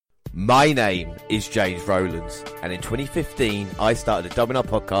My name is James Rowlands, and in 2015 I started a WNR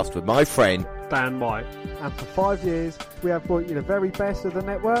podcast with my friend Dan White. And for 5 years we have brought you the very best of the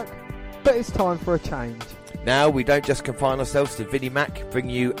network, but it's time for a change. Now we don't just confine ourselves to Vinnie Mac, bring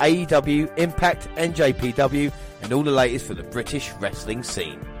you AEW, Impact, NJPW and all the latest for the British wrestling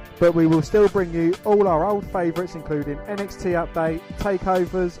scene. But we will still bring you all our old favourites, including NXT Update,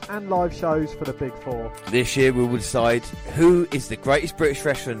 takeovers and live shows for the Big Four. This year we will decide who is the greatest British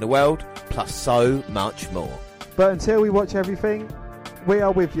wrestler in the world, plus so much more. But until we watch everything, we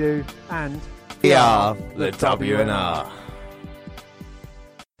are with you, and we are the WNR.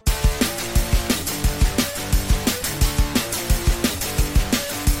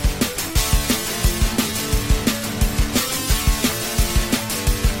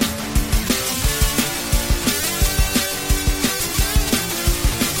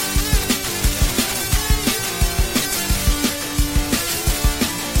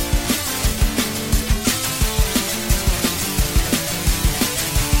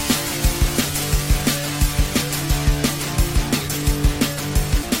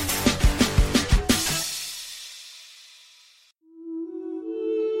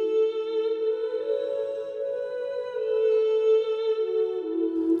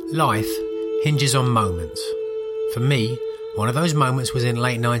 Life hinges on moments. For me, one of those moments was in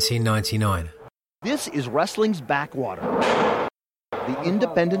late 1999. This is wrestling's backwater, the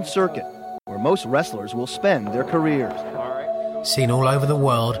independent circuit, where most wrestlers will spend their careers. Seen all over the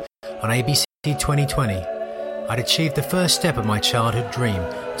world on ABC 2020, I'd achieved the first step of my childhood dream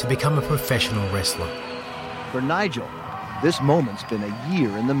to become a professional wrestler. For Nigel, this moment's been a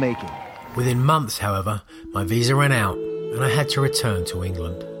year in the making. Within months, however, my visa ran out and I had to return to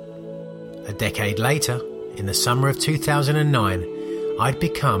England. A decade later, in the summer of 2009, I'd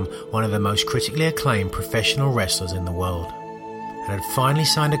become one of the most critically acclaimed professional wrestlers in the world, and had finally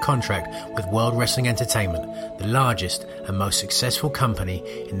signed a contract with World Wrestling Entertainment, the largest and most successful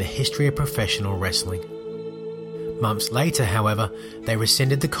company in the history of professional wrestling. Months later, however, they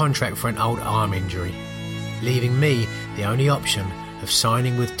rescinded the contract for an old arm injury, leaving me the only option of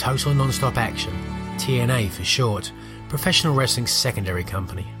signing with Total Non-Stop Action, TNA for short, professional wrestling's secondary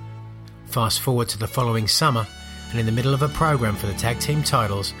company. Fast forward to the following summer, and in the middle of a program for the tag team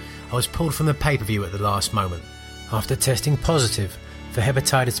titles, I was pulled from the pay-per-view at the last moment, after testing positive for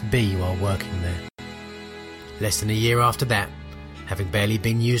hepatitis B while working there. Less than a year after that, having barely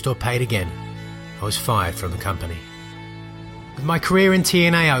been used or paid again, I was fired from the company. With my career in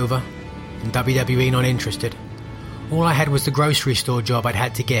TNA over, and WWE not interested, all I had was the grocery store job I'd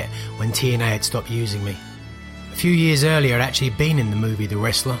had to get when TNA had stopped using me. A few years earlier I'd actually been in the movie The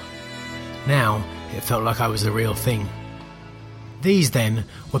Wrestler. Now, it felt like I was the real thing. These, then,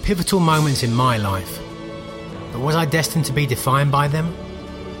 were pivotal moments in my life. But was I destined to be defined by them?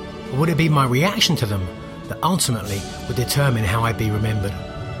 Or would it be my reaction to them that ultimately would determine how I'd be remembered?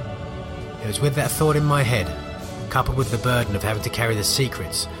 It was with that thought in my head, coupled with the burden of having to carry the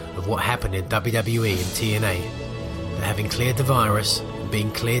secrets of what happened in WWE and TNA, that having cleared the virus and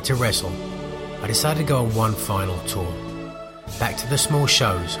being cleared to wrestle, I decided to go on one final tour. Back to the small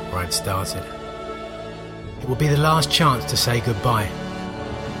shows where I'd started. It would be the last chance to say goodbye.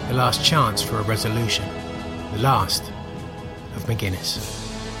 The last chance for a resolution. The last of Mcguinnes.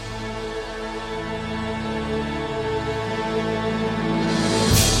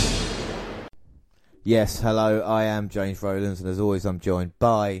 Yes, hello, I am James Rowlands, and as always I'm joined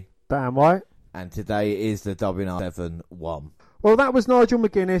by Dan White. And today is the WNR271. Well, that was Nigel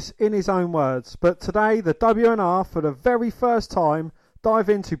Mcguiness in his own words, but today the WNR, for the very first time, dive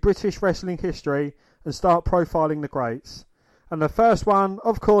into British wrestling history and start profiling the greats. And the first one,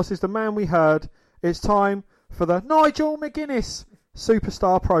 of course, is the man we heard. It's time for the Nigel Mcguiness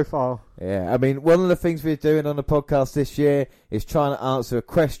Superstar Profile. Yeah, I mean, one of the things we're doing on the podcast this year is trying to answer a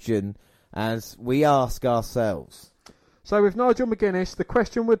question as we ask ourselves. So with Nigel Mcguiness, the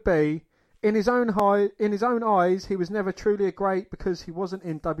question would be, in his own eyes, he was never truly a great because he wasn't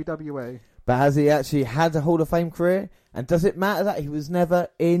in WWE. But has he actually had a Hall of Fame career? And does it matter that he was never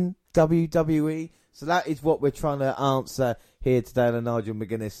in WWE? So that is what we're trying to answer here today on the Nigel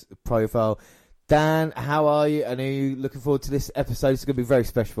Mcguiness Profile. Dan, how are you? And are you looking forward to this episode? It's going to be very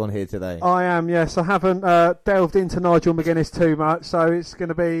special on here today. I am, yes. I haven't delved into Nigel Mcguiness too much, so it's going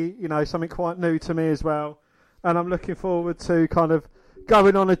to be, something quite new to me as well. And I'm looking forward to kind of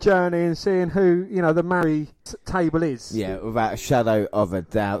going on a journey and seeing who, the Mary table is. Yeah, without a shadow of a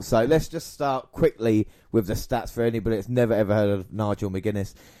doubt. So let's just start quickly with the stats for anybody that's never ever heard of Nigel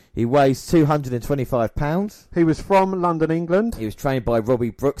Mcguiness. He weighs 225 pounds. He was from London, England. He was trained by Robbie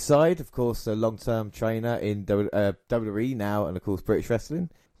Brookside, of course, a long-term trainer in WWE now, and of course British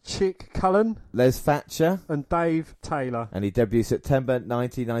wrestling. Chick Cullen, Les Thatcher, and Dave Taylor. And he debuted September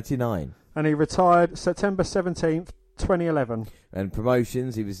 1999. And he retired September 17th, 2011. And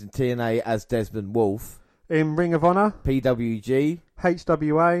promotions, he was in TNA as Desmond Wolfe. In Ring of Honor, PWG,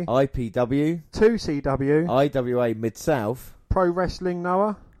 HWA, IPW, 2CW, IWA Mid-South, Pro Wrestling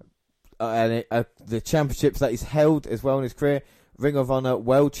Noah, and the championships that he's held as well in his career. Ring of Honor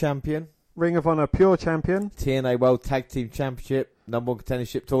World Champion, Ring of Honor Pure Champion, TNA World Tag Team Championship, number 1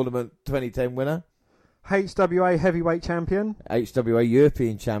 contendership tournament 2010 winner, HWA Heavyweight Champion, HWA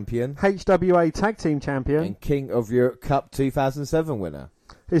European Champion, HWA Tag Team Champion, and King of Europe Cup 2007 winner.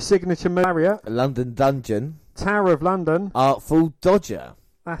 His signature Marriott, London Dungeon, Tower of London, Artful Dodger.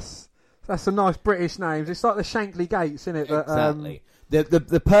 That's some nice British names. It's like the Shankly Gates, isn't it? Exactly.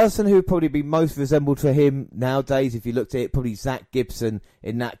 The person who would probably be most resembled to him nowadays, if you looked at it, probably Zach Gibson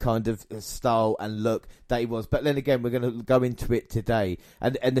in that kind of style and look that he was. But then again, we're going to go into it today.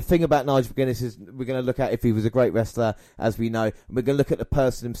 And the thing about Nigel Mcguinnes is we're going to look at if he was a great wrestler, as we know. And we're going to look at the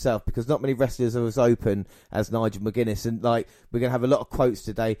person himself, because not many wrestlers are as open as Nigel Mcguinnes. And we're going to have a lot of quotes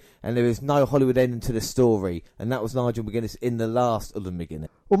today. And there is no Hollywood ending to the story. And that was Nigel Mcguinnes in the last of the Mcguinnes.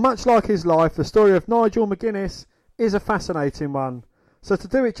 Well, much like his life, the story of Nigel Mcguinnes is a fascinating one. So to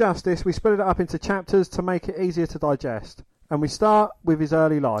do it justice, we split it up into chapters to make it easier to digest. And we start with his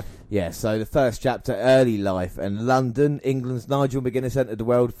early life. Yeah, so the first chapter, early life. And London, England's Nigel Mcguinnes entered the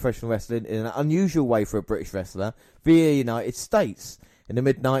world of professional wrestling in an unusual way for a British wrestler via United States. In the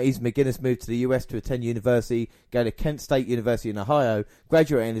mid-90s, Mcguinnes moved to the US to attend university, go to Kent State University in Ohio,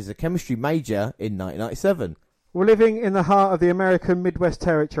 graduating as a chemistry major in 1997. Well, living in the heart of the American Midwest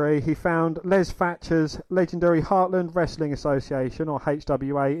Territory, he found Les Thatcher's legendary Heartland Wrestling Association, or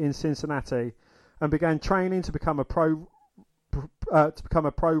HWA, in Cincinnati, and began training to become a pro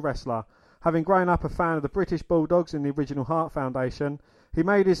wrestler. Having grown up a fan of the British Bulldogs in the original Hart Foundation, he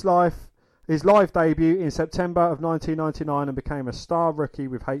made his live debut in September of 1999 and became a star rookie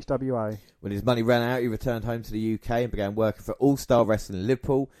with HWA. When his money ran out, he returned home to the UK and began working for All Star Wrestling in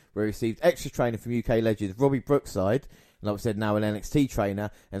Liverpool, where he received extra training from UK legends Robbie Brookside, and like I said, now an NXT trainer,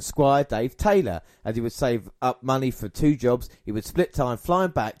 and Squire Dave Taylor. As he would save up money for 2 jobs, he would split time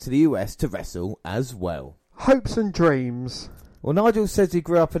flying back to the US to wrestle as well. Hopes and dreams. Well, Nigel says he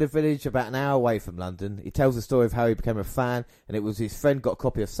grew up in a village about an hour away from London. He tells the story of how he became a fan, and it was his friend got a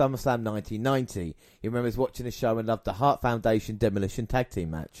copy of SummerSlam 1990. He remembers watching the show and loved the Hart Foundation Demolition Tag Team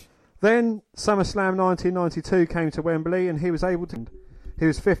match. Then SummerSlam 1992 came to Wembley, and he was able to... He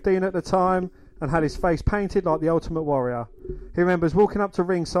was 15 at the time and had his face painted like the Ultimate Warrior. He remembers walking up to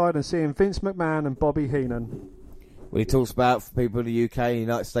ringside and seeing Vince McMahon and Bobby Heenan. Well, he talks about, for people in the UK and the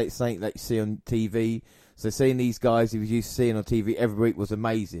United States, something that you see on TV. So seeing these guys he was used to seeing on TV every week was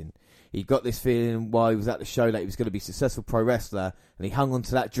amazing. He got this feeling while he was at the show that he was going to be a successful pro wrestler, and he hung on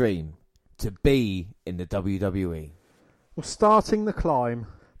to that dream to be in the WWE. Well, starting the climb.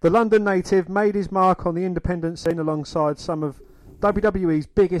 The London native made his mark on the independent scene alongside some of WWE's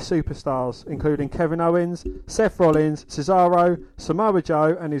biggest superstars, including Kevin Owens, Seth Rollins, Cesaro, Samoa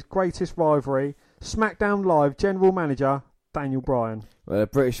Joe, and his greatest rivalry, SmackDown Live general manager Daniel Bryan. Well, a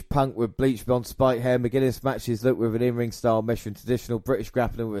British punk with bleached blonde spike hair, Mcguinnes matches look with an in-ring style mesh from traditional British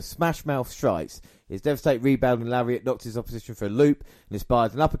grappling with a smash mouth strikes. His devastating rebound and lariat knocked his opposition for a loop and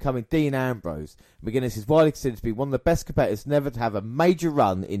inspired an up-and-coming Dean Ambrose. Mcguinnes is widely considered to be one of the best competitors never to have a major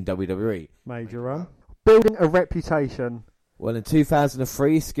run in WWE. Major run. Building a reputation. Well, in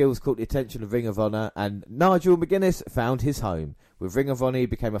 2003, skills caught the attention of Ring of Honor, and Nigel Mcguinnes found his home. With Ring of Honor, he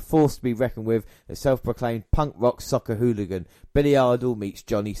became a force to be reckoned with, a self-proclaimed punk rock soccer hooligan. Billy Idol meets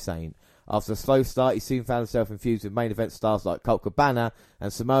Johnny Saint. After a slow start, he soon found himself infused with main event stars like Colt Cabana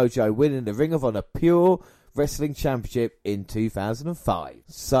and Samoa Joe, winning the Ring of Honor Pure Wrestling Championship in 2005.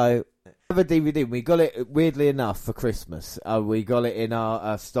 So, another DVD, we got it, weirdly enough, for Christmas. We got it in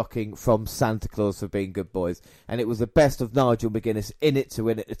our stocking from Santa Claus for being good boys. And it was the best of Nigel Mcguinnes in it to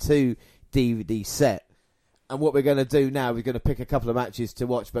win it, a 2 DVD set. And what we're going to do now, we're going to pick a couple of matches to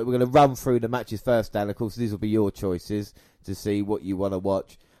watch, but we're going to run through the matches first, Dan. Of course, these will be your choices to see what you want to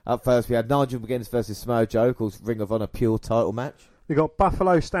watch. Up first, we had Nigel Mcguinnes versus Samoa Joe, of course, Ring of Honor Pure title match. We got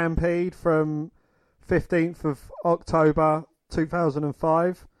Buffalo Stampede from 15th of October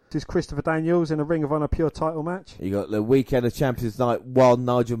 2005. This is Christopher Daniels in a Ring of Honor Pure title match. You got the Weekend of Champions Night 1,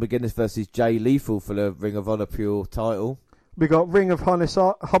 Nigel Mcguinnes versus Jay Lethal for the Ring of Honor Pure title. We got Ring of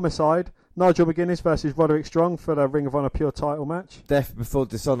Homicide, Nigel Mcguinnes versus Roderick Strong for the Ring of Honor Pure title match. Death Before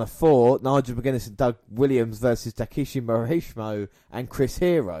Dishonor 4, Nigel Mcguinnes and Doug Williams versus Takeshi Morishimo and Chris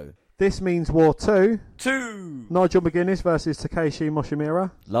Hero. This Means War 2. 2. Nigel Mcguinnes versus Takeshi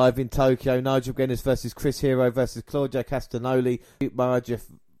Moshimura. Live in Tokyo, Nigel Mcguinnes versus Chris Hero versus Claudio Castagnoli, Maraja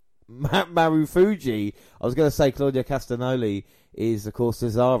Marufuji. I was going to say Claudia Castagnoli is, of course,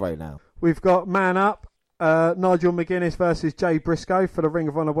 Cesaro now. We've got Man Up, Nigel Mcguiness versus Jay Briscoe for the Ring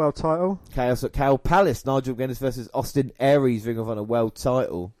of Honor World title. Chaos at Cow Palace, Nigel Mcguiness versus Austin Aries, Ring of Honor World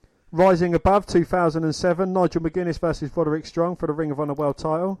title. Rising Above 2007, Nigel Mcguiness versus Roderick Strong for the Ring of Honor World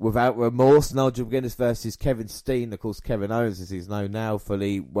title. Without Remorse, Nigel Mcguiness versus Kevin Steen, of course Kevin Owens as he's known now, for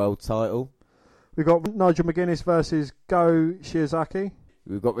the world title. We've got Nigel Mcguiness versus Go Shiozaki.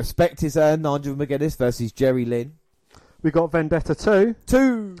 We've got Respect His Earn, Nigel Mcguiness versus Jerry Lynn. We've got Vendetta 2.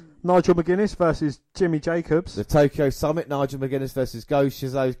 Nigel Mcguiness versus Jimmy Jacobs. The Tokyo Summit, Nigel Mcguiness versus Go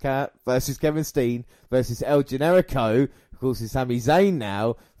Shizuka versus Kevin Steen versus El Generico. Of course, it's Sami Zayn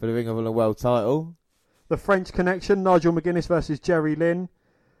now for the Ring of Honor World title. The French Connection, Nigel Mcguiness versus Jerry Lynn.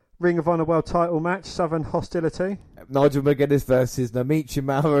 Ring of Honor World title match, Southern Hostility. Nigel Mcguiness versus Namichi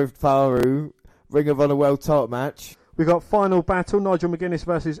Marufaru, Ring of Honor World title match. We got Final Battle, Nigel Mcguiness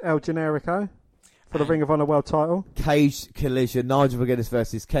versus El Generico for the Ring of Honor World title. Cage Collision, Nigel Mcguiness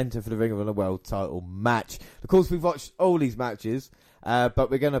versus Kenta for the Ring of Honor World title match. Of course, we've watched all these matches, but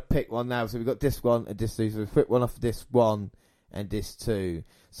we're going to pick one now. So we've got this one and this two. So we'll pick one off this one and this two.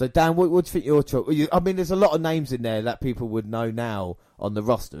 So Dan, what do you think your choice? I mean, there's a lot of names in there that people would know now on the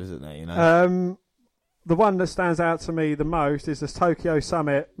roster, isn't there? You know, the one that stands out to me the most is this Tokyo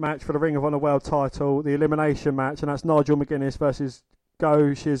Summit match for the Ring of Honor World title, the elimination match, and that's Nigel Mcguiness versus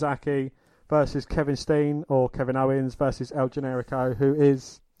Go Shiozaki versus Kevin Steen or Kevin Owens versus El Generico, who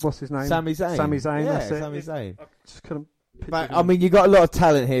is, what's his name? Sami Zayn. Sami Zayn, yeah, that's it. Sami Zayn. I just couldn't picture But, him. I mean, you got a lot of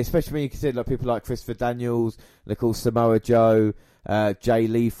talent here, especially when you consider like people like Christopher Daniels, and of course Samoa Joe, Jay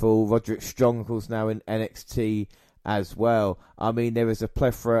Lethal, Roderick Strong, of course, now in NXT as well. I mean, there is a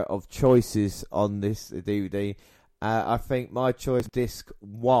plethora of choices on this DVD. I think my choice, disc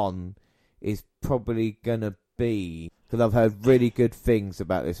 1, is probably going to be, because I've heard really good things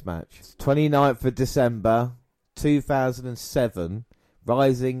about this match. 29th of December, 2007,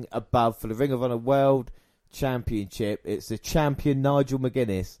 Rising Above for the Ring of Honor World Championship. It's the champion Nigel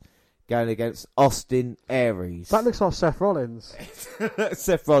Mcguiness going against Austin Aries. That looks like Seth Rollins.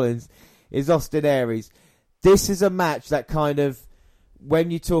 Seth Rollins is Austin Aries. This is a match that kind of, when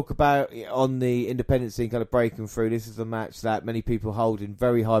you talk about on the independent scene kind of breaking through, this is a match that many people hold in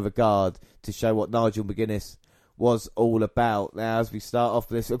very high regard to show what Nigel Mcguiness was all about. Now, as we start off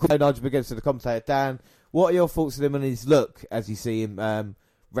with this, Nigel Mcguiness to the commentator, Dan, what are your thoughts on him and his look as you see him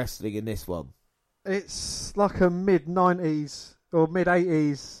wrestling in this one? It's like a mid-90s or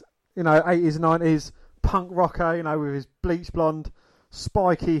mid-80s, 80s, 90s punk rocker, with his bleach blonde,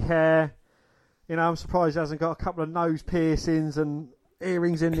 spiky hair. I'm surprised he hasn't got a couple of nose piercings and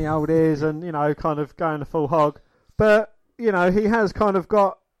earrings in the old ears and, kind of going the full hog. But, he has kind of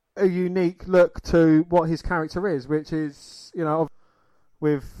got a unique look to what his character is, which is,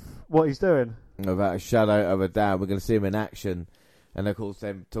 with what he's doing. Without a shadow of a doubt, we're going to see him in action. And, of course,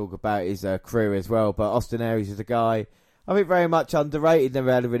 then talk about his career as well. But Austin Aries is a guy, I think, very much underrated.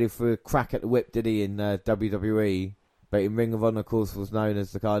 Never had a really for a crack at the whip, did he, in WWE? But in Ring of Honor, of course, was known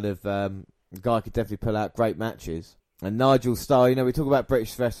as the kind of guy who could definitely pull out great matches. And Nigel's style, we talk about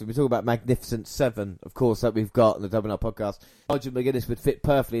British wrestling, we talk about Magnificent Seven, of course, that we've got on the WNR podcast. Nigel Mcguiness would fit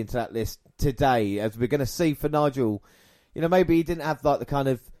perfectly into that list today, as we're going to see for Nigel. Maybe he didn't have like the kind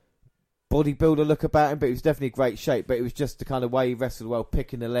of bodybuilder look about him, but he was definitely great shape. But it was just the kind of way he wrestled well,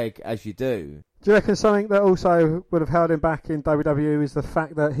 picking the leg as you do. Do you reckon something that also would have held him back in WWE is the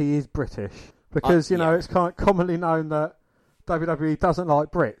fact that he is British? Because, it's kind of commonly known that WWE doesn't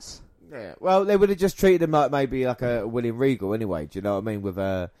like Brits. Yeah, well, they would have just treated him like maybe like a William Regal anyway, do you know what I mean? With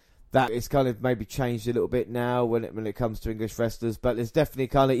that, it's kind of maybe changed a little bit now when it comes to English wrestlers, but there's definitely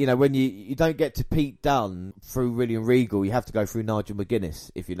kind of, when you don't get to Pete Dunne through William Regal, you have to go through Nigel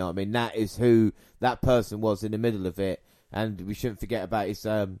Mcguiness, if you know what I mean. That is who that person was in the middle of it, and we shouldn't forget about his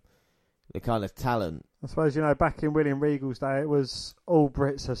the kind of talent. I suppose, back in William Regal's day, it was all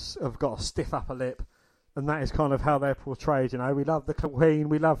Brits have got a stiff upper lip. And that is kind of how they're portrayed, We love the Queen,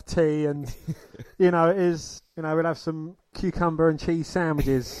 we love tea, and, we'll have some cucumber and cheese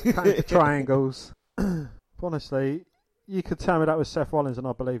sandwiches cut into triangles. Honestly, you could tell me that was Seth Rollins and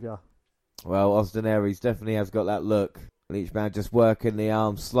I'd believe you. Well, Austin Aries definitely has got that look. And each man just working the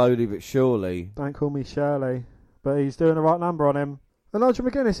arms slowly but surely. Don't call me Shirley, but he's doing the right number on him. And Nigel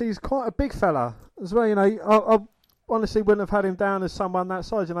Mcguiness, he's quite a big fella as well, I honestly wouldn't have had him down as someone that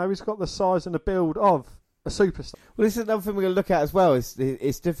size, he's got the size and the build of a superstar. Well, this is another thing we're going to look at as well.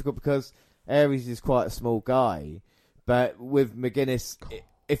 It's difficult because Aries is quite a small guy, but with Mcguiness,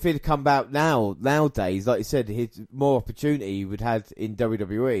 if he'd come out nowadays, like you said, he'd more opportunity he would have in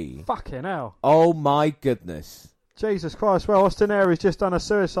WWE. Fucking hell! Oh my goodness! Jesus Christ. Well, Austin Aries just done a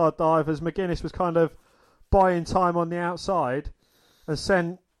suicide dive as Mcguinnes was kind of buying time on the outside and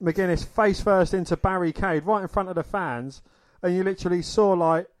sent Mcguinnes face first into barricade right in front of the fans. And you literally saw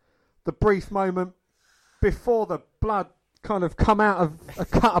like the brief moment before the blood kind of come out of a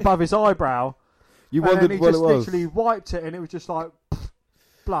cut above his eyebrow. You wondered what it was. He just literally wiped it and it was just like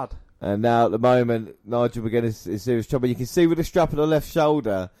blood. And now at the moment, Nigel Mcguinnes is serious trouble. You can see with the strap on the left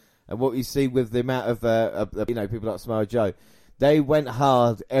shoulder and what you see with the amount of people like Samoa Joe. They went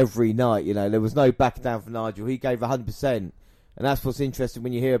hard every night. There was no backing down for Nigel. He gave 100%. And that's what's interesting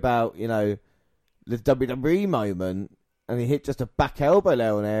when you hear about, the WWE moment and he hit just a back elbow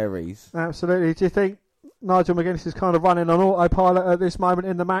there on Aries. Absolutely. Do you think Nigel Mcguinnes is kind of running on autopilot at this moment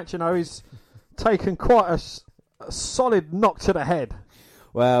in the match? He's taken quite a solid knock to the head.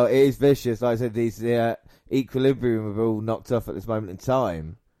 Well, it is vicious. Like I said, these equilibrium are all knocked off at this moment in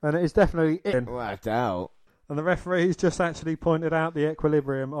time. And it is definitely in. Without doubt. And the referee's just actually pointed out the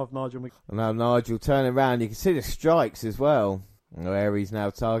equilibrium of Nigel Mcguinnes. And now Nigel turning around. You can see the strikes as well. Aries now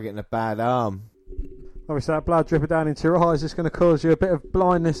targeting a bad arm. Obviously, that blood dripping down into your eyes is going to cause you a bit of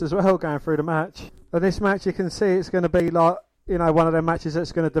blindness as well going through the match. And this match, you can see it's going to be like, one of them matches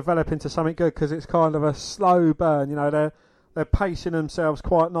that's going to develop into something good because it's kind of a slow burn. They're pacing themselves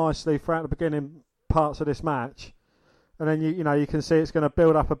quite nicely throughout the beginning parts of this match. And then, you can see it's going to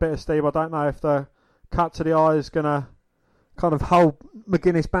build up a bit of steam. I don't know if the cut to the eye is going to kind of hold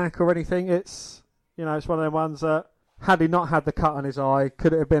Mcguinnes back or anything. It's, it's one of them ones that, had he not had the cut on his eye,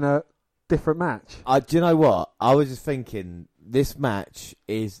 could it have been a different match? Do you know what? I was just thinking, this match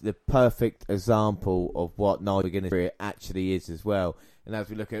is the perfect example of what Nigel Mcguinnes actually is as well. And as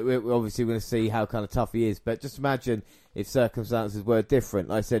we look at it, we're obviously going to see how kind of tough he is. But just imagine if circumstances were different.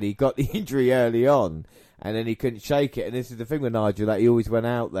 Like I said, he got the injury early on, and then he couldn't shake it. And this is the thing with Nigel, that he always went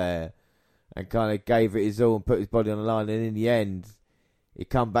out there and kind of gave it his all and put his body on the line. And in the end, he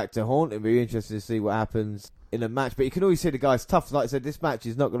come back to haunt him. We're interested to see what happens in a match. But you can always see the guy's tough. Like I said, this match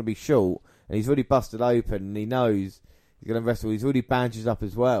is not going to be short. And he's already busted open, and he knows he's going to wrestle. He's already bandaged up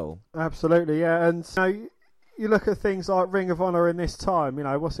as well. Absolutely, yeah. And you look at things like Ring of Honor in this time,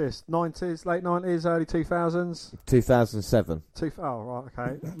 what's this, 90s, late 90s, early 2000s? 2007. Oh, right,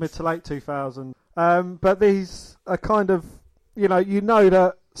 okay. Mid to late 2000s. But these are kind of,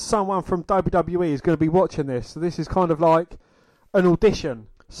 that someone from WWE is going to be watching this. So this is kind of like an audition.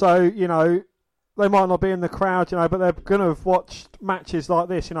 So, they might not be in the crowd, but they're going to have watched matches like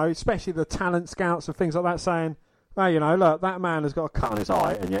this, especially the talent scouts and things like that saying, well, look, that man has got a cut on his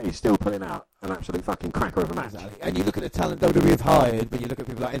eye and yet he's still putting out an absolute fucking cracker of a match. Exactly. And you look at the talent WWE have hired, but you look at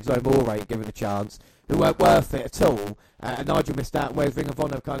people like Enzo Amore given a chance, who weren't worth it at all. And Nigel missed out, whereas Ring of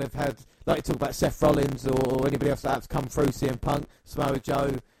Honor kind of had, like you talk about Seth Rollins or anybody else that's come through, CM Punk, Samoa Joe.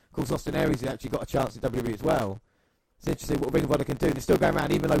 Of course, Austin Aries has actually got a chance in WWE as well. It's interesting what Ring of Honor can do. They're still going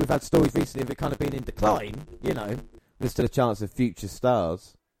around, even though we've had stories recently of it kind of being in decline, there's still a chance of future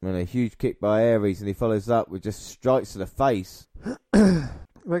stars. And a huge kick by Aries, and he follows up with just strikes to the face. Well,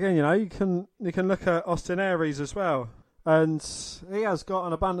 again, you can look at Austin Aries as well, and he has got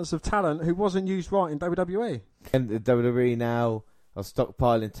an abundance of talent who wasn't used right in WWE. And the WWE now are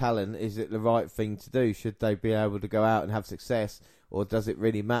stockpiling talent. Is it the right thing to do? Should they be able to go out and have success, or does it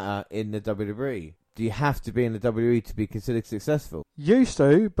really matter in the WWE? Do you have to be in the WWE to be considered successful? Used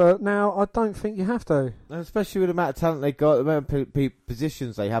to, but now I don't think you have to. Especially with the amount of talent they got, the amount of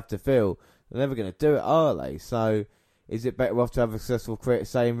positions they have to fill. They're never going to do it, are they? So, is it better off to have a successful career,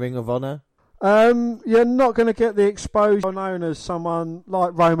 say, in Ring of Honor? You're not going to get the exposure known as someone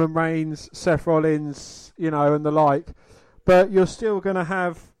like Roman Reigns, Seth Rollins, and the like. But you're still going to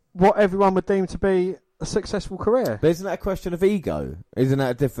have what everyone would deem to be a successful career. But isn't that a question of ego? Isn't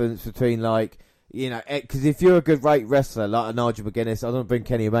that a difference between, because if you're a good great wrestler like a Nigel Mcguinnes, I don't bring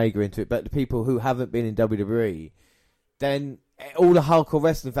Kenny Omega into it, but the people who haven't been in WWE, then all the hardcore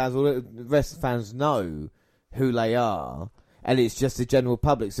wrestling fans, all the wrestling fans know who they are, and it's just the general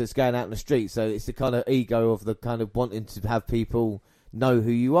public, so it's going out in the street, so it's the kind of ego of the kind of wanting to have people know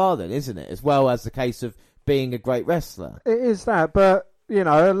who you are then, isn't it? As well as the case of being a great wrestler. It is that, but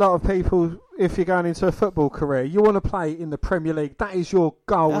a lot of people, if you're going into a football career, you want to play in the Premier League. That is your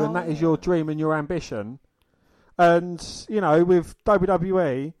goal and that is your dream and your ambition. And, with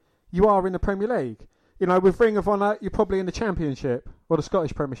WWE, you are in the Premier League. With Ring of Honor, you're probably in the Championship or the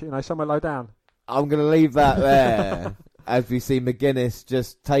Scottish Premiership, somewhere low down. I'm going to leave that there as we see Mcguinnes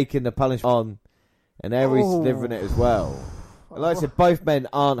just taking the punishment on and Aries delivering it as well. Like I said, both men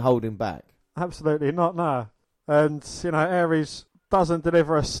aren't holding back. Absolutely not, no. And, Aries doesn't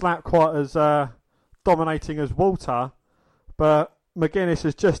deliver a slap quite as dominating as Walter, but Mcguinnes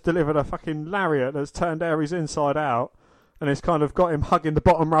has just delivered a fucking lariat that's turned Aries inside out, and it's kind of got him hugging the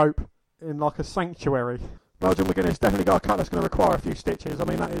bottom rope in like a sanctuary. Nigel Mcguinnes definitely got a cut that's going to require a few stitches. I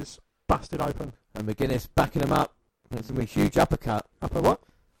mean, that is busted open. And Mcguinnes backing him up. It's going to be a huge uppercut. Upper what?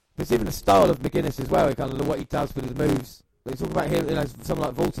 It's even the style of Mcguinnes as well. Kind of what he does with his moves. They talk about him, someone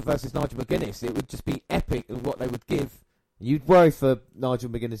like Walter versus Nigel Mcguinnes. It would just be epic of what they would give. You'd worry for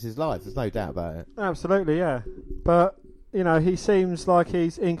Nigel Mcguinnes' life. There's no doubt about it. Absolutely, yeah. But he seems like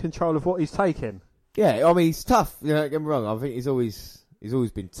he's in control of what he's taking. Yeah, I mean he's tough. Don't get me wrong. I think he's always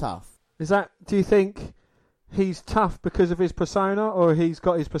been tough. Do you think he's tough because of his persona, or he's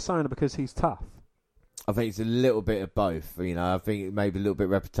got his persona because he's tough? I think it's a little bit of both. I think maybe a little bit of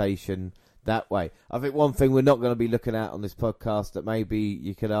reputation that way. I think one thing we're not going to be looking at on this podcast that maybe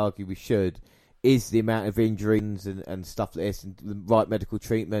you could argue we should is the amount of injuries and stuff like this and the right medical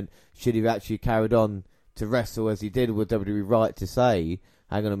treatment. Should he have actually carried on to wrestle as he did? Would WWE right to say,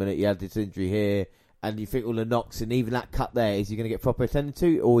 hang on a minute, you had this injury here, and you think all the knocks and even that cut there, is he going to get proper attended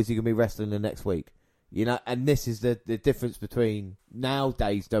to, or is he going to be wrestling the next week? And this is the difference between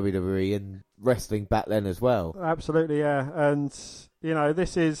nowadays WWE and wrestling back then as well. Absolutely, yeah. And,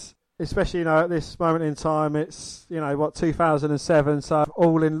 this is, especially, at this moment in time, it's, 2007, so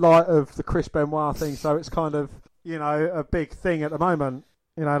all in light of the Chris Benoit thing, so it's kind of, a big thing at the moment.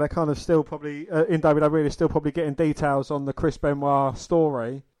 They're kind of still probably, in WWE, they're still probably getting details on the Chris Benoit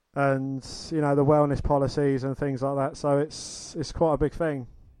story and, the wellness policies and things like that, so it's quite a big thing.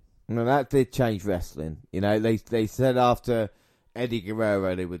 No, that did change wrestling. They said after Eddie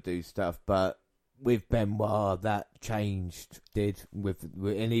Guerrero they would do stuff, but with Benoit that changed.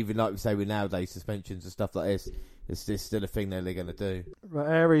 And even like we say with nowadays suspensions and stuff like this, it's still a thing that they're going to do. Right,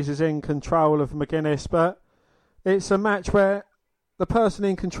 Aries is in control of Mcguinnes, but it's a match where the person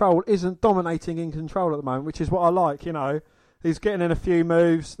in control isn't dominating in control at the moment, which is what I like. He's getting in a few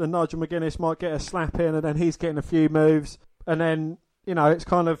moves. Then Nigel Mcguinnes might get a slap in, and then he's getting a few moves, and then. It's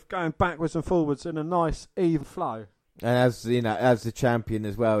kind of going backwards and forwards in a nice, even flow. And as the champion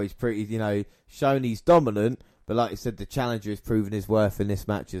as well, he's pretty, shown he's dominant. But like you said, the challenger has proven his worth in this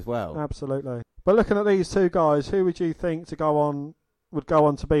match as well. Absolutely. But looking at these two guys, who would you think would go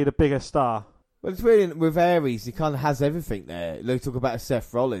on to be the biggest star? Well, it's really with Aries, he kind of has everything there. They talk about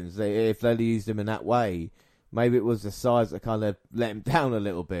Seth Rollins. If they'd used him in that way, maybe it was the size that kind of let him down a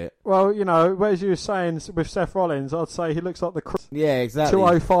little bit. Well, as you were saying with Seth Rollins, I'd say he looks like the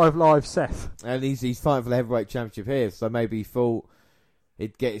 205 Live Seth. And he's fighting for the heavyweight championship here, so maybe he thought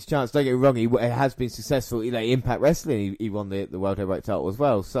he'd get his chance. Don't get me wrong, he has been successful. Impact Wrestling, he won the World Heavyweight title as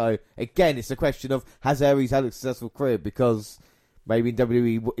well. So, again, it's a question of, has Aries had a successful career because maybe in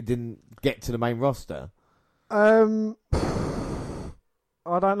WWE it didn't get to the main roster? I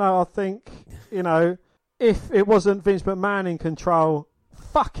don't know. I think, if it wasn't Vince McMahon in control,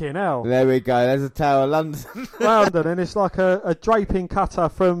 fucking hell. There we go. There's a Tower of London. London, and it's like a draping cutter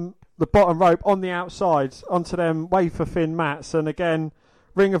from the bottom rope on the outside onto them wafer thin mats. And again,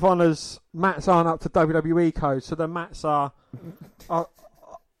 Ring of Honor's mats aren't up to WWE code, so the mats are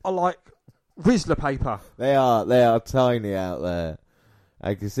like Rizzler paper. They are tiny out there.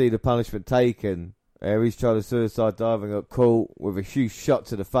 I can see the punishment taken. He's trying to suicide dive and got caught with a huge shot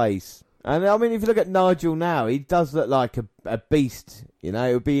to the face. And I mean, if you look at Nigel now, he does look like a beast. It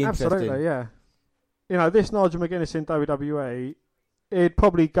would be interesting. Absolutely, yeah. This Nigel Mcguinnes in WWE, he'd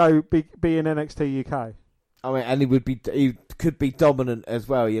probably be in NXT UK. I mean, and he could be dominant as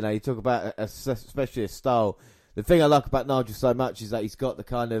well. You talk about especially a style. The thing I like about Nigel so much is that he's got the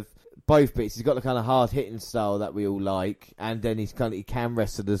kind of both bits. He's got the kind of hard hitting style that we all like, and then he can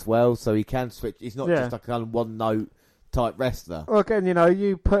wrestle as well. So he can switch. He's not just like a kind of one note type wrestler. Well, again,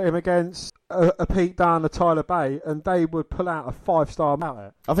 you put him against a Pete Dunne, a Tyler Bate, and they would pull out a 5-star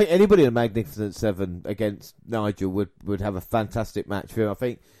match. I think anybody in a Magnificent Seven against Nigel would have a fantastic match for him. I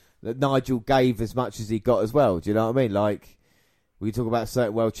think that Nigel gave as much as he got as well. Do you know what I mean? Like, we talk about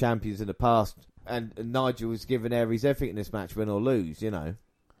certain world champions in the past, and Nigel was giving Aries everything in this match, win or lose,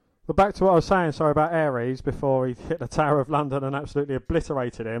 But back to what I was saying, about Aries, before he hit the Tower of London and absolutely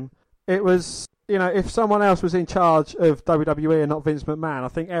obliterated him. It was, if someone else was in charge of WWE and not Vince McMahon, I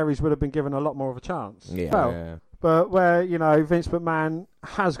think Aries would have been given a lot more of a chance. Yeah. But where, Vince McMahon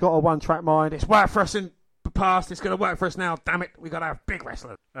has got a one-track mind, it's worked for us in the past, it's going to work for us now, damn it, we've got to have big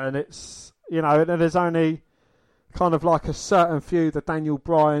wrestlers. And it's, and there's only kind of like a certain few, the Daniel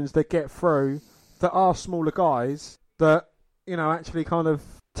Bryans that get through, that are smaller guys, that, actually kind of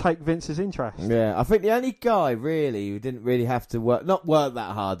take Vince's interest. Yeah, I think the only guy really who didn't really have to not work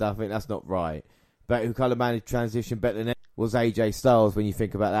that hard, I think that's not right, but who kind of managed transition better than it was AJ Styles when you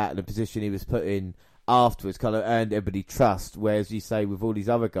think about that and the position he was put in afterwards kind of earned everybody trust, whereas you say with all these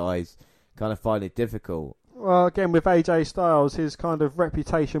other guys, kind of find it difficult. Well, again, with AJ Styles, his kind of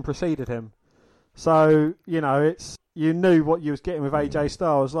reputation preceded him. So, you knew what you was getting with AJ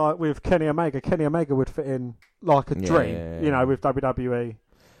Styles. Like with Kenny Omega would fit in like a dream, with WWE.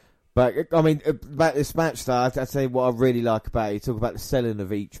 But, I mean, about this match, though, I'd say what I really like about it, you talk about the selling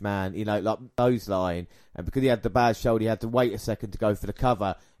of each man, like nose line, and because he had the bad shoulder, he had to wait a second to go for the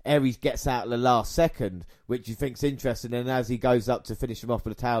cover. Aries gets out at the last second, which you think's interesting, and as he goes up to finish him off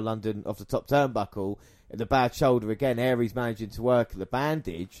with a towel London off the top turnbuckle, the bad shoulder again, Aries managing to work the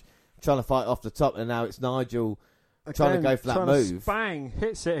bandage, trying to fight off the top, and now it's Nigel trying to go for that move. Bang,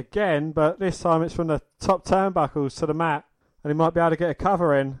 hits it again, but this time it's from the top turnbuckles to the mat, and he might be able to get a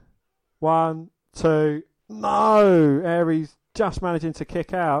cover in. 1, 2, no! Aries just managing to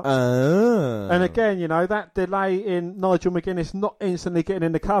kick out. And again, that delay in Nigel Mcguiness not instantly getting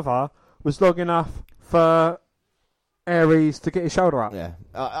in the cover was long enough for Aries to get his shoulder up. Yeah,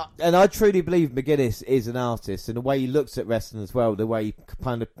 and I truly believe Mcguiness is an artist, and the way he looks at wrestling as well, the way he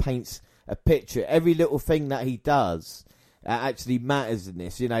kind of paints a picture, every little thing that he does actually matters in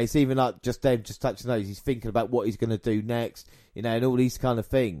this. It's even like just touching those, he's thinking about what he's going to do next, and all these kind of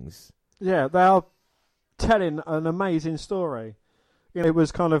things. Yeah, they are telling an amazing story. It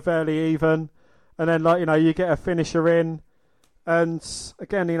was kind of fairly even, and then you get a finisher in, and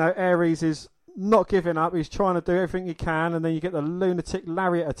again, Aries is not giving up. He's trying to do everything he can, and then you get the lunatic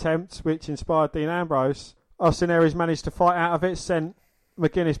lariat attempt, which inspired Dean Ambrose. Austin Aries managed to fight out of it, sent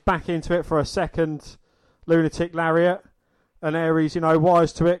Mcguiness back into it for a second lunatic lariat, and Aries,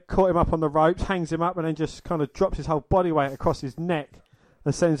 wise to it, caught him up on the ropes, hangs him up, and then just kind of drops his whole body weight across his neck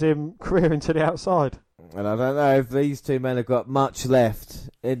and sends him careering to the outside. And I don't know if these two men have got much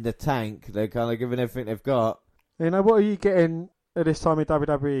left in the tank. They're kind of giving everything they've got. What are you getting at this time in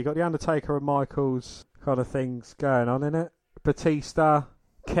WWE? You got the Undertaker and Michaels kind of things going on, innit? Batista,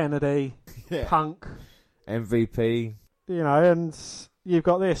 Kennedy, Punk, MVP. And you've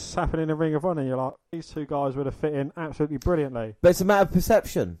got this happening in Ring of Honor. You're like, these two guys would have fit in absolutely brilliantly. But it's a matter of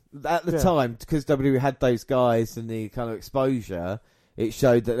perception. At the time, because WWE had those guys and the kind of exposure, it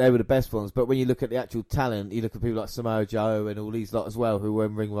showed that they were the best ones. But when you look at the actual talent, you look at people like Samoa Joe and all these lot as well who were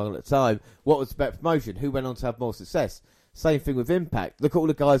in Ring of Honor at the time, what was the better promotion? Who went on to have more success? Same thing with Impact. Look at all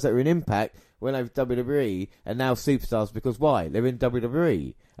the guys that are in Impact, went over to WWE, and now superstars because why? They're in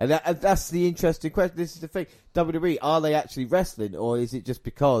WWE. And that's the interesting question. This is the thing. WWE, are they actually wrestling, or is it just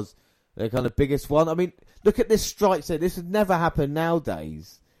because they're kind of biggest one? I mean, look at this strike. So this would never happen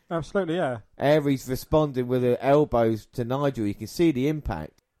nowadays. Absolutely, yeah. Aries responding with her elbows to Nigel. You can see the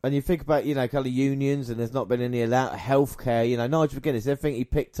impact. And you think about, kind of unions, and there's not been any allowed healthcare. Nigel McGuinness, everything he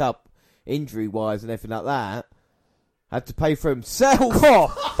picked up injury-wise and everything like that, had to pay for himself. Oh,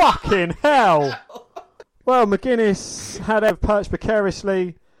 fucking hell. Well, McGuinness had perched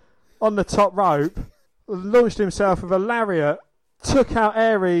precariously on the top rope, launched himself with a lariat, took out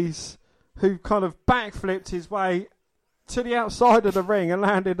Aries, who kind of backflipped his way to the outside of the ring and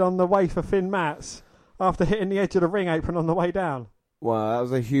landed on the wafer-thin mats after hitting the edge of the ring apron on the way down. Wow, that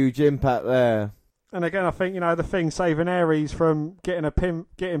was a huge impact there. And again, I think, the thing saving Aries from getting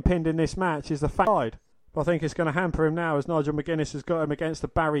pinned in this match is the fact. But I think it's going to hamper him now as Nigel Mcguiness has got him against the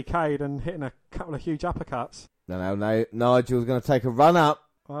barricade and hitting a couple of huge uppercuts. No, Nigel's going to take a run up.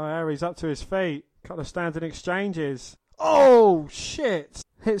 Oh, Aries up to his feet. Couple of standing exchanges. Oh, shit.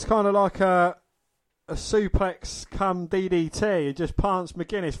 It's kind of like a suplex come DDT. It just plants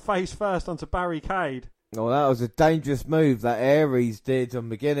Mcguiness face first onto barricade. Oh, that was a dangerous move that Aries did on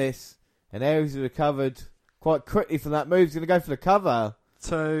Mcguiness. And Aries recovered quite quickly from that move. He's going to go for the cover.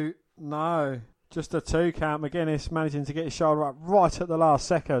 2, no. Just a 2 count. Mcguiness managing to get his shoulder up right at the last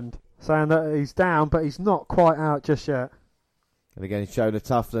second. Saying that he's down, but he's not quite out just yet. And again, showing the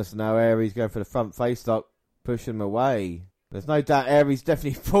toughness. Now Aries going for the front face lock, pushing him away. There's no doubt Aries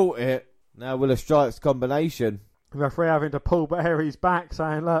definitely fought it. Now Willa Strikes combination. The referee having to pull Aries back,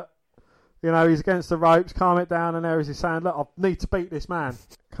 saying, look, he's against the ropes, calm it down, and Aries is saying, look, I need to beat this man.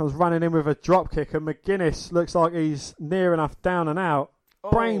 Comes running in with a drop kick, and Mcguiness looks like he's near enough down and out.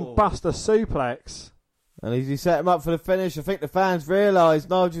 Brain buster suplex. And as he set him up for the finish, I think the fans realised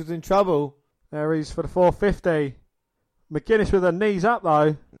Nigel's in trouble. Aries for the 450. Mcguiness with her knees up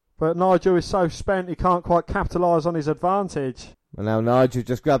though, but Nigel is so spent he can't quite capitalise on his advantage. And now Nigel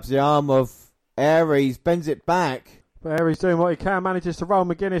just grabs the arm of Aries, bends it back. But Aries doing what he can, manages to roll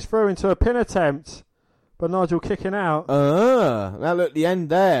Mcguiness through into a pin attempt. But Nigel kicking out. Now look, the end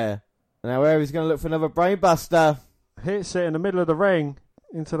there. Now Aries going to look for another brainbuster. Hits it in the middle of the ring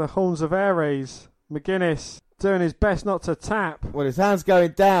into the horns of Aries. Mcguiness doing his best not to tap. Well, his hand's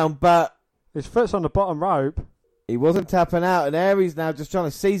going down, but His foot's on the bottom rope. He wasn't tapping out, and Aries now just trying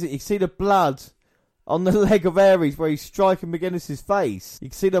to seize it. You can see the blood on the leg of Aries where he's striking McGuinness' face. You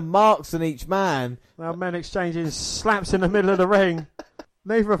can see the marks on each man. Now men exchanging slaps in the middle of the ring.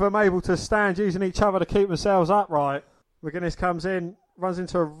 Neither of them able to stand, using each other to keep themselves upright. McGuinnes comes in, runs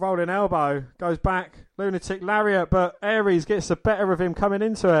into a rolling elbow, goes back, lunatic lariat, but Aries gets the better of him coming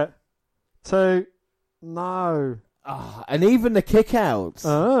into it. 2, no. Oh, and even the kickouts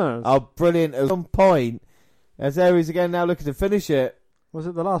are brilliant at some point. As Aries again now looking to finish it. Was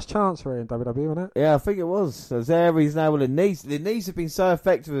it the last chance for it in WWE, wasn't it? Yeah, I think it was. As Aries now with the knees. The knees have been so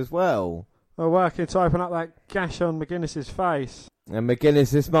effective as well. They're working to open up that gash on McGuinness' face. And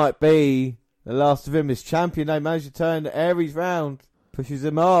McGuinness, this might be the last of him as champion. They managed to turn Aries round. Pushes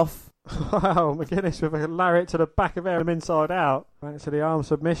him off. Wow, McGuinness with a lariat to the back of Aries inside out. Back to the arm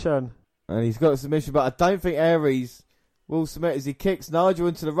submission. And he's got a submission, but I don't think Aries will submit as he kicks Nigel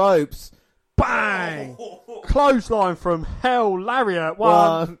into the ropes. Bang! Clothesline from hell, lariat.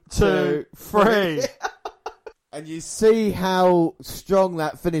 1, 2, 3. And you see how strong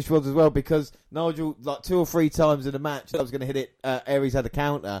that finish was as well, because Nigel, like 2 or 3 times in the match, I was going to hit it. Aries had a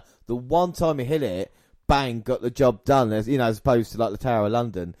counter. The one time he hit it, bang, got the job done. As opposed to like the Tower of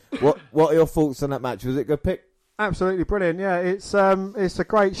London. What are your thoughts on that match? Was it a good pick? Absolutely brilliant. Yeah, it's a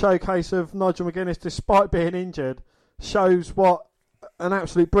great showcase of Nigel McGuinness, despite being injured. Shows what an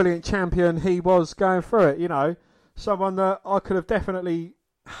absolute brilliant champion he was going through it. Someone that I could have definitely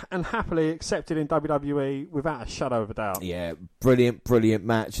and happily accepted in WWE without a shadow of a doubt. Yeah, brilliant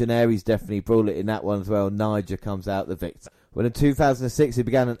match, and Aries definitely brought it in that one as well. Nigel comes out the victor. Well, in 2006, he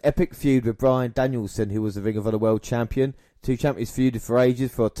began an epic feud with Bryan Danielson, who was the Ring of Honor World Champion. Two champions feuded for ages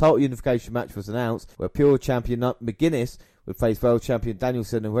before a title unification match was announced, where pure champion Mcguinnes would face world champion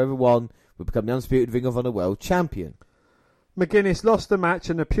Danielson, and whoever won would become the undisputed Ring of Honor World Champion. McGuinnes lost the match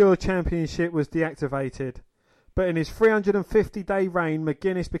and the pure championship was deactivated. But in his 350-day reign,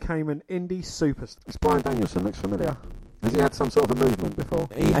 McGuinnes became an indie superstar. This Bryan Danielson looks familiar. Has he had some sort of a movement before?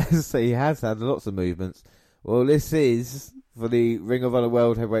 He has had lots of movements. Well, this is for the Ring of Honor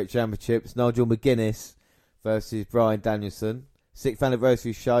World Heavyweight Championships. Nigel Mcguinnes versus Bryan Danielson. 6th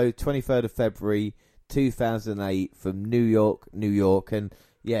anniversary show, 23rd of February 2008 from New York, New York. And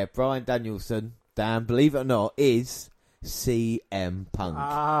yeah, Bryan Danielson, Dan, believe it or not, is CM Punk.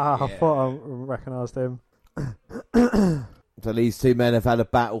 I thought I recognised him. So these two men have had a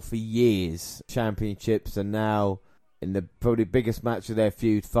battle for years, championships, and now in the probably biggest match of their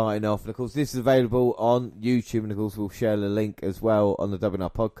feud, fighting off. And of course, this is available on YouTube, and of course, we'll share the link as well on the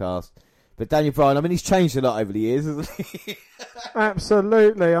WNR podcast. But Daniel Bryan, I mean, he's changed a lot over the years, hasn't he?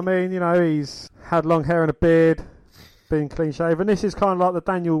 Absolutely. I mean, he's had long hair and a beard, been clean shaven. This is kind of like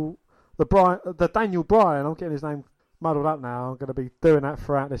the Daniel Bryan. I'm getting his name muddled up now. I'm going to be doing that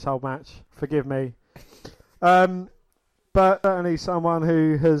throughout this whole match. Forgive me. But certainly someone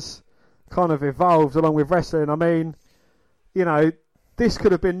who has kind of evolved along with wrestling. I mean, this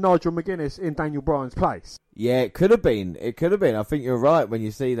could have been Nigel Mcguinnes in Daniel Bryan's place. Yeah, it could have been. I think you're right when you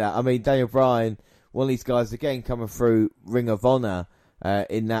see that. I mean, Daniel Bryan, one of these guys, again, coming through Ring of Honor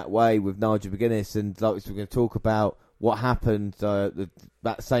in that way with Nigel Mcguinnes. And like we're going to talk about what happened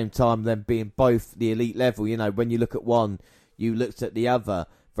that same time, them being both the elite level. When you look at one, you looked at the other.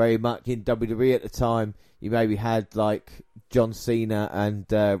 Very much in WWE at the time, you maybe had like John Cena and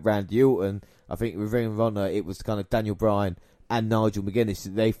Randy Orton. I think with Ring of Honor, it was kind of Daniel Bryan and Nigel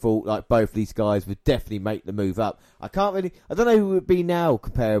Mcguinnes. They thought like both these guys would definitely make the move up. I don't know who would be now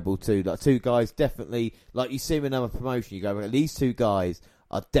comparable to, like two guys definitely, like you see them in another promotion, you go, well, these two guys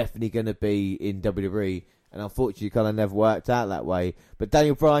are definitely going to be in WWE, and unfortunately kind of never worked out that way. But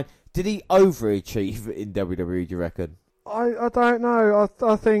Daniel Bryan, did he overachieve in WWE, do you reckon? I don't know.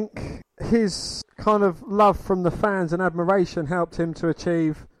 I think his kind of love from the fans and admiration helped him to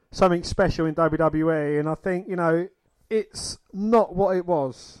achieve something special in WWE. And I think, it's not what it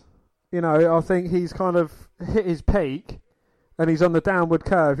was. I think he's kind of hit his peak and he's on the downward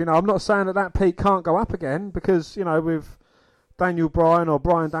curve. I'm not saying that peak can't go up again because, with Daniel Bryan or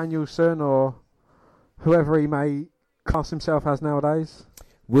Bryan Danielson or whoever he may class himself as nowadays.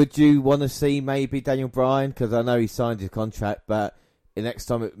 Would you want to see maybe Daniel Bryan? Because I know he signed his contract, but the next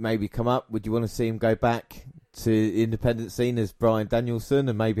time it maybe come up, would you want to see him go back to the independent scene as Bryan Danielson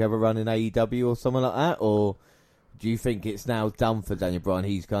and maybe have a run in AEW or something like that? Or do you think it's now done for Daniel Bryan?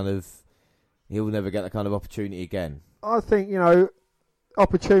 He'll never get that kind of opportunity again. I think,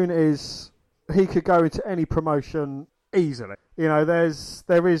 opportunities, he could go into any promotion easily.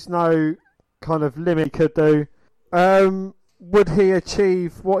 There is no kind of limit he could do. Would he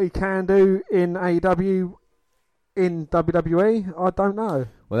achieve what he can do in AEW? in WWE? I don't know.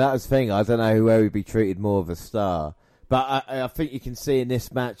 Well, that was the thing. I don't know where he'd be treated more of a star. But I think you can see in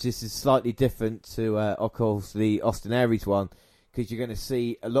this match, this is slightly different to, of course, the Austin Aries one, because you're going to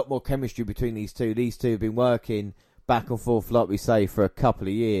see a lot more chemistry between these two. These two have been working back and forth, like we say, for a couple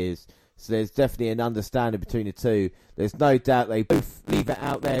of years. So there's definitely an understanding between the two. There's no doubt they both leave it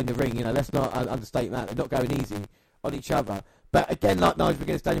out there in the ring. You know, let's not understate that. They're not going easy on each other. But again, like Nigel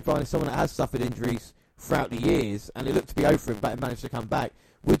Mcguinnes, Daniel Bryan is someone that has suffered injuries throughout the years, and it looked to be over him, but he managed to come back.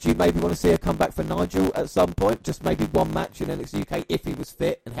 Would you maybe want to see a comeback for Nigel at some point? Just maybe one match in NXT UK if he was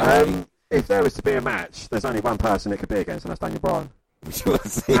fit and healthy? If there was to be a match, there's only one person it could be against, and that's Daniel Bryan. Would you want to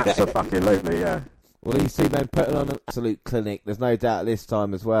see that? Absolutely, yeah. Well, these two men putting on an absolute clinic. There's no doubt this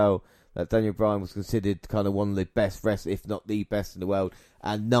time as well that Daniel Bryan was considered kind of one of the best wrestlers, if not the best in the world.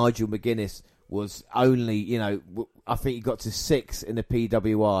 And Nigel Mcguinnes was only, you know, I think he got to 6 in the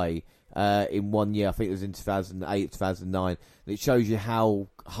PWI in 1 year. I think it was in 2008, 2009. And it shows you how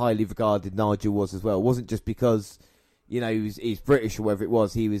highly regarded Nigel was as well. It wasn't just because, you know, he's British or whatever it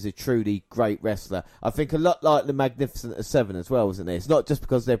was. He was a truly great wrestler. I think a lot like the Magnificent Seven as well, wasn't it? It's not just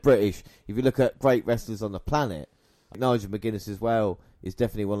because they're British. If you look at great wrestlers on the planet, Nigel Mcguinnes as well is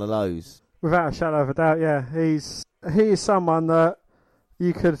definitely one of those. Without a shadow of a doubt, yeah. He is someone that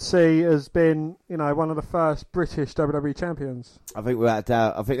you could see has been, you know, one of the first British WWE champions. I think without a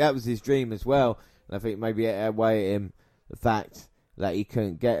doubt. I think that was his dream as well. And I think maybe it outweighed him the fact that he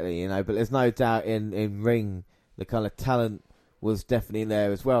couldn't get it, you know. But there's no doubt in ring, the kind of talent was definitely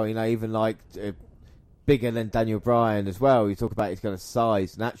there as well. You know, even like bigger than Daniel Bryan as well. You talk about his kind of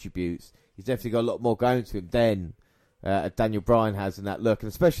size and attributes. He's definitely got a lot more going to him than Daniel Bryan has in that look.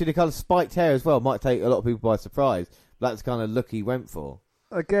 And especially the kind of spiked hair as well might take a lot of people by surprise. But that's the kind of look he went for.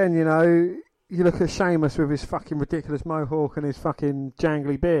 Again, you know, you look at Sheamus with his fucking ridiculous mohawk and his fucking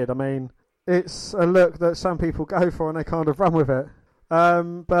jangly beard. I mean, it's a look that some people go for and they kind of run with it.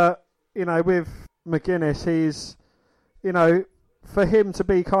 But, you know, with Mcguinnes, he's, you know, for him to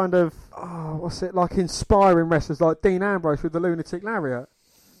be kind of, like inspiring wrestlers like Dean Ambrose with the lunatic lariat.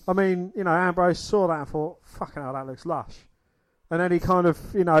 I mean, you know, Ambrose saw that and thought, fucking hell, that looks lush. And then he kind of,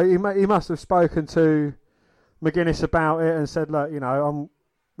 you know, he must have spoken to Mcguinnes about it and said, look, you know,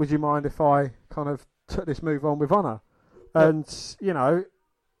 would you mind if I kind of took this move on with honour? And, you know,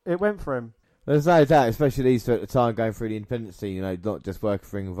 it went for him. There's no doubt, especially these two at the time going through the independent scene, you know, not just working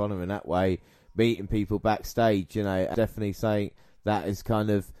for Ring of Honor in that way, meeting people backstage, you know, definitely saying that is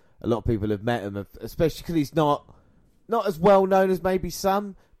kind of, a lot of people have met him, especially because he's not as well known as maybe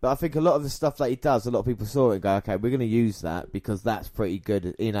some, but I think a lot of the stuff that he does, a lot of people saw it and go, okay, we're going to use that because that's pretty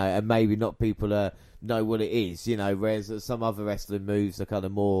good, you know, and maybe not people know what it is, you know, whereas some other wrestling moves are kind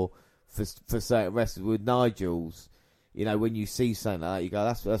of more for certain wrestlers. With Nigel's, you know, when you see something like that, you go,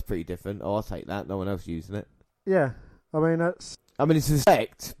 that's pretty different. Oh, I'll take that. No one else using it. Yeah, I mean, it's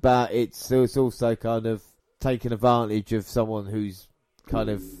respect, but it's also kind of taking advantage of someone who's kind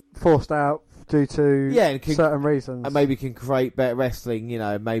of forced out due to certain reasons. And maybe can create better wrestling, you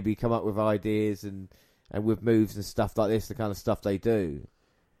know, maybe come up with ideas and with moves and stuff like this, the kind of stuff they do.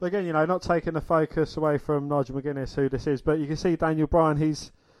 But again, you know, not taking the focus away from Nigel Mcguinnes, who this is, but you can see Daniel Bryan,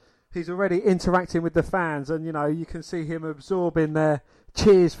 he's already interacting with the fans, and, you know, you can see him absorbing their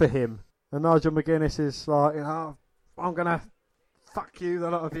cheers for him. And Nigel Mcguinnes is like, you know, I'm going to fuck you,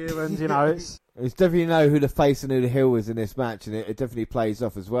 the lot of you, and, you know, it's definitely know who the face and who the heel is in this match, and it definitely plays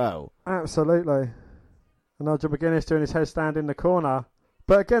off as well. Absolutely. And Nigel Mcguinnes doing his headstand in the corner.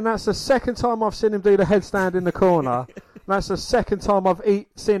 But again, that's the second time I've seen him do the headstand in the corner. That's the second time I've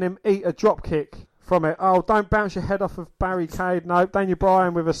seen him eat a drop kick from it. Oh, don't bounce your head off of barricade. No, Daniel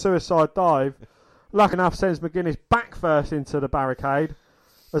Bryan with a suicide dive. Lucky enough sends Mcguinnes back first into the barricade,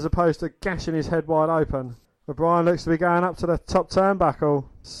 as opposed to gashing his head wide open. But Bryan looks to be going up to the top turnbuckle.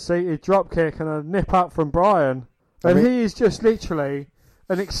 Seated drop kick and a nip up from Bryan. And he is just literally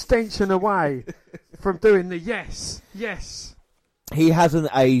an extension away from doing the yes. He hasn't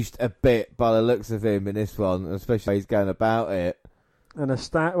aged a bit by the looks of him in this one, especially he's going about it. And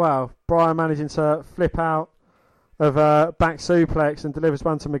Bryan managing to flip out of a back suplex and delivers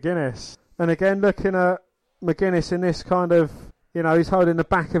one to Mcguinnes. And again, looking at Mcguinnes in this kind of, you know, he's holding the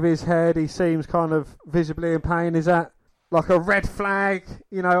back of his head. He seems kind of visibly in pain. Is that like a red flag,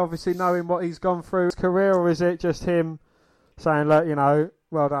 you know, obviously knowing what he's gone through his career, or is it just him saying, look, you know,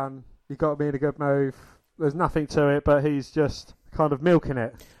 well done, you got me in a good move. There's nothing to it, but he's just kind of milking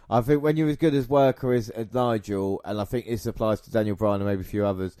it. I think when you're as good as worker as Nigel, and I think this applies to Daniel Bryan and maybe a few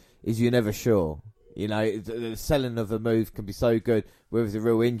others, is you're never sure. You know, the selling of a move can be so good, whether it's a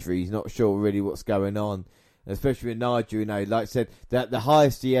real injury, he's not sure really what's going on. Especially with Nigel, like I said, that the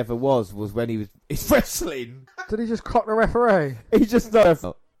highest he ever was when he's wrestling. Did he just clock the referee? He just knows.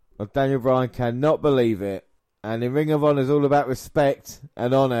 Daniel Bryan cannot believe it. And in Ring of Honor is all about respect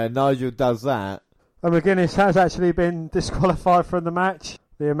and honour. Nigel does that. And Mcguinnes has actually been disqualified from the match.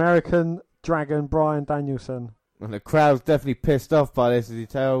 The American Dragon, Bryan Danielson. And the crowd's definitely pissed off by this as he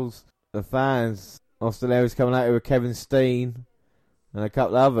tells the fans. Austin Aries coming out here with Kevin Steen and a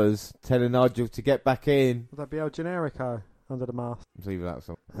couple of others telling Nigel to get back in. Would that be El Generico under the mask? I think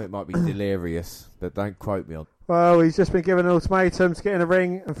it might be Delirious, but don't quote me on. Well, he's just been given an ultimatum to get in the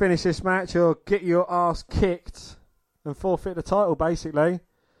ring and finish this match or get your ass kicked and forfeit the title, basically.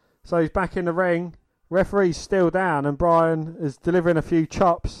 So he's back in the ring. Referee's still down and Bryan is delivering a few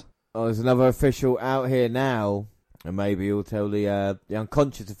chops. Oh, there's another official out here now, and maybe he'll tell the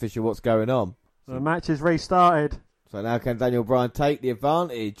unconscious official what's going on. The match is restarted. So now can Daniel Bryan take the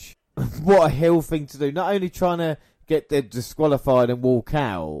advantage? What a heel thing to do. Not only trying to get them disqualified and walk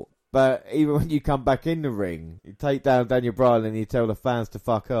out, but even when you come back in the ring, you take down Daniel Bryan and you tell the fans to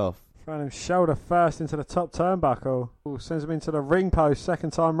fuck off. Throwing him shoulder first into the top turnbuckle. Ooh, sends him into the ring post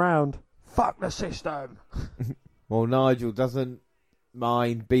second time round. Fuck the system. Well, Nigel doesn't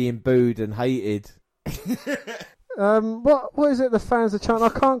mind being booed and hated. What is it the fans are chanting? I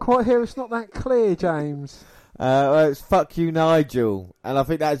can't quite hear. It's not that clear, James. Well, it's fuck you, Nigel. And I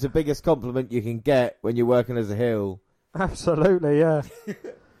think that's the biggest compliment you can get when you're working as a heel. Absolutely, yeah. Do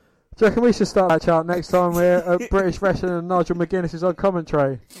you reckon we should start that chant next time we're at British Wrestling and Nigel Mcguinnes is on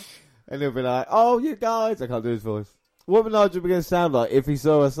commentary? And he'll be like, oh, you guys. I can't do his voice. What would Nigel Mcguinnes sound like if he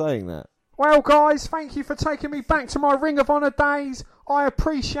saw us saying that? Well, guys, thank you for taking me back to my Ring of Honor days. I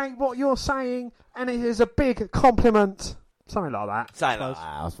appreciate what you're saying, and it is a big compliment. Something like that. Something like that,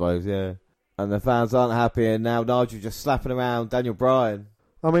 I suppose, yeah. And the fans aren't happy, and now Nigel just slapping around Daniel Bryan.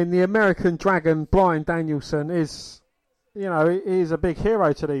 I mean, the American Dragon, Bryan Danielson, is, he is a big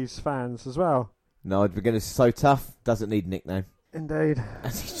hero to these fans as well. Nigel Mcguinnes is so tough, doesn't need a nickname. Indeed.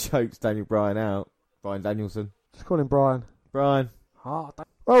 As he chokes Daniel Bryan out. Bryan Danielson. Just call him Bryan. Bryan.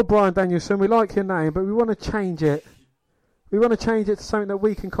 Well, Bryan Danielson, we like your name, but we want to change it. We want to change it to something that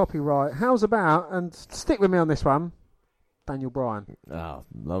we can copyright. How's about, and stick with me on this one, Daniel Bryan. Oh,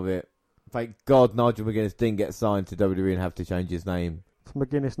 love it. Thank God Nigel Mcguinnes didn't get signed to WWE and have to change his name. It's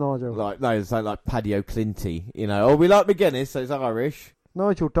Mcguinnes Nigel. No, something like Paddy O'Clinty. Oh, we like Mcguinnes, so it's Irish.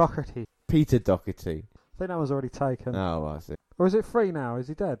 Nigel Doherty. Peter Doherty. I think that was already taken. Oh, I see. Or is it free now? Is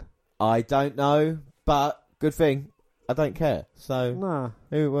he dead? I don't know, but good thing. I don't care. So, nah.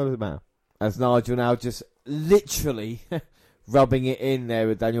 What does it matter? As Nigel now just literally rubbing it in there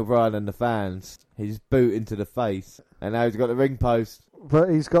with Daniel Bryan and the fans. He's booting to the face. And now he's got the ring post. But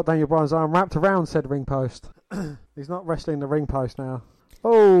he's got Daniel Bryan's arm wrapped around said ring post. He's not wrestling the ring post now.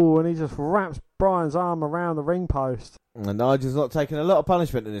 Oh, and he just wraps Bryan's arm around the ring post. And Nigel's not taking a lot of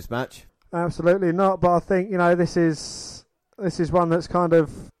punishment in this match. Absolutely not, but I think, this is one that's kind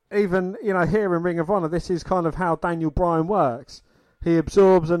of, even, here in Ring of Honor, this is kind of how Daniel Bryan works. He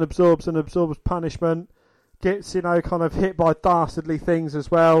absorbs and absorbs and absorbs punishment, gets, kind of hit by dastardly things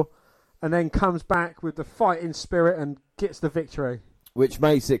as well, and then comes back with the fighting spirit and gets the victory. Which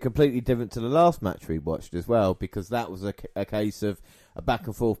makes it completely different to the last match we watched as well, because that was a case of a back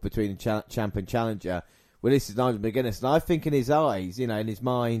and forth between the champ and challenger. Well, this is Nigel Mcguinnes, and I think in his eyes, in his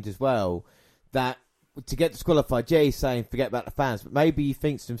mind as well, that to get disqualified, he's saying forget about the fans, but maybe he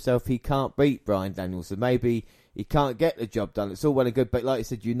thinks to himself he can't beat Bryan Danielson. Maybe he can't get the job done. It's all well and good, but like you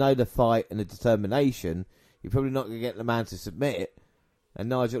said, the fight and the determination. You're probably not going to get the man to submit. And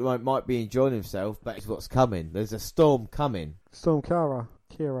Nigel might be enjoying himself, but it's what's coming. There's a storm coming. Storm Kira.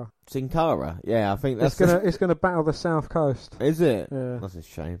 Sin Cara. Yeah, I think that's... It's gonna battle the South Coast. Is it? Yeah. That's a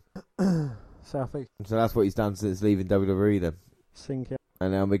shame. Southeast. So that's what he's done since leaving WWE then. Sin Cara.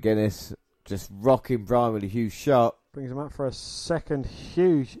 And now Mcguinnes just rocking Bryan with a huge shot. Brings him up for a second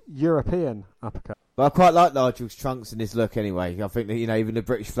huge European uppercut. But I quite like Nigel's trunks in his look anyway. I think that, even the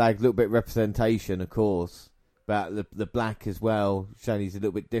British flag, a little bit of representation, of course. But the black as well, showing he's a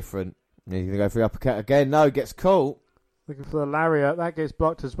little bit different. And he's going to go for the uppercut again. No, gets caught. Looking for the lariat. That gets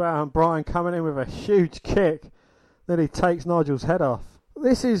blocked as well. And Bryan coming in with a huge kick. Then he takes Nigel's head off.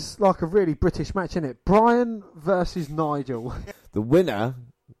 This is like a really British match, isn't it? Bryan versus Nigel. The winner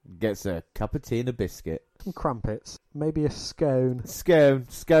gets a cup of tea and a biscuit. Some crumpets. Maybe a scone.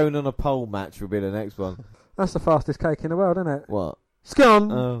 Scone on a pole match will be the next one. That's the fastest cake in the world, isn't it? What?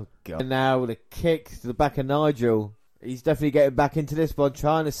 Scone! Oh, God. And now with a kick to the back of Nigel. He's definitely getting back into this one,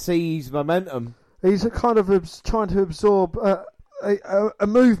 trying to seize momentum. He's kind of trying to absorb a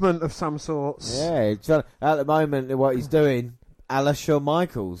movement of some sorts. Yeah, at the moment, what he's doing, a la Shawn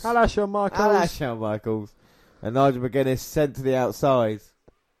Michaels. A la Shawn Michaels. A la Shawn Michaels. And Nigel Mcguinnes sent to the outside.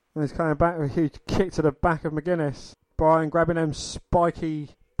 And he's coming back with a huge kick to the back of Mcguinnes. Bryan grabbing them spiky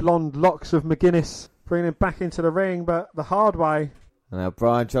blonde locks of Mcguinnes, bringing him back into the ring, but the hard way. And now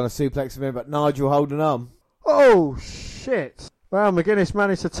Bryan trying to suplex him in, but Nigel holding on. Oh, shit. Well, Mcguinnes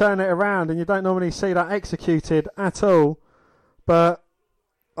managed to turn it around, and you don't normally see that executed at all. But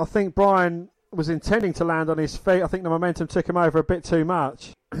I think Bryan was intending to land on his feet. I think the momentum took him over a bit too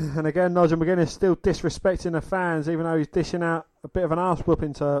much. And again, Nigel Mcguinnes still disrespecting the fans, even though he's dishing out a bit of an arse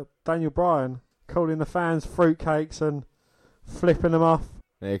whooping to Daniel Bryan, calling the fans fruitcakes and flipping them off.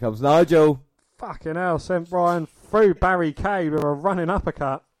 Here comes Nigel. Fucking hell, sent Bryan through barricade with a running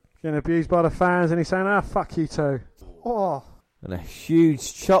uppercut. Getting abused by the fans, and he's saying, fuck you too. Oh. And a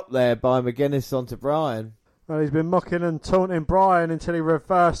huge chop there by Mcguinnes onto Bryan. Well, he's been mocking and taunting Bryan until he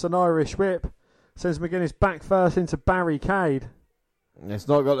reversed an Irish whip. Sends Mcguinnes back first into barricade. It's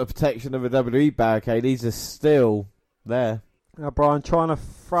not got the protection of a WWE barricade. These are still there. Now Bryan trying to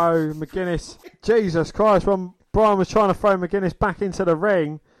throw Mcguinnes. Jesus Christ, when Bryan was trying to throw Mcguinnes back into the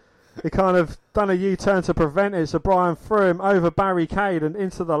ring, he kind of done a U-turn to prevent it, so Bryan threw him over barricade and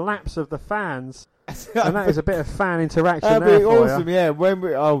into the laps of the fans. And that is a bit of fan interaction there That'd be for awesome, you. yeah.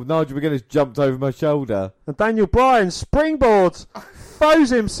 Nigel Mcguinnes jumped over my shoulder. And Daniel Bryan springboards, throws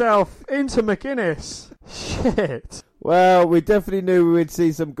himself into Mcguinnes. Shit. Well, we definitely knew we would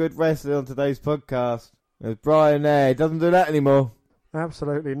see some good wrestling on today's podcast. There's Bryan there. He doesn't do that anymore.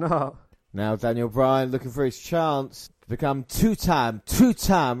 Absolutely not. Now Daniel Bryan looking for his chance to become two-time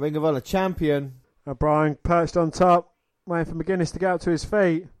Ring of Honor champion. Now Bryan perched on top, waiting for Mcguinnes to get up to his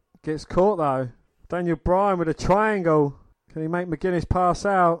feet. Gets caught though. Daniel Bryan with a triangle. Can he make Mcguinnes pass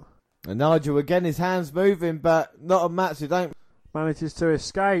out? And Nigel again, his hands moving, but not a match. He don't. Manages to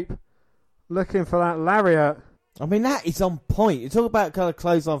escape. Looking for that lariat. I mean, that is on point. You talk about kind of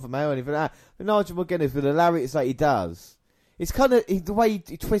clothesline from or anything like that. But Nigel Mcguinnes with the lariats that he does. It's kind of the way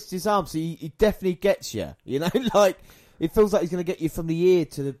he twists his arm, so he definitely gets you. You know, like it feels like he's going to get you from the ear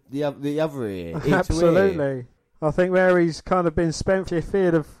to the other ear. Absolutely. Ear. I think where he's kind of been spent, if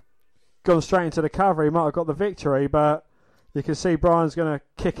he'd have gone straight into the cover, he might have got the victory, but you can see Bryan's going to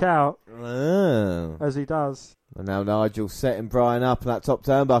kick out as he does. And now Nigel's setting Bryan up in that top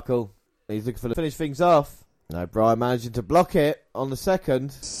turnbuckle. He's looking to finish things off. Now Bryan managing to block it on the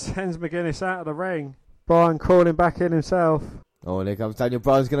second. Sends Mcguinnes out of the ring. Bryan crawling back in himself. Oh, and here comes Daniel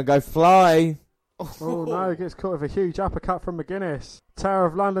Bryan's going to go fly. Oh no, he gets caught with a huge uppercut from Mcguinnes. Tower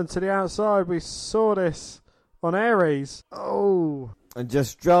of London to the outside. We saw this on Aries. Oh. And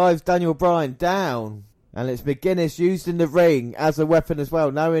just drives Daniel Bryan down. And it's Mcguinnes used in the ring as a weapon as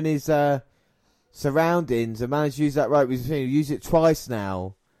well, knowing his surroundings, and managed to use that rope. He's used it twice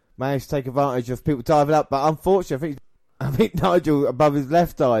now. Managed to take advantage of people diving up, but unfortunately, I think Nigel above his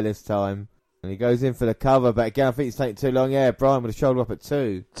left eye this time. And he goes in for the cover, but again, I think he's taking too long. Yeah, Bryan with a shoulder up at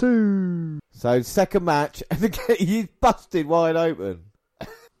 2. 2. So, second match, and again, he's busted wide open.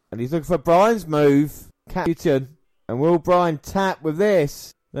 And he's looking for Bryan's move. Captain. And will Bryan tap with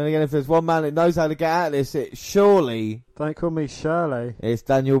this? Then again, if there's one man that knows how to get out of this, it's surely... Don't call me Shirley. It's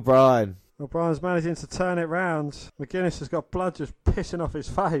Daniel Bryan. Well, Bryan's managing to turn it round. Mcguinnes has got blood just pissing off his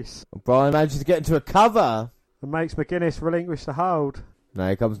face. And Bryan manages to get into a cover. And makes Mcguinnes relinquish the hold. Now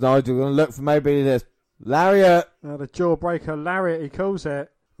here comes Nigel, going to look for maybe this lariat. Now the jawbreaker lariat, he calls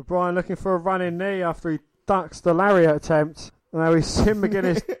it. But Bryan looking for a running knee after he ducks the lariat attempt. Now we've seen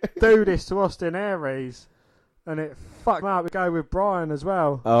Mcguinnes do this to Austin Aries. And it fucked him up. We go with Bryan as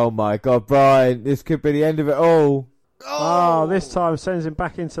well. Oh my God, Bryan. This could be the end of it all. Oh, this time sends him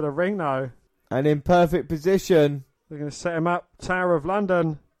back into the ring though. And in perfect position. They're going to set him up. Tower of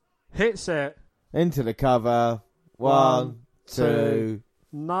London. Hits it. Into the cover. 1, 2.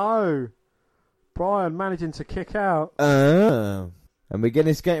 No. Bryan managing to kick out. And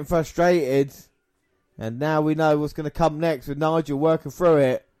Mcguinnes getting frustrated. And now we know what's going to come next with Nigel working through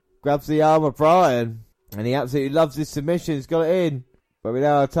it. Grabs the arm of Bryan. And he absolutely loves his submission. He's got it in. But we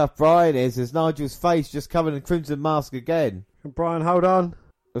know how tough Bryan is. There's Nigel's face just covered in crimson mask again. Can Bryan hold on?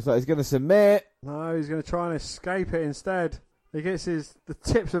 Looks like he's going to submit. No, he's going to try and escape it instead. He gets the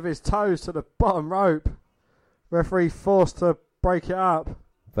tips of his toes to the bottom rope. Referee forced to break it up.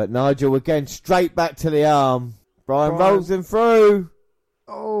 But Nigel again straight back to the arm. Bryan rolls him through.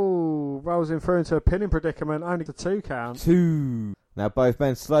 Oh, rolls him through into a pinning predicament. Only the 2 count. 2. Now both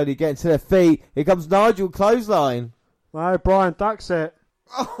men slowly getting to their feet. Here comes Nigel, clothesline. No, Bryan ducks it.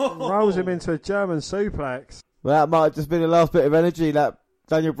 Rolls him into a German suplex. Well, that might have just been the last bit of energy that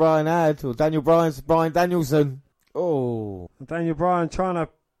Daniel Bryan had. Or Daniel Bryan's Bryan Danielson. Oh. Daniel Bryan trying to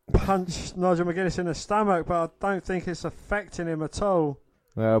punch Nigel Mcguinnes in the stomach, but I don't think it's affecting him at all.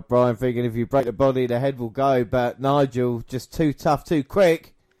 Well, Bryan thinking if you break the body, the head will go, but Nigel just too tough, too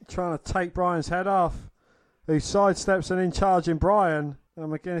quick. Trying to take Bryan's head off. Who sidesteps and in charging Bryan.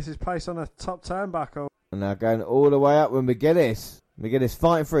 And Mcguinnes is placed on the top turnbuckle. And now going all the way up with Mcguinnes. Mcguinnes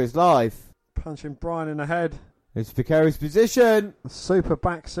fighting for his life. Punching Bryan in the head. It's precarious position. A super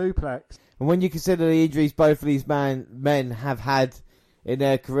back suplex. And when you consider the injuries both of these men have had in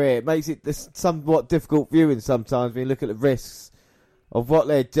their career, it makes it somewhat difficult viewing sometimes when you look at the risks of what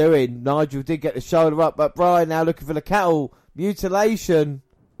they're doing. Nigel did get the shoulder up, but Bryan now looking for the cattle mutilation.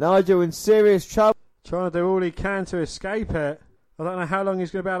 Nigel in serious trouble. Trying to do all he can to escape it. I don't know how long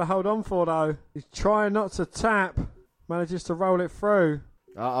he's going to be able to hold on for, though. He's trying not to tap. Manages to roll it through.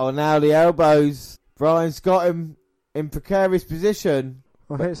 Now the elbows. Bryan's got him in precarious position.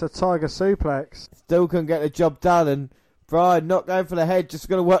 Well, hits a tiger suplex. Still couldn't get the job done, and Bryan not going for the head, just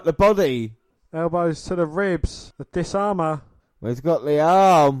going to work the body. Elbows to the ribs. The disarmer. Well, he's got the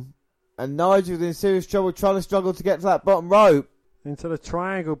arm. And Nigel's in serious trouble, trying to struggle to get to that bottom rope. Into the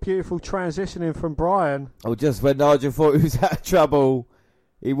triangle. Beautiful transitioning from Bryan. Oh, just when Nigel thought he was out of trouble,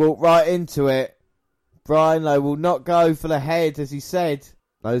 he walked right into it. Bryan, though, will not go for the head, as he said.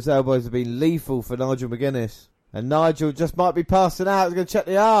 Those elbows have been lethal for Nigel Mcguiness. And Nigel just might be passing out. He's going to check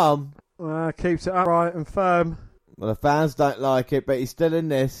the arm. Keeps it upright and firm. Well, the fans don't like it, but he's still in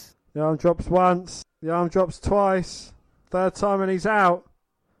this. The arm drops once. The arm drops twice. Third time and he's out.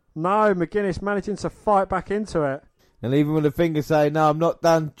 No, Mcguinnes managing to fight back into it. And even with the finger saying, no, I'm not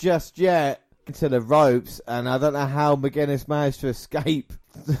done just yet, into the ropes. And I don't know how Mcguinnes managed to escape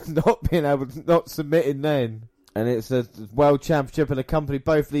not submitting then. And it's a world championship and a company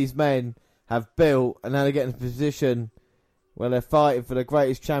both of these men have built. And now they get in a position where they're fighting for the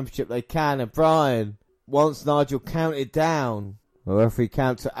greatest championship they can. And Bryan wants Nigel counted down. The referee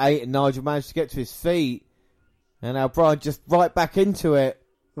counts to 8 and Nigel managed to get to his feet. And now Bryan just right back into it.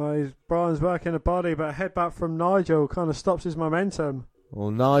 Well, Bryan's working the body, but a headbutt from Nigel kind of stops his momentum.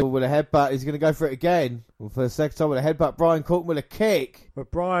 Well, Nigel with a headbutt, he's going to go for it again. Well, for the second time with a headbutt, Bryan caught him with a kick. But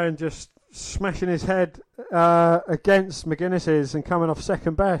Bryan just smashing his head against Mcguinnes's and coming off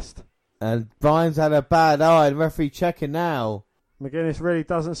second best. And Bryan's had a bad eye, and referee checking now. Mcguinnes really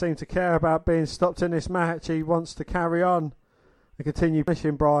doesn't seem to care about being stopped in this match. He wants to carry on and continue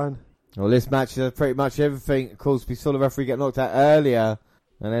pushing Bryan. Well, this match is pretty much everything. Of course, we saw the referee get knocked out earlier.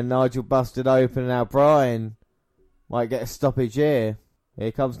 And then Nigel busted open, and now Bryan might get a stoppage here.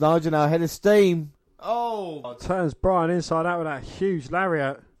 Here comes Nigel now, head of steam. Oh! Turns Bryan inside out with that huge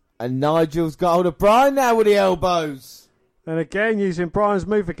lariat. And Nigel's got hold of Bryan now with the elbows. And again, using Bryan's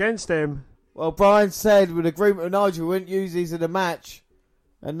move against him. Well, Bryan said with agreement with Nigel, we wouldn't use these in the match.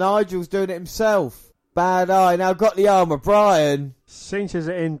 And Nigel's doing it himself. Bad eye, now got the arm of Bryan. Cinches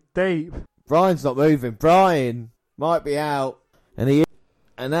it in deep. Bryan's not moving. Bryan might be out.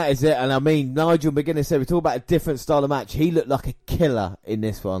 And that is it. And I mean, Nigel Mcguiness said, we talk about a different style of match. He looked like a killer in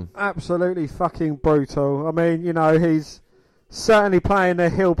this one. Absolutely fucking brutal. I mean, you know, he's certainly playing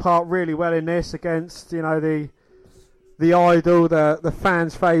the heel part really well in this against, you know, the idol, the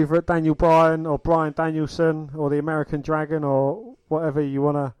fans' favourite, Daniel Bryan or Bryan Danielson or the American Dragon or whatever you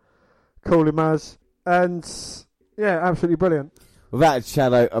want to call him as. And, yeah, absolutely brilliant. Without a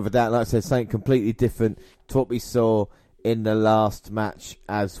shadow of a doubt, like I said, something completely different to what we saw in the last match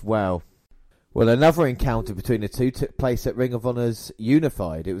as well. Well, another encounter between the two took place at Ring of Honor's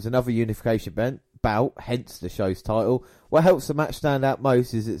Unified. It was another unification bout, hence the show's title. What helps the match stand out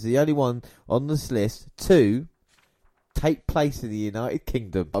most is it's the only one on this list to take place in the United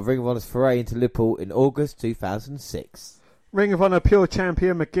Kingdom of Ring of Honor's foray into Liverpool in August 2006. Ring of Honor Pure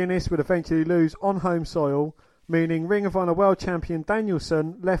Champion Mcguinnes would eventually lose on home soil, meaning Ring of Honor World Champion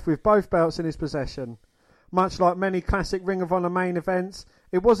Danielson left with both belts in his possession. Much like many classic Ring of Honor main events,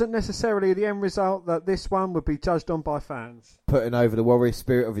 it wasn't necessarily the end result that this one would be judged on by fans. Putting over the warrior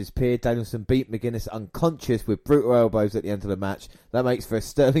spirit of his peer, Danielson beat Mcguinnes unconscious with brutal elbows at the end of the match. That makes for a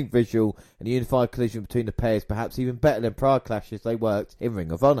sterling visual and a unified collision between the pairs, perhaps even better than prior clashes they worked in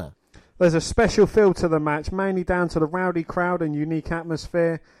Ring of Honor. There's a special feel to the match, mainly down to the rowdy crowd and unique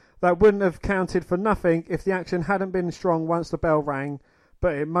atmosphere that wouldn't have counted for nothing if the action hadn't been strong once the bell rang.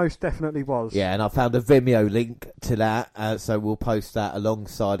 But it most definitely was. Yeah, and I found a Vimeo link to that, so we'll post that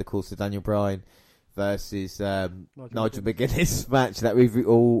alongside, of course, the Daniel Bryan versus Nigel Mcguiness match that we've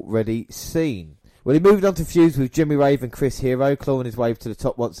already seen. Well, he moved on to feuds with Jimmy Rave and Chris Hero, clawing his way to the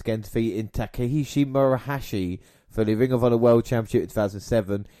top once again, defeating Takeshi Murahashi for the Ring of Honor World Championship in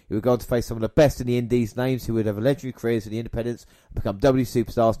 2007. He would go on to face some of the best in the Indies, names who would have legendary careers in the independents and become W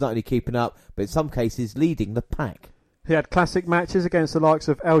superstars, not only keeping up, but in some cases leading the pack. He had classic matches against the likes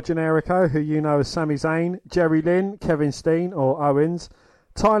of El Generico, who you know as Sami Zayn, Jerry Lynn, Kevin Steen or Owens,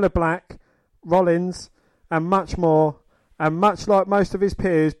 Tyler Black, Rollins, and much more. And much like most of his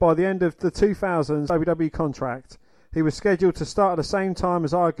peers, by the end of the 2000s WWE contract, he was scheduled to start at the same time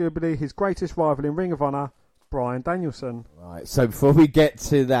as arguably his greatest rival in Ring of Honor, Bryan Danielson. Right, so before we get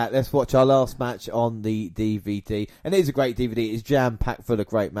to that, let's watch our last match on the DVD. And it is a great DVD. It's jam-packed full of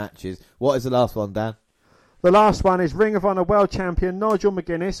great matches. What is the last one, Dan? The last one is Ring of Honor World Champion Nigel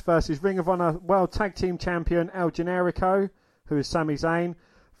Mcguiness versus Ring of Honor World Tag Team Champion El Generico, who is Sami Zayn,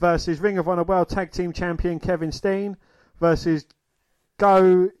 versus Ring of Honor World Tag Team Champion Kevin Steen versus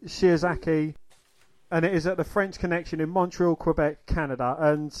Go Shiozaki. And it is at the French Connection in Montreal, Quebec, Canada.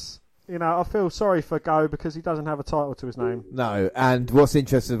 And, you know, I feel sorry for Go because he doesn't have a title to his name. No, and what's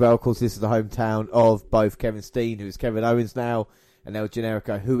interesting as well, of course, this is the hometown of both Kevin Steen, who is Kevin Owens now, and El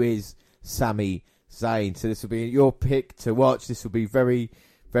Generico, who is Sami Zayn. So this will be your pick to watch. This will be very,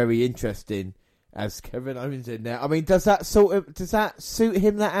 very interesting as Kevin Owens in there. I mean, does that suit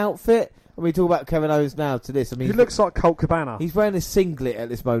him, that outfit? I mean, talk about Kevin Owens now to this. I mean, he looks like Colt Cabana. He's wearing a singlet at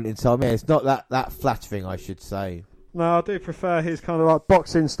this moment in time. Yeah, it's not that flattering, I should say. No, I do prefer his kind of like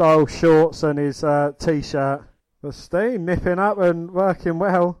boxing style shorts and his t-shirt. But Steen nipping up and working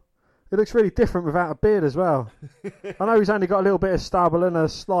well. It looks really different without a beard as well. I know he's only got a little bit of stubble and a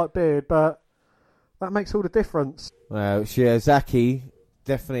slight beard, but that makes all the difference. Well, Shiozaki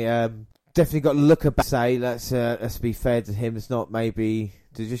definitely got a look about. Say, let's be fair to him. It's not maybe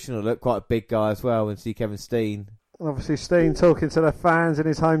traditional look. Quite a big guy as well. And see Kevin Steen. Obviously, Steen talking to the fans in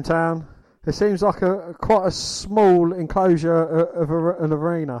his hometown. It seems like quite a small enclosure of an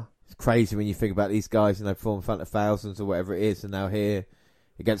arena. It's crazy when you think about these guys, you know, perform in front of thousands or whatever it is, and now here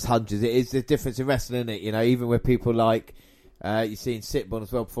against hundreds. It is the difference in wrestling, isn't it? You know, even with people like you see in Sitbon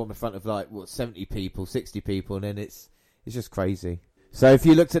as well perform in front of 70 people, 60 people, and then it's just crazy. So if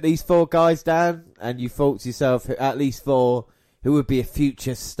you looked at these four guys, Dan, and you thought to yourself, at least four, who would be a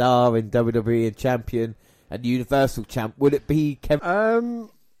future star in WWE and champion and Universal champ, would it be Kevin?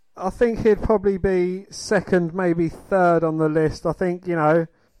 I think he'd probably be second, maybe third on the list. I think, you know,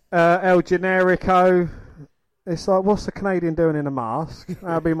 El Generico. It's like, what's the Canadian doing in a mask?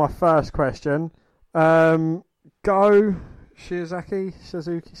 That'll be my first question. Go Shiozaki.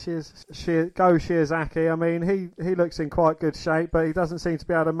 Go Shiozaki. I mean, he looks in quite good shape, but he doesn't seem to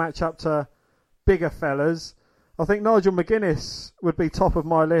be able to match up to bigger fellas. I think Nigel Mcguiness would be top of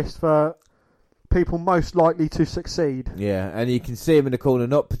my list for people most likely to succeed. Yeah, and you can see him in the corner,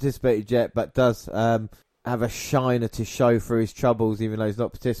 not participated yet, but does have a shiner to show for his troubles, even though he's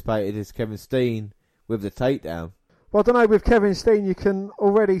not participated, is Kevin Steen with the takedown. Well, I don't know, with Kevin Steen, you can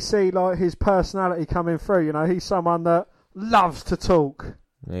already see like his personality coming through. You know, he's someone that loves to talk.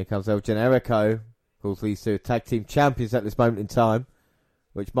 And here comes El Generico. Of course, these two are tag team champions at this moment in time,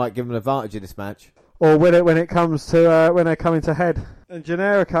 which might give them an advantage in this match. Or when it comes to when they're coming to head. And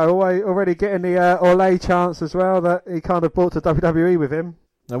Generico already getting the Olay chance as well that he kind of brought to WWE with him.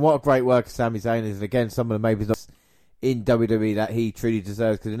 And what a great worker Sami Zayn is. And again, someone maybe not in WWE that he truly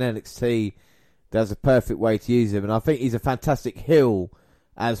deserves, because in NXT, there's a perfect way to use him. And I think he's a fantastic heel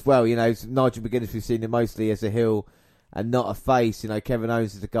as well. You know, Nigel Mcguiness, we've seen him mostly as a heel and not a face. You know, Kevin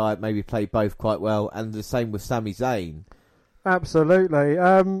Owens is a guy that maybe played both quite well. And the same with Sami Zayn. Absolutely.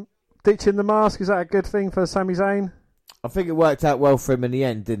 Ditching the mask, is that a good thing for Sami Zayn? I think it worked out well for him in the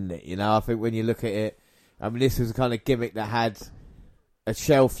end, didn't it? You know, I think when you look at it, I mean, this was a kind of gimmick that had a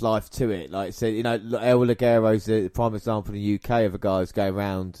shelf life to it. Like I said, you know, El Ligero's the prime example in the UK of a guy who's going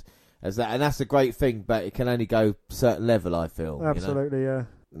around as that, and that's a great thing, but it can only go a certain level, I feel. Absolutely, you know?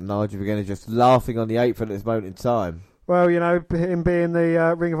 Yeah. Nigel Mcguiness just laughing on the apron at this moment in time. Well, you know, him being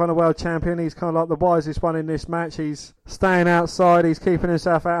the Ring of Honor World Champion, he's kind of like the wisest one in this match. He's staying outside, he's keeping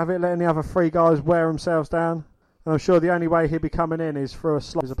himself out of it, letting the other three guys wear themselves down. And I'm sure the only way he'll be coming in is through a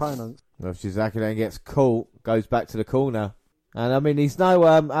slot of his opponents. Well, if Shiozaki then gets caught, goes back to the corner. And, I mean, he's no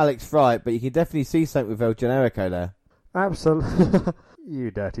Alex Wright, but you can definitely see something with El Generico there. Absolutely.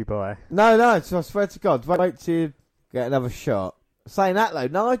 You dirty boy. No, I swear to God. Wait till you get another shot. Saying that, though,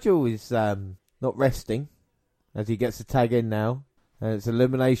 Nigel is not resting as he gets the tag in now. And it's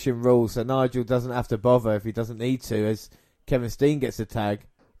elimination rules, so Nigel doesn't have to bother if he doesn't need to, as Kevin Steen gets the tag.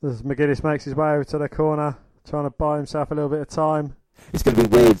 As Mcguiness makes his way over to the corner, trying to buy himself a little bit of time. It's going to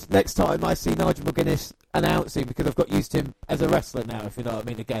be weird next time I see Nigel Mcguiness announcing, because I've got used to him as a wrestler now, if you know what I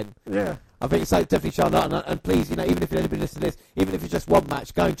mean, again. Yeah. I think it's definitely shine out, and please, you know, even if you've only been listening to this, even if it's just one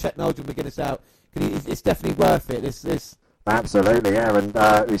match, go and check Nigel Mcguiness out, because it's definitely worth it. This. Absolutely, yeah,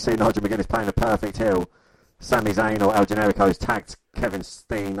 and we see Nigel Mcguiness playing a perfect heel. Sami Zayn or El Generico's tagged Kevin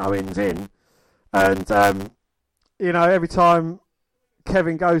Steen Owens in, and you know, every time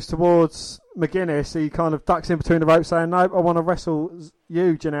Kevin goes towards Mcguinnes, he kind of ducks in between the ropes saying, "Nope, I want to wrestle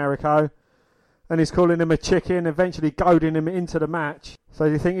you, Generico." And he's calling him a chicken, eventually goading him into the match. So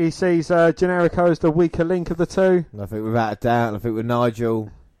do you think he sees Generico as the weaker link of the two? I think without a doubt, I think with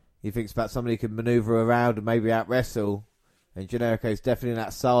Nigel, he thinks about somebody who can manoeuvre around and maybe out-wrestle. And Generico's definitely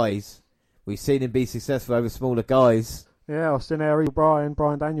that size. We've seen him be successful over smaller guys. Yeah, I've seen Harry Bryan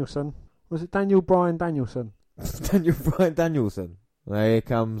Danielson. Was it Bryan Danielson? Bryan Danielson. Well, here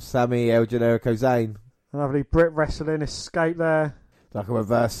comes Sammy El Generico Zayn. Lovely Brit wrestling escape there. Like a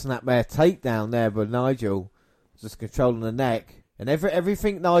reverse snapmare takedown there by Nigel. Just controlling the neck. And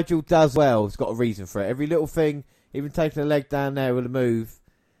everything Nigel does well has got a reason for it. Every little thing, even taking a leg down there with a move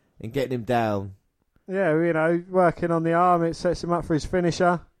and getting him down. Yeah, you know, working on the arm, it sets him up for his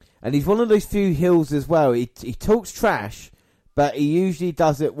finisher. And he's one of those few heels as well. He talks trash, but he usually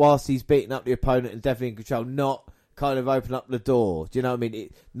does it whilst he's beating up the opponent and definitely in control, not kind of open up the door. Do you know what I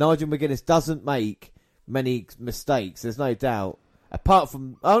mean? Nigel Mcguinnes doesn't make many mistakes, there's no doubt. Apart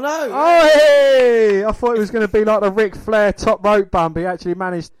from... Oh, no! Oh, hey! I thought it was going to be like the Ric Flair top rope bump. He actually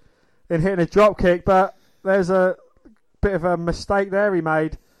managed in hitting a drop kick, but there's a bit of a mistake there he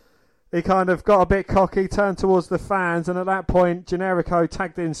made. He kind of got a bit cocky, turned towards the fans, and at that point, Generico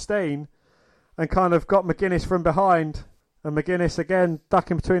tagged in Steen and kind of got Mcguinnes from behind. And Mcguinnes again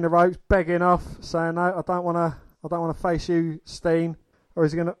ducking between the ropes, begging off, saying, "No, I don't want to face you, Steen." Or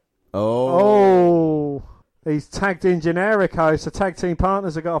is he going to... Oh! He's tagged in Generico, so tag team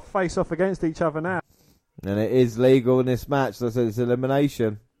partners have got to face off against each other now. And it is legal in this match, so it's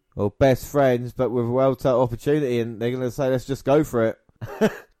elimination. Or best friends, but with a well-timed opportunity, and they're going to say, let's just go for it.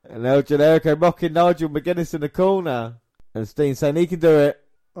 And now Generico mocking Nigel Mcguinnes in the corner. And Steen saying he can do it.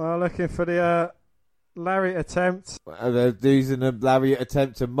 Well, looking for the lariat attempt. They're using the lariat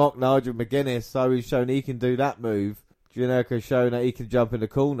attempt to mock Nigel Mcguinnes, so he's shown he can do that move. Generico's showing that he can jump in the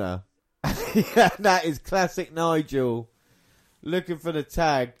corner. Yeah, that is classic Nigel. Looking for the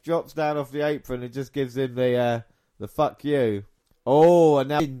tag, drops down off the apron and just gives him the fuck you. Oh, and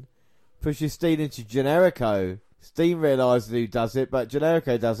now pushes Steen into Generico. Steen realises who does it, but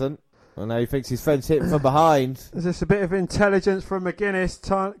Generico doesn't. And now he thinks his friend's hit from behind. Is this a bit of intelligence from Mcguinnes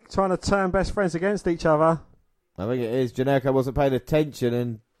trying to turn best friends against each other? I think it is. Generico wasn't paying attention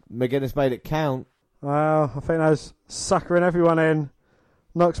and Mcguinnes made it count. Well, I think that was suckering everyone in.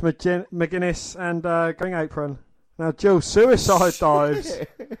 Knocks Mcguinnes and going apron. Now Jill suicide dives.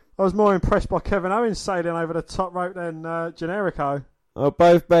 I was more impressed by Kevin Owens sailing over the top rope than Generico. Oh,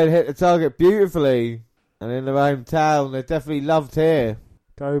 both men hit the target beautifully. And in their hometown, they're definitely loved here.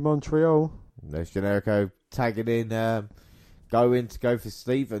 Go Montreal. There's Generico tagging in, going to go for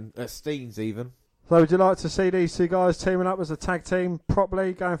Steen's even. So would you like to see these two guys teaming up as a tag team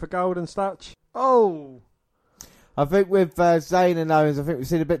properly, going for gold and such? Oh! I think with Zayn and Owens, I think we've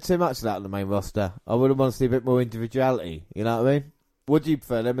seen a bit too much of that on the main roster. I would want to see a bit more individuality, you know what I mean? Would you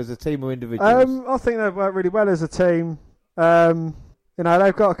prefer them as a team or individuals? I think they've worked really well as a team. You know,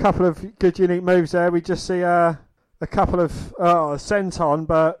 they've got a couple of good unique moves there. We just see a couple of senton,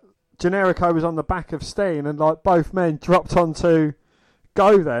 but Generico was on the back of Steen and like both men dropped onto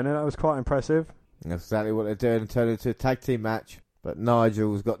Go then, and that was quite impressive. That's exactly what they're doing and turning into a tag team match. But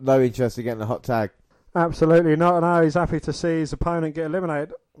Nigel's got no interest in getting a hot tag. Absolutely not. No, he's happy to see his opponent get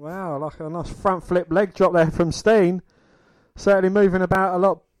eliminated. Wow, like a nice front flip leg drop there from Steen. Certainly moving about a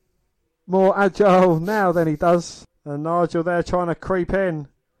lot more agile now than he does. And Nigel there trying to creep in.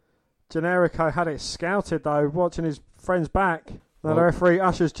 Generico had it scouted though, watching his friend's back. Now the referee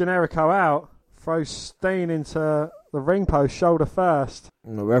ushers Generico out. Throws Steen into the ring post, shoulder first.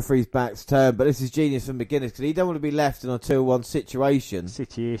 And the referee's back's turned, but this is genius from Mcguinnes because he don't want to be left in a 2-1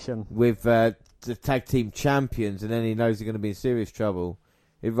 situation. With the tag team champions, and then he knows they're going to be in serious trouble.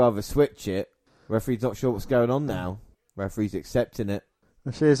 He'd rather switch it. Referee's not sure what's going on now. Referee's accepting it.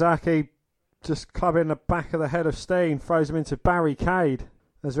 Shiozaki just clubbing the back of the head of Steen, throws him into barricade.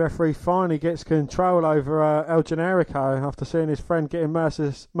 As referee finally gets control over El Generico after seeing his friend getting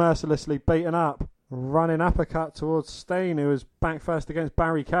mercilessly beaten up. Running uppercut towards Steen, who was back first against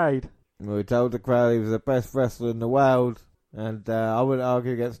barricade. Well, we told the crowd he was the best wrestler in the world. And I wouldn't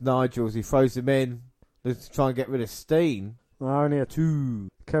argue against Nigel as he throws him in to try and get rid of Steen. Only a 2.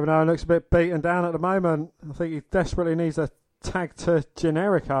 Kevin Owens looks a bit beaten down at the moment. I think he desperately needs a tag to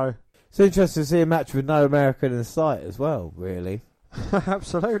Generico. It's interesting to see a match with no American in sight as well, really.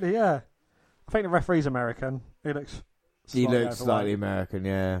 Absolutely, yeah. I think the referee's American. He looks slightly American,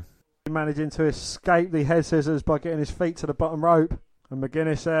 yeah. Managing to escape the head scissors by getting his feet to the bottom rope. And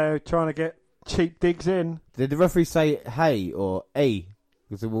Mcguinnes trying to get cheap digs in. Did the referee say hey or A?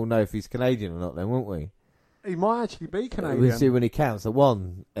 Because we'll know if he's Canadian or not then, won't we? He might actually be Canadian. We'll see when he counts. A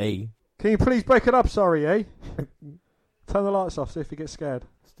 1, E. Can you please break it up, sorry, eh? Turn the lights off, see if he gets scared.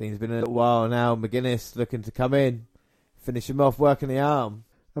 Steen's been a little while now. Mcguinnes looking to come in, finish him off, working the arm.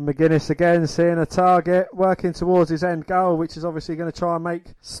 And Mcguinnes again seeing a target, working towards his end goal, which is obviously going to try and make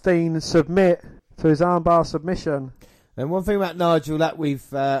Steen submit to his armbar submission. And one thing about Nigel that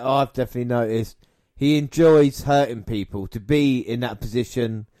I've definitely noticed, he enjoys hurting people, to be in that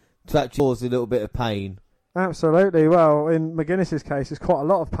position, to actually cause a little bit of pain. Absolutely. Well, in Mcguinnes' case, it's quite a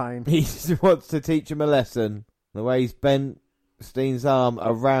lot of pain. He just wants to teach him a lesson. The way he's bent Steen's arm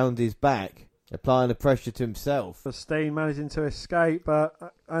around his back, applying the pressure to himself. Steen managing to escape,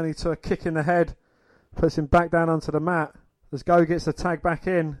 but only to a kick in the head, puts him back down onto the mat. As Go gets the tag back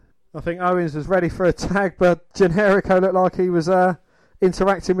in. I think Owens was ready for a tag, but Generico looked like he was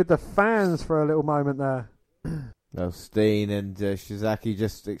interacting with the fans for a little moment there. Well, Steen and Shizaki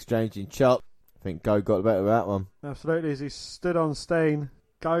just exchanging chops. I think Go got the better of that one. Absolutely, as he stood on Steen,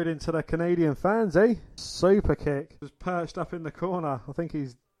 going into the Canadian fans, Super kick. Was perched up in the corner. I think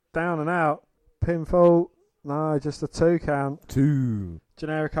he's down and out. Pinfall. No, just a 2 count. 2.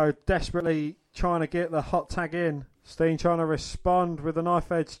 Generico desperately trying to get the hot tag in. Steen trying to respond with the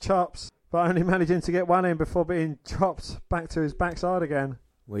knife edge chops, but only managing to get one in before being dropped back to his backside again.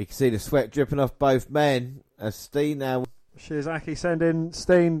 Well, you can see the sweat dripping off both men as Steen now. Shizaki sending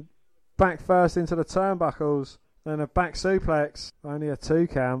Steen back first into the turnbuckles, then a back suplex. Only a 2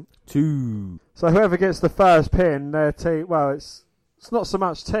 count. 2. So whoever gets the first pin, their team. Well, it's not so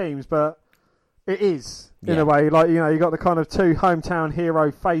much teams, but it is in a way. Like, you know, you got the kind of 2 hometown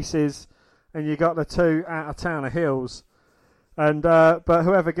hero faces, and you got the 2 out of town heels. And but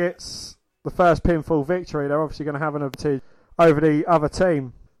whoever gets the first pinfall victory, they're obviously going to have an advantage over the other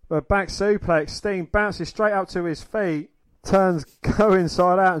team. But back suplex, Steen bounces straight up to his feet, turns Go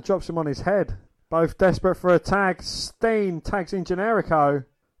inside out and drops him on his head. Both desperate for a tag. Steen tags in Generico,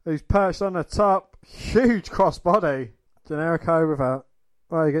 who's perched on the top. Huge crossbody. Generico with a...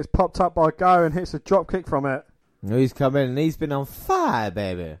 Well, he gets popped up by Go and hits a drop kick from it. He's come in and he's been on fire,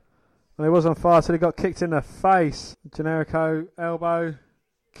 baby. And he was on fire till he got kicked in the face. Generico, elbow,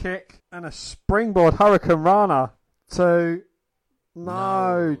 kick, and a springboard Hurricane Rana. 2.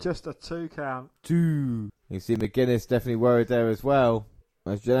 No, just a 2 count. 2. You see Mcguinnes definitely worried there as well.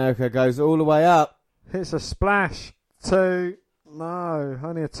 As Generico goes all the way up. Hits a splash. 2. No,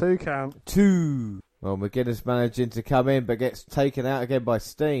 only a 2 count. 2. Well, Mcguinnes managing to come in but gets taken out again by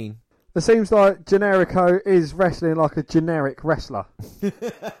Steen. It seems like Generico is wrestling like a generic wrestler.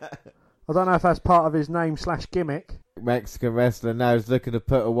 I don't know if that's part of his name/gimmick. Mexican wrestler now is looking to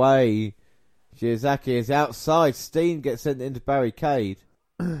put away. Shiozaki is outside. Steen gets sent into barricade.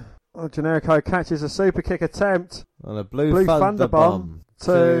 Oh, Generico catches a super kick attempt. On a blue thunder bomb.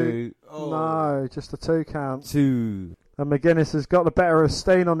 2. Oh. No, just a 2 count. 2. And Mcguinnes has got the better of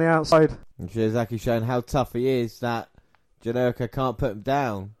Steen on the outside. And Shiozaki showing how tough he is that Generico can't put him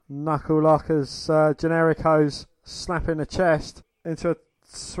down. Knuckle lock as Generico's slapping the chest into a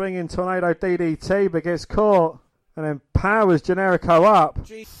swinging tornado DDT, but gets caught and then powers Generico up.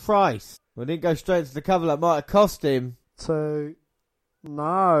 Jesus Christ. Well, didn't go straight to the cover. That might have cost him. 2.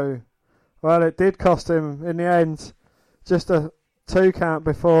 No. Well, it did cost him in the end. Just a 2 count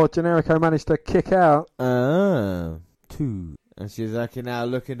before Generico managed to kick out. 2. And Shiozaki now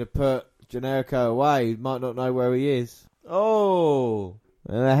looking to put Generico away. He might not know where he is. Oh.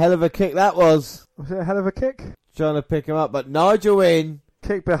 And a hell of a kick that was. Was it a hell of a kick? Trying to pick him up, but Nigel in.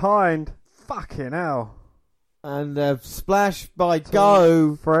 Kick behind. Fucking hell. And a splash by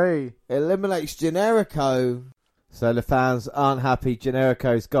Go. 3. Eliminates Generico. So the fans aren't happy.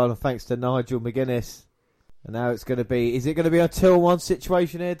 Generico's gone thanks to Nigel Mcguinnes. And now it's going to be... Is it going to be a 2-1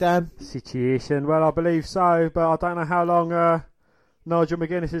 situation here, Dan? Situation? Well, I believe so. But I don't know how long Nigel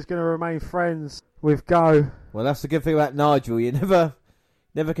Mcguinnes is going to remain friends with Go. Well, that's the good thing about Nigel. You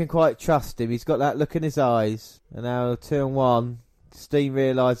never can quite trust him. He's got that look in his eyes. And now 2-1. Steen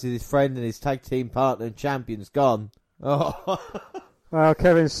realises his friend and his tag team partner and champion's gone. Oh. Well,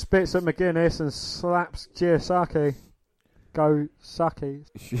 Kevin spits at Mcguinnes and slaps Shiozaki. Go Saki.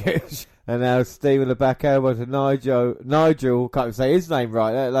 And now Steen with the back elbow to Nigel. Nigel, can't even say his name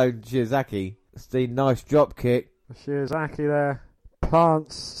right, let alone Shiozaki. Steen, nice drop kick. Shiozaki there.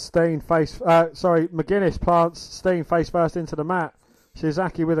 Plants Steen face... Mcguinnes plants Steen face first into the mat.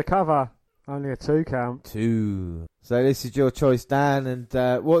 Shiozaki with a cover. Only a 2 count. 2. So this is your choice, Dan.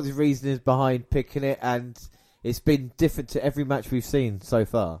 And what the reason is behind picking it? And it's been different to every match we've seen so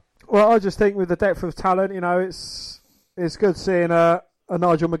far. Well, I just think with the depth of talent, you know, it's good seeing a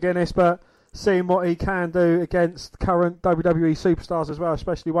Nigel Mcguinnes, but seeing what he can do against current WWE superstars as well,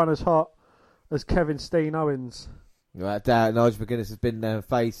 especially one as hot as Kevin Steen Owens. Without doubt, Nigel Mcguinnes has been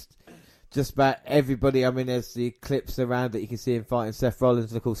faced just about everybody. I mean, there's the clips around that you can see him fighting Seth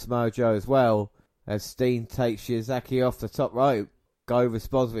Rollins, look all Samoa Joe as well. As Steen takes Shiozaki off the top rope. Go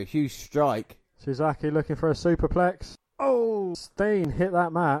responds with a huge strike. Shiozaki looking for a superplex. Oh, Steen hit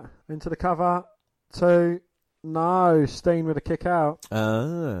that mat into the cover. 2. No, Steen with a kick out.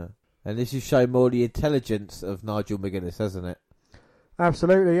 And this is showing more the intelligence of Nigel Mcguiness, hasn't it?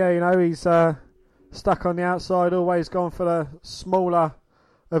 Absolutely, yeah. You know, he's stuck on the outside, always gone for the smaller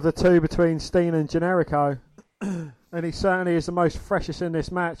of the two between Steen and Generico. And he certainly is the most freshest in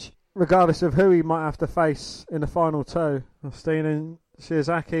this match, regardless of who he might have to face in the final 2. Steen and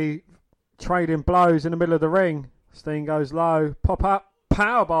Shiozaki trading blows in the middle of the ring. Steen goes low, pop up,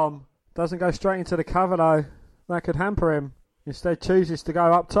 powerbomb. Doesn't go straight into the cover though. That could hamper him. Instead chooses to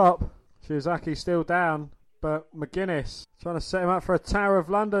go up top. Shiozaki still down, but Mcguinnes trying to set him up for a Tower of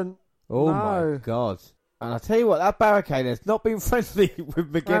London. Oh no. My God. And I tell you what, that barricade has not been friendly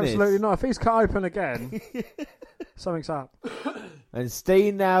with Mcguinnes. Absolutely not. If he's cut open again, something's up. And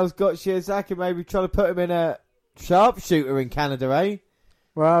Steen now's got Shiozaki maybe trying to put him in a sharpshooter in Canada, eh?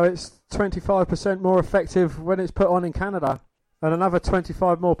 Well, it's 25% more effective when it's put on in Canada. And another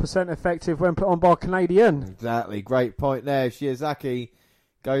 25% more effective when put on by a Canadian. Exactly. Great point there. Shiozaki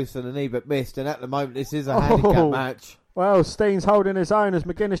goes for the knee but missed. And at the moment, this is a handicap match. Well, Steen's holding his own as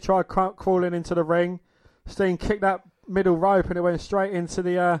Mcguinnes tried crawling into the ring. Steen kicked that middle rope and it went straight into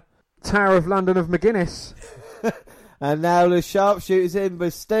the Tower of London of Mcguinnes. And now the sharpshooter's in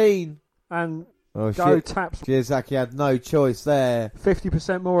with Steen. And taps. Shiozaki had no choice there.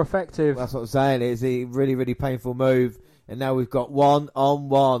 50% more effective. That's what I'm saying. It's a really, really painful move. And now we've got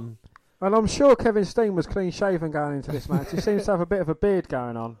 1-on-1. And I'm sure Kevin Steen was clean shaven going into this match. He seems to have a bit of a beard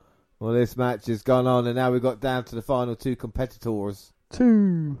going on. Well, this match has gone on, and now we've got down to the final 2 competitors.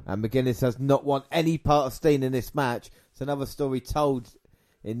 2. And Mcguinnes has not won any part of Steen in this match. It's another story told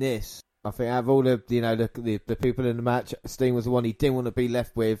in this. I think out of all the people in the match, Steen was the one he didn't want to be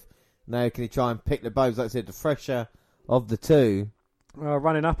left with. Now can he try and pick the bones? Like I said, the fresher of the 2.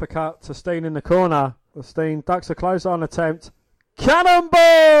 Running uppercut to Steen in the corner. Steen ducks a clothesline attempt.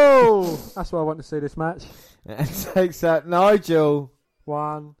 Cannonball! That's why I want to see this match. And takes out Nigel.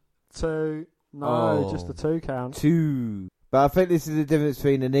 1, 2. No, just a 2 count. 2. But I think this is the difference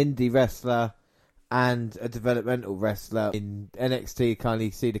between an indie wrestler and a developmental wrestler. In NXT, you kind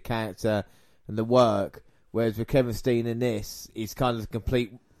of see the character and the work. Whereas with Kevin Steen in this, he's kind of a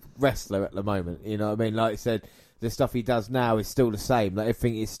complete wrestler at the moment. You know what I mean? Like I said, the stuff he does now is still the same. Like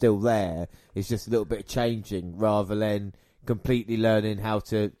everything is still there. It's just a little bit of changing rather than completely learning how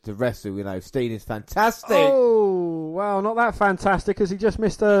to wrestle. You know, Steen is fantastic. Oh, well, not that fantastic because he just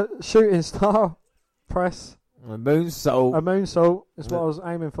missed a shooting star press. A moonsault. A moonsault is what I was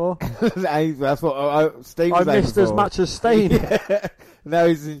aiming for. That's what Steen was I missed for. as much as Steen. Yeah. Now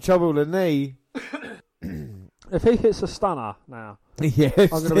he's in trouble with the knee. If he hits a stunner now, yes,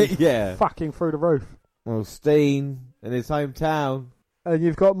 I'm going to be fucking through the roof. Well, Steen in his hometown. And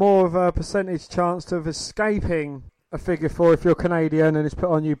you've got more of a percentage chance of escaping a figure 4 if you're Canadian and it's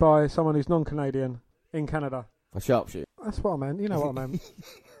put on you by someone who's non-Canadian in Canada. A sharpshooter. That's what I meant. You know what I meant.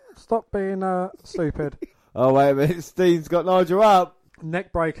 Stop being stupid. Oh, wait a minute. Steen's got Nigel up.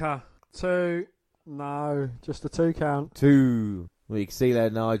 Neck breaker. 2. No, just a 2 count. 2. Well, you can see there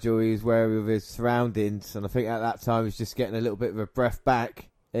Nigel, he's wary of his surroundings. And I think at that time he's just getting a little bit of a breath back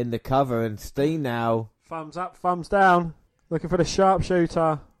in the cover. And Steen now. Thumbs up, thumbs down. Looking for the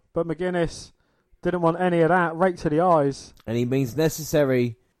sharpshooter. But Mcguinnes didn't want any of that. Right to the eyes. And he means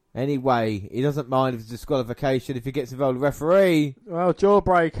necessary anyway. He doesn't mind if it's disqualification if he gets involved with referee. Well,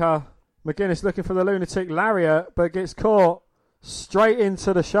 jawbreaker. Mcguinnes looking for the lunatic lariat, but gets caught straight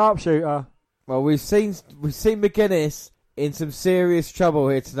into the sharpshooter. Well, we've seen Mcguinnes in some serious trouble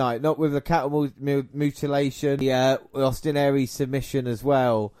here tonight. Not with the cattle mutilation, the Austin Aries submission as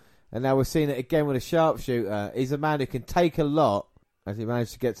well. And now we're seeing it again with a sharpshooter. He's a man who can take a lot as he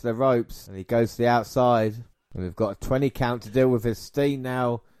managed to get to the ropes. And he goes to the outside. And we've got a 20 count to deal with his Steen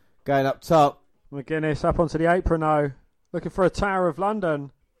now going up top. Mcguinnes up onto the apron now. Looking for a Tower of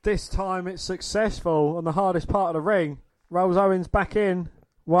London. This time it's successful on the hardest part of the ring. Rolls Owens back in.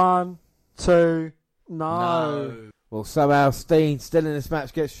 1, 2, no. Well, somehow Steen still in this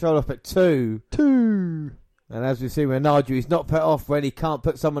match gets shot up at 2. 2. And as we've seen with Nigel, he's not put off when he can't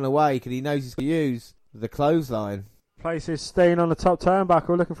put someone away because he knows he's going to use the clothesline. Places Steen on the top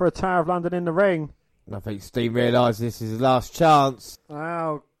turnbuckle looking for a Tower of London in the ring. I think Steen realises this is his last chance.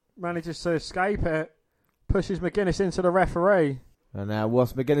 Wow, manages to escape it. Pushes Mcguinnes into the referee. And now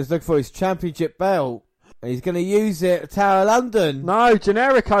what's Mcguinnes looking for? His championship belt. And he's going to use it at Tower of London. No,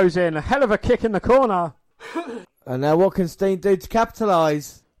 Generico's in. A hell of a kick in the corner. And now what can Steen do to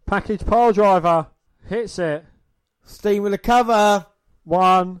capitalise? Package pile driver. Hits it. Steen with a cover.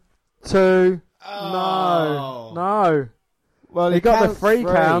 1, 2. Oh. No. Well, He got the free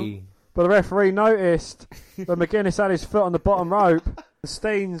count, but the referee noticed that Mcguinnes had his foot on the bottom rope.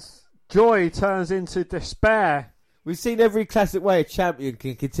 Steen's joy turns into despair. We've seen every classic way a champion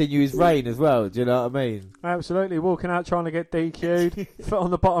can continue his reign as well. Do you know what I mean? Absolutely. Walking out trying to get DQ'd. Foot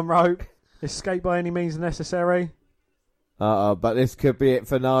on the bottom rope. Escape by any means necessary. But this could be it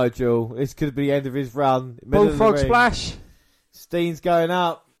for Nigel. This could be the end of his run. Bullfrog splash. Steen's going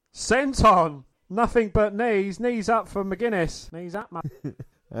up. Senton. Nothing but knees. Knees up for Mcguinnes. Knees up, mate.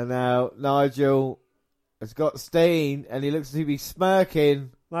 And now Nigel has got Steen, and he looks to be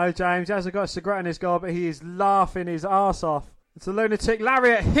smirking. No, James, he hasn't got a cigarette in his guard, but he is laughing his arse off. It's a lunatic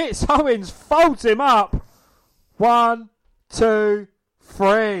lariat. Hits Owens. Folds him up. 1, 2,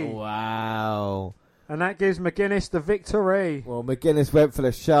 3. Wow. And that gives Mcguinnes the victory. Well, Mcguinnes went for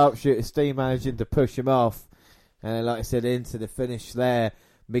the sharpshooter, Steen managing to push him off. And like I said, into the finish there.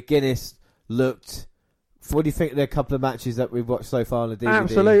 Mcguinnes looked... What do you think of the couple of matches that we've watched so far on the DVD?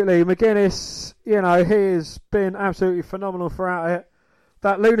 Absolutely. Mcguinnes, he has been absolutely phenomenal throughout it.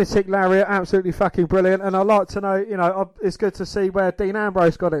 That lunatic lariat, absolutely fucking brilliant. And I'd like to know, it's good to see where Dean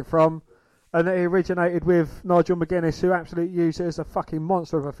Ambrose got it from. And that he originated with Nigel Mcguinnes, who absolutely used it as a fucking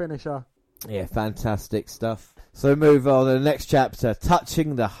monster of a finisher. Yeah, fantastic stuff. So move on to the next chapter,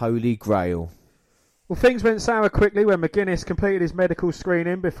 Touching the Holy Grail. Well, things went sour quickly when Mcguinnes completed his medical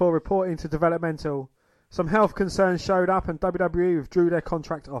screening before reporting to developmental. Some health concerns showed up and WWE withdrew their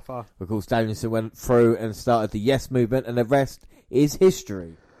contract offer. Of course, Danielson went through and started the Yes movement, and the rest is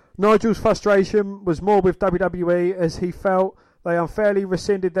history. Nigel's frustration was more with WWE as he felt they unfairly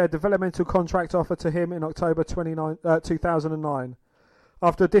rescinded their developmental contract offer to him in October 2009.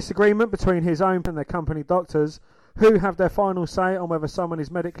 After a disagreement between his own and their company doctors, who have their final say on whether someone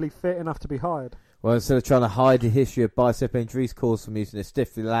is medically fit enough to be hired. Well, instead of trying to hide the history of bicep injuries caused from using a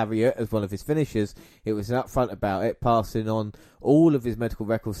stiff lariat as one of his finishers, it was upfront about it, passing on all of his medical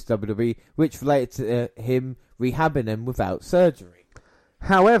records to WWE, which related to him rehabbing them without surgery.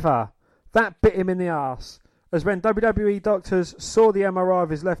 However, that bit him in the arse, as when WWE doctors saw the MRI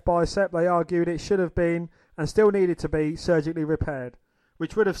of his left bicep, they argued it should have been, and still needed to be, surgically repaired,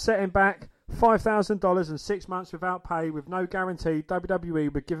 which would have set him back $5,000 and 6 months without pay, with no guarantee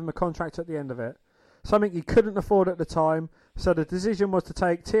WWE would give him a contract at the end of it. Something he couldn't afford at the time, so the decision was to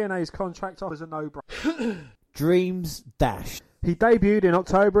take TNA's contract off as a no-brainer. Dreams dashed. He debuted in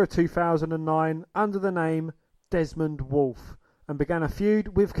October of 2009 under the name Desmond Wolfe and began a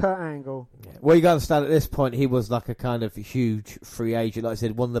feud with Kurt Angle. Yeah. Well, you got to understand at this point he was like a kind of huge free agent. Like I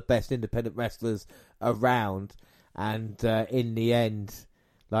said, one of the best independent wrestlers around. And in the end,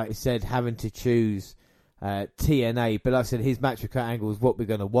 like I said, having to choose TNA. But like I said, his match with Kurt Angle is what we're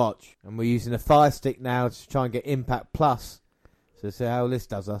going to watch. And we're using a Fire Stick now to try and get Impact Plus. So see how this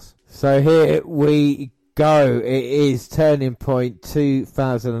does us. So here we go. It is Turning Point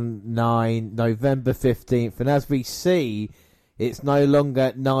 2009, November 15th. And as we see, it's no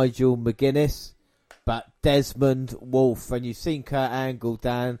longer Nigel Mcguinnes, but Desmond Wolfe. And you've seen Kurt Angle,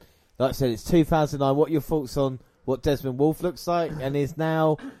 Dan. Like I said, it's 2009. What are your thoughts on what Desmond Wolfe looks like and is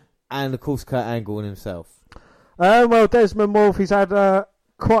now? And, of course, Kurt Angle and himself. Well, Desmond Wolfe, he's had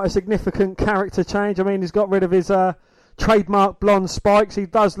quite a significant character change. I mean, he's got rid of his trademark blonde spikes. He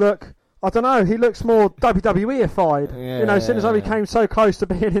does look, I don't know, he looks more WWE-ified. Yeah, since as though he came so close to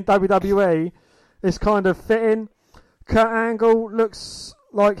being in WWE, it's kind of fitting. Kurt Angle looks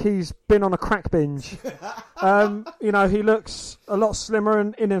like he's been on a crack binge. He looks a lot slimmer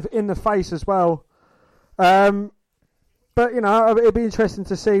and in the face as well. But, it'll be interesting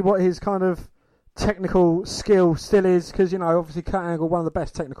to see what his kind of technical skill still is, because, obviously Kurt Angle, one of the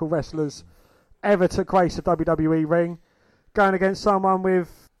best technical wrestlers ever to grace a WWE ring, going against someone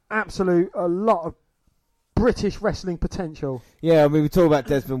with a lot of British wrestling potential. Yeah, I mean, we talk about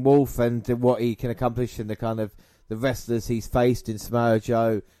Desmond Wolfe and what he can accomplish and the kind of the wrestlers he's faced in Samoa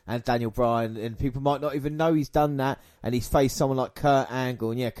Joe and Daniel Bryan, and people might not even know he's done that, and he's faced someone like Kurt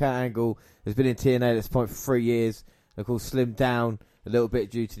Angle. And yeah, Kurt Angle has been in TNA at this point for 3 years. Of course, slimmed down a little bit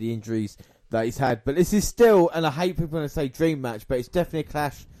due to the injuries that he's had. But this is still, and I hate people when I say dream match, but it's definitely a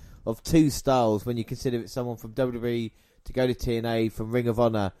clash of two styles when you consider it's someone from WWE to go to TNA, from Ring of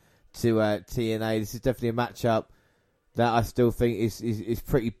Honor to TNA. This is definitely a matchup that I still think is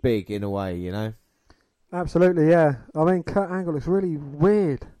pretty big in a way, Absolutely, yeah. I mean, Kurt Angle looks really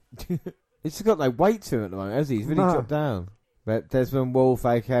weird. He's just got no weight to him at the moment, has he? He's really dropped down. But Desmond Wolfe,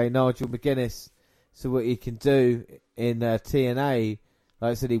 aka Nigel Mcguinnes, so what he can do in TNA,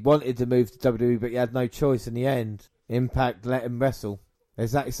 like I said, he wanted to move to WWE, but he had no choice in the end. Impact let him wrestle.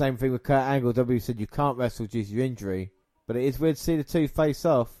 Exactly the same thing with Kurt Angle. W said you can't wrestle due to your injury. But it is weird to see the two face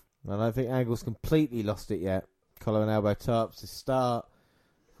off. I don't think Angle's completely lost it yet. Collar and elbow tops to start.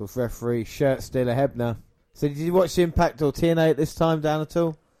 Of course, referee, shirt still a Hebner. So did you watch the Impact or TNA at this time, Dan, at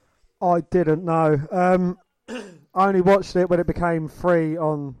all? I didn't know. I only watched it when it became free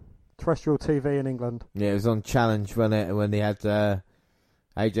on terrestrial TV in England. Yeah, it was on Challenge when they had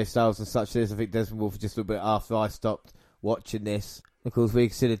AJ Styles and such. I think Desmond Wolfe just a little bit after I stopped watching this. Of course, we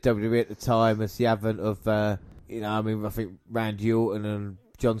considered WWE at the time as the advent of, I think Randy Orton and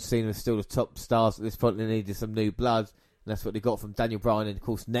John Cena were still the top stars at this point. They needed some new blood, and that's what they got from Daniel Bryan and, of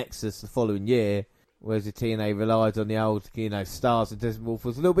course, Nexus the following year. Whereas the TNA relied on the old, stars, and Desmond Wolfe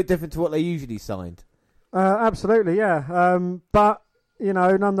was a little bit different to what they usually signed. Absolutely, yeah. But,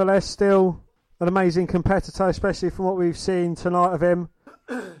 nonetheless, still an amazing competitor, especially from what we've seen tonight of him.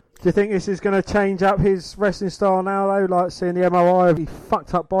 Do you think this is going to change up his wrestling style now, though? Like seeing the MRI of the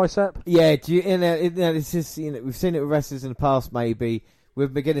fucked up bicep? Yeah, it's just, we've seen it with wrestlers in the past, maybe.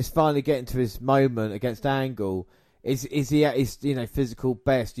 With Mcguinnes finally getting to his moment against Angle, is he at his physical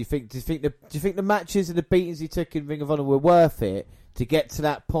best? Do you think the matches and the beatings he took in Ring of Honor were worth it to get to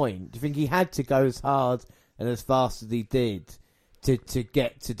that point? Do you think he had to go as hard and as fast as he did to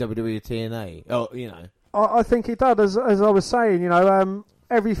get to WWE or TNA? I think he did, as I was saying.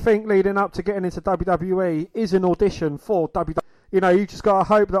 Everything leading up to getting into WWE is an audition for WWE. You just got to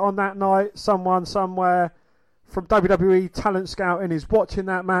hope that on that night, someone somewhere from WWE talent scouting is watching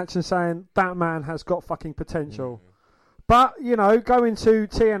that match and saying that man has got fucking potential. But going to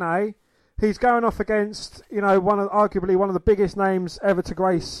TNA, he's going off against arguably one of the biggest names ever to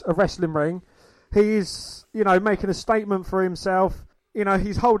grace a wrestling ring. He's making a statement for himself.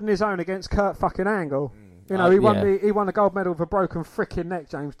 He's holding his own against Kurt fucking Angle. He won the gold medal with a broken frickin' neck,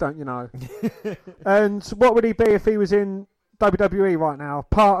 James, don't you know? And what would he be if he was in WWE right now?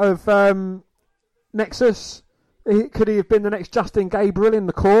 Part of Nexus? Could he have been the next Justin Gabriel in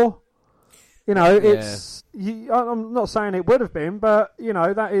the core? I'm not saying it would have been, but,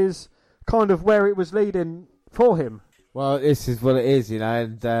 that is kind of where it was leading for him. Well, this is what it is,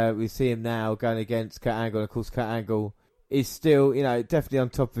 and we see him now going against Kurt Angle. And of course, Kurt Angle is still, definitely on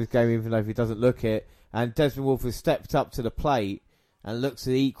top of his game, even though if he doesn't look it. And Desmond Wolfe has stepped up to the plate and looks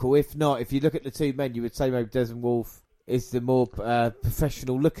at equal. If not, if you look at the two men, you would say maybe Desmond Wolfe is the more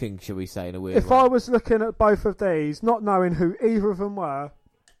professional looking, shall we say, in a weird way. If I was looking at both of these, not knowing who either of them were,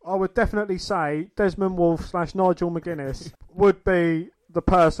 I would definitely say Desmond Wolfe / Nigel Mcguiness would be the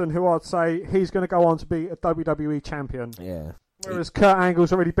person who I'd say he's going to go on to be a WWE champion. Yeah. Whereas Kurt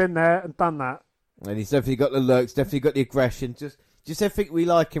Angle's already been there and done that. And he's definitely got the looks, definitely got the aggression. Just everything we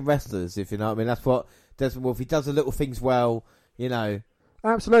like in wrestlers, if you know what I mean. That's what Desmond Wolfe, he does the little things well,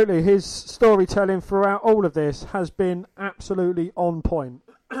 Absolutely. His storytelling throughout all of this has been absolutely on point.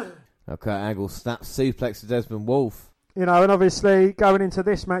 Kurt Angle snaps suplex to Desmond Wolfe. And obviously going into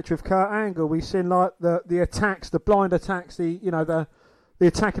this match with Kurt Angle, we've seen like the attacks, the blind attacks, the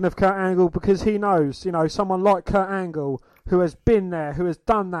attacking of Kurt Angle, because he knows, someone like Kurt Angle who has been there, who has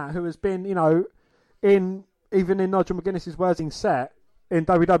done that, who has been, even in Nigel Mcguinness' words set in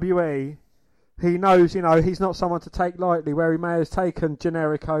WWE, he knows, he's not someone to take lightly, where he may have taken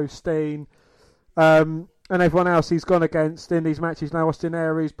Generico, Steen, and everyone else he's gone against in these matches now, Austin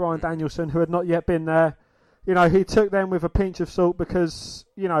Aries, Bryan Danielson, who had not yet been there. He took them with a pinch of salt because,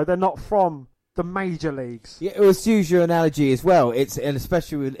 they're not from the major leagues. Yeah, it was to use your analogy as well. And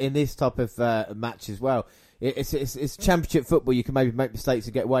especially in this type of match as well. It's championship football. You can maybe make mistakes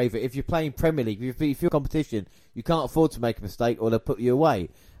and get away with it. If you're playing Premier League, if you're competition, you can't afford to make a mistake or they'll put you away.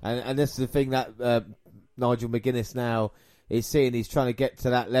 And this is the thing that Nigel Mcguiness now is seeing. He's trying to get to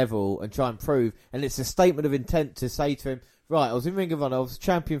that level and try and prove. And it's a statement of intent to say to him, right, I was in Ring of Honor, I was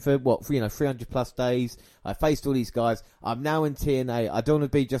champion for 300 plus days. I faced all these guys. I'm now in TNA. I don't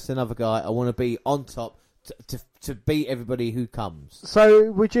want to be just another guy. I want to be on top to beat everybody who comes.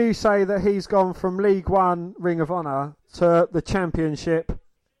 So would you say that he's gone from League One Ring of Honor to the championship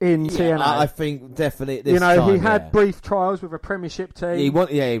in TNA? I think definitely at this time, he had brief trials with a Premiership team. He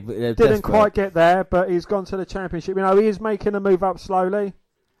didn't quite get there, but he's gone to the championship. He is making a move up slowly.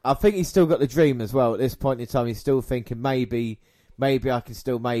 I think he's still got the dream as well. At this point in time, he's still thinking maybe I can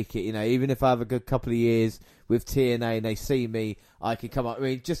still make it. Even if I have a good couple of years with TNA and they see me, I can come up. I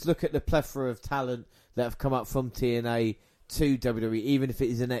mean, just look at the plethora of talent that have come up from TNA to WWE, even if it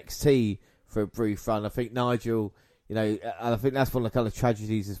is an NXT for a brief run. I think Nigel, and I think that's one of the kind of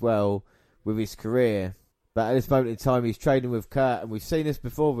tragedies as well with his career. But at this moment in time, he's training with Kurt, and we've seen this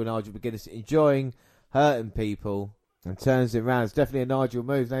before with Nigel Mcguiness enjoying hurting people and turns it around. It's definitely a Nigel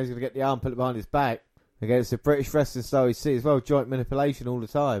move. Now he's going to get the arm, put it behind his back. against the British wrestling style you see as well, joint manipulation all the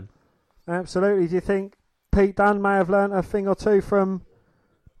time. Absolutely. Do you think Pete Dunne may have learnt a thing or two from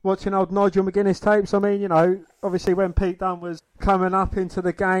watching old Nigel Mcguiness tapes? I mean, obviously when Pete Dunne was coming up into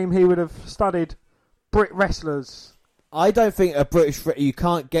the game, he would have studied Brit wrestlers. I don't think you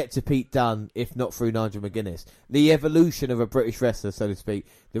can't get to Pete Dunne if not through Nigel Mcguiness. The evolution of a British wrestler, so to speak,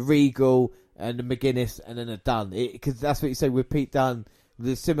 the Regal and the Mcguiness and then a Dunne, because that's what you say with Pete Dunne,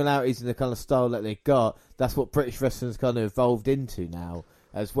 the similarities in the kind of style that they got. That's what British wrestling's kind of evolved into now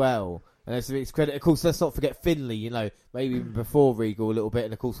as well. And that's its credit. Of course, let's not forget Finlay. Maybe even before Regal a little bit,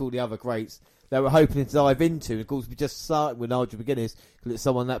 and of course all the other greats they were hoping to dive into. And of course, we just started with Nigel Mcguiness because it's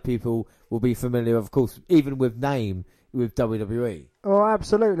someone that people will be familiar with, of course, even with name. With WWE. Oh,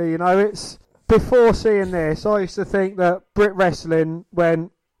 absolutely. It's before seeing this, I used to think that Brit wrestling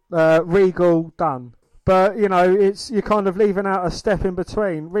went Regal Dunne. But, you're kind of leaving out a step in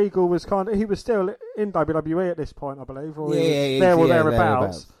between. Regal was he was still in WWE at this point, I believe, or he was there or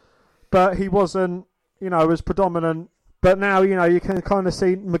thereabouts. But he wasn't, as predominant. But now, you can kind of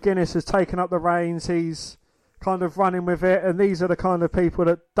see Mcguiness has taken up the reins. He's kind of running with it. And these are the kind of people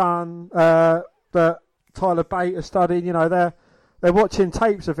that that Tyler Bate are studying, they're watching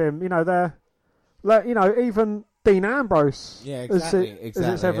tapes of him, they're even Dean Ambrose. Yeah, exactly.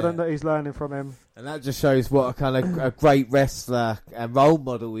 It's evident that he's learning from him. And that just shows what a kind of a great wrestler and role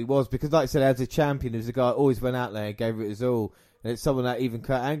model he was, because like I said, as a champion, he was a guy who always went out there and gave it his all. And it's someone that even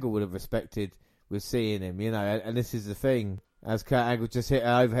Kurt Angle would have respected with seeing him, and this is the thing. As Kurt Angle just hit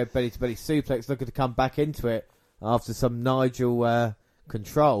an overhead belly-to-belly suplex, looking to come back into it after some Nigel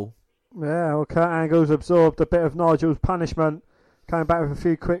control. Yeah, well, Kurt Angle's absorbed a bit of Nigel's punishment, came back with a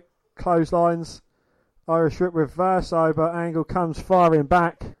few quick clotheslines. Irish whip reverso, but Angle comes firing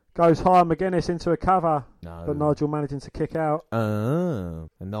back, goes high Mcguiness into a cover, but Nigel managing to kick out. And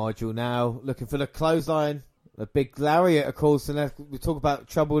Nigel now looking for the clothesline, a big lariat, of course, and we talk about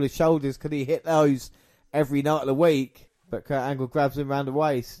trouble with his shoulders. Could he hit those every night of the week? But Kurt Angle grabs him round the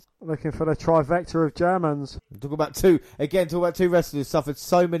waist. Looking for the trifecta of Germans. Talk about two wrestlers who suffered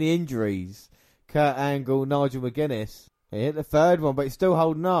so many injuries. Kurt Angle, Nigel Mcguiness. He hit the third one, but he's still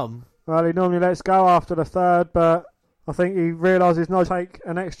holding on. Well, he normally lets go after the third, but I think he realises Nigel take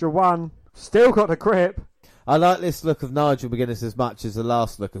an extra one. Still got the grip. I like this look of Nigel Mcguiness as much as the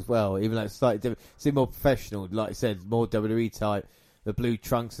last look as well, even though it's slightly different. Seems more professional, like I said, more WWE type, the blue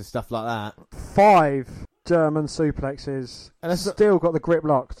trunks and stuff like that. 5 German suplexes, and still got the grip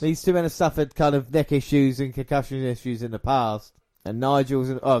locked. These two men have suffered kind of neck issues and concussion issues in the past, and Desmond's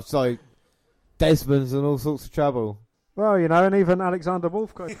in all sorts of trouble. Well, and even Alexander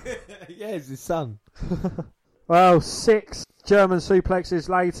Wolf got yeah, it's his son. Well, 6 German suplexes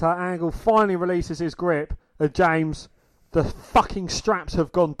later, Angle finally releases his grip of James. The fucking straps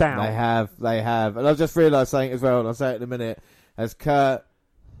have gone down. They have. And I've just realised something as well, and I'll say it in a minute, as Kurt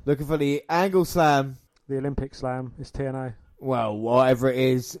looking for the angle slam. The Olympic slam is TNA. Well, whatever it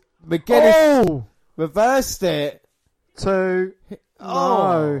is. Mcguiness reversed it.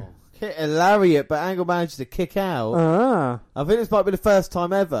 Hit a lariat, but Angle managed to kick out. I think this might be the first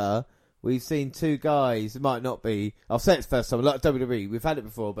time ever we've seen two guys. It might not be. I'll say it's the first time. Like WWE, we've had it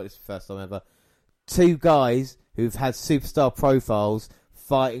before, but it's the first time ever. Two guys who've had superstar profiles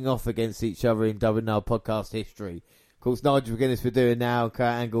fighting off against each other in WNR podcast history. Of course, Nigel Mcguiness we're doing now.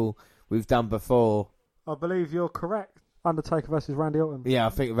 Kurt Angle we've done before. I believe you're correct. Undertaker versus Randy Orton. Yeah, I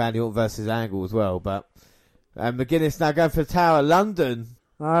think Randy Orton versus Angle as well. But Mcguiness now going for the Tower, London.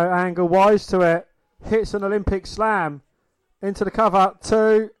 No, Angle wise to it. Hits an Olympic slam into the cover.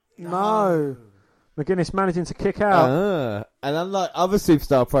 2. No. Mcguiness managing to kick out. And unlike other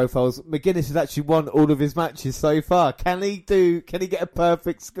superstar profiles, Mcguiness has actually won all of his matches so far. Can he get a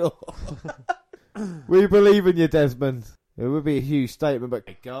perfect score? We believe in you, Desmond. It would be a huge statement, but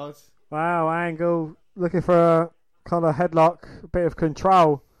God. Wow, Angle looking for a kind of headlock, a bit of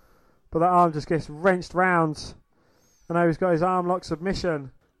control. But that arm just gets wrenched round. And now he's got his arm lock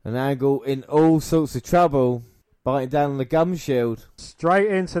submission. An Angle in all sorts of trouble, biting down on the gum shield. Straight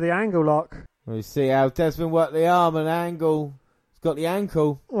into the Angle lock. We see how Desmond worked the arm and Angle's got the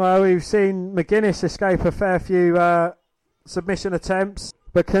ankle. Well, we've seen Mcguiness escape a fair few submission attempts,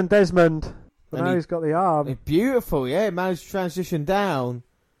 but can Desmond? But now he's got the arm. Beautiful, yeah. He managed to transition down.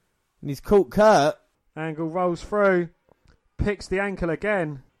 And he's caught Kurt. Angle rolls through, picks the ankle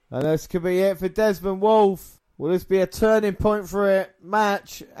again. And this could be it for Desmond Wolf. Will this be a turning point for it?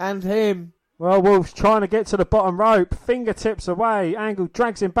 Match and him. Well, Wolf's trying to get to the bottom rope. Fingertips away. Angle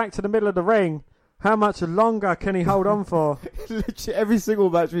drags him back to the middle of the ring. How much longer can he hold on for? Literally every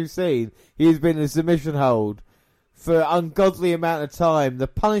single match we've seen, he's been in a submission hold for an ungodly amount of time. The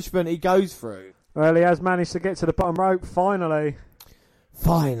punishment he goes through. Well, he has managed to get to the bottom rope, finally.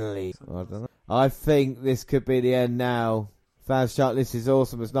 Finally. I don't know. I think this could be the end now. Fans shout, this is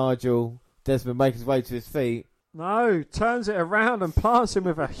awesome as Nigel Desmond makes his way to his feet. No, turns it around and plants him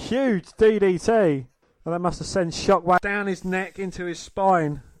with a huge DDT. And that must have sent shockwave down his neck into his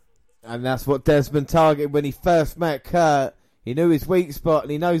spine. And that's what Desmond targeted when he first met Kurt. He knew his weak spot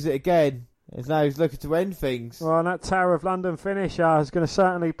and he knows it again. And now he's looking to end things. Well, and that Tower of London finisher is going to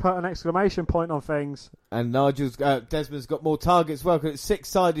certainly put an exclamation point on things. And Desmond's got more targets as well because it's a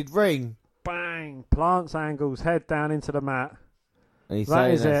 6-sided ring. Bang! Plants Angle's head down into the mat. And he's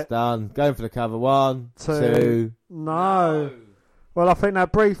saying that's done. Going for the cover. 1, 2. No. Well, I think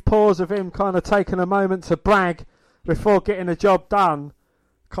that brief pause of him kind of taking a moment to brag before getting the job done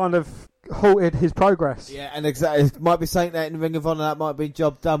kind of halted his progress. Yeah, and exactly. It might be saying that in Ring of Honor, that might be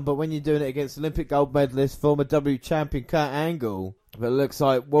job done, but when you're doing it against Olympic gold medalist, former W champion Kurt Angle, but it looks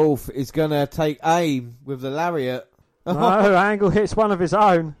like Wolf is going to take aim with the lariat. No, Angle hits one of his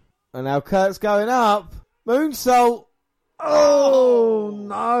own. And now Kurt's going up. Moonsault. Oh,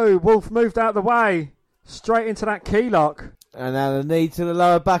 no. Wolf moved out of the way. Straight into that key lock. And now the knee to the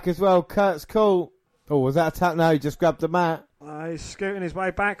lower back as well. Kurt's caught. Oh, was that a tap? No, he just grabbed the mat. He's scooting his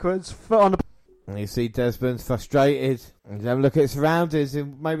way backwards. Foot on the... And you see Desmond's frustrated. And have a look at his surroundings.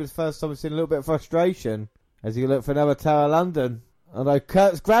 And maybe the first time we've seen a little bit of frustration as he looked for another Tower of London. Although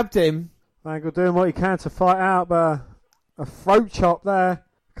Kurt's grabbed him. Angle doing what he can to fight out, but a throat chop there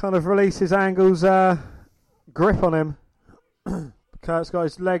kind of releases Angle's grip on him. Kurt's got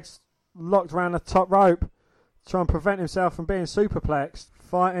his legs locked around the top rope, trying to prevent himself from being superplexed.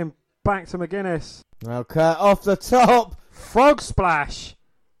 Fighting back to Mcguinnes. Now Kurt off the top. Frog splash.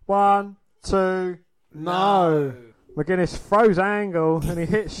 1, 2. No. Mcguinnes throws Angle and he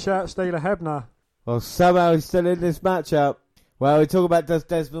hits Shirt Stealer Hebner. Well, somehow he's still in this matchup. Well, we talk about does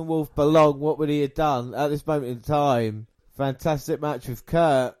Desmond Wolf belong? What would he have done at this moment in time? Fantastic match with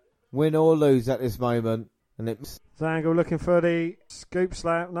Kurt. Win or lose at this moment. And it's Angle looking for the scoop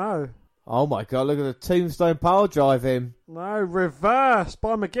slap. No. Oh my God, look at the tombstone pile drive him. No, reverse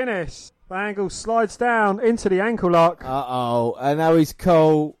by Mcguinnes. Angle slides down into the ankle lock. Uh-oh, and now he's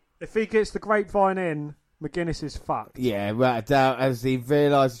cold. If he gets the grapevine in, Mcguinnes is fucked. Yeah, right down as he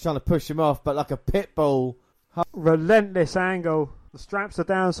realised he's trying to push him off, but like a pit bull. Relentless Angle. The straps are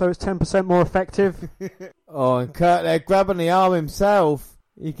down so it's 10% more effective. Oh, and Kurt there grabbing the arm himself.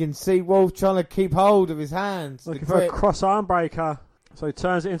 You can see Wolf trying to keep hold of his hands. Looking for a cross arm breaker. So he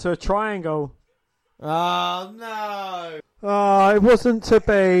turns it into a triangle. Oh, no. Oh, it wasn't to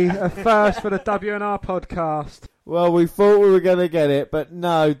be a first for the WNR podcast. Well, we thought we were going to get it, but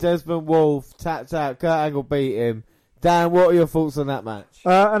no. Desmond Wolf tapped out. Kurt Angle beat him. Dan, what are your thoughts on that match?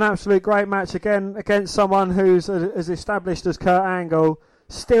 An absolute great match again against someone who's as established as Kurt Angle.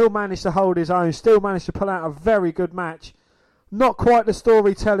 Still managed to hold his own. Still managed to pull out a very good match. Not quite the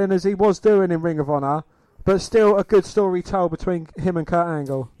storytelling as he was doing in Ring of Honor, but still a good story told between him and Kurt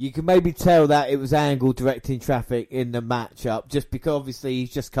Angle. You can maybe tell that it was Angle directing traffic in the matchup, just because obviously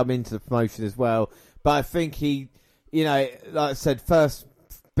he's just come into the promotion as well. But I think he, like I said, first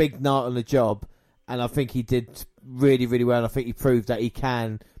big night on the job, and I think he did really, really well. And I think he proved that he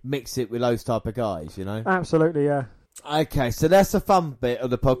can mix it with those type of guys, Absolutely, yeah. Okay, so that's the fun bit of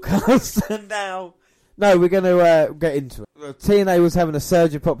the podcast. And now... No, we're going to get into it. TNA was having a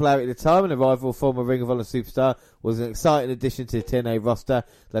surge in popularity at the time, and the rival former Ring of Honor superstar was an exciting addition to the TNA roster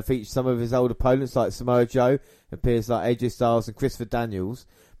that featured some of his old opponents like Samoa Joe and peers like AJ Styles and Christopher Daniels.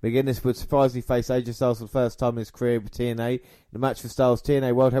 Mcguinnes would surprisingly face AJ Styles for the first time in his career with TNA in the match for Styles'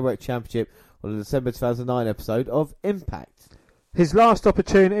 TNA World Heavyweight Championship on the December 2009 episode of Impact. His last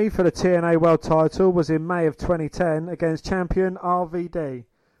opportunity for the TNA World title was in May of 2010 against champion RVD.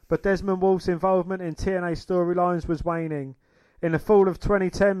 But Desmond Wolf's involvement in TNA storylines was waning. In the fall of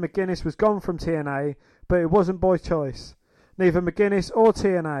 2010, Mcguinnes was gone from TNA, but it wasn't by choice. Neither Mcguinnes or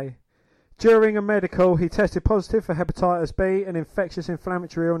TNA. During a medical, he tested positive for hepatitis B, an infectious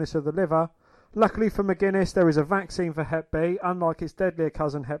inflammatory illness of the liver. Luckily for Mcguinnes, there is a vaccine for Hep B, unlike its deadlier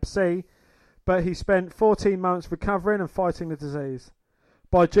cousin Hep C, but he spent 14 months recovering and fighting the disease.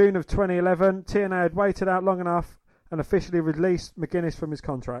 By June of 2011, TNA had waited out long enough and officially released Mcguinnes from his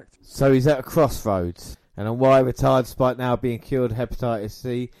contract. So he's at a crossroads, and on why he retired despite now being cured of hepatitis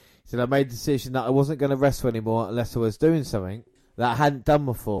C. He said, I made the decision that I wasn't going to wrestle anymore unless I was doing something that I hadn't done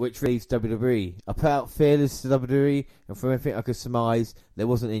before, which leaves WWE. I put out feelers to WWE, and from everything I could surmise, there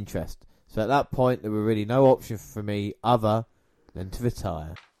wasn't interest. So at that point, there were really no option for me other than to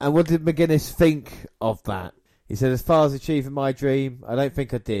retire. And what did Mcguinnes think of that? He said, as far as achieving my dream, I don't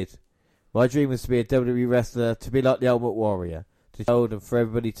think I did. My dream was to be a WWE wrestler, to be like the Ultimate Warrior, to the world and for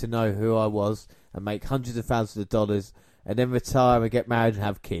everybody to know who I was and make hundreds of thousands of dollars and then retire and get married and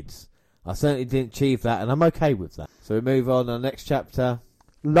have kids. I certainly didn't achieve that, and I'm okay with that. So we move on to the next chapter.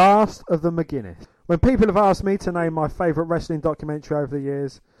 Last of the Mcguinnes. When people have asked me to name my favourite wrestling documentary over the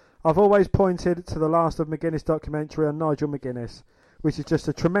years, I've always pointed to the Last of Mcguinnes documentary on Nigel Mcguiness, which is just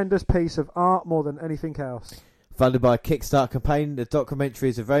a tremendous piece of art more than anything else. Funded by a Kickstarter campaign, the documentary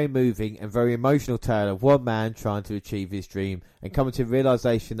is a very moving and very emotional tale of one man trying to achieve his dream and coming to the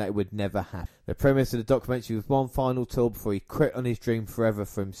realisation that it would never happen. The premise of the documentary was one final tour before he quit on his dream forever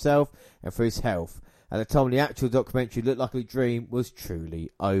for himself and for his health. At the time the actual documentary looked like a dream was truly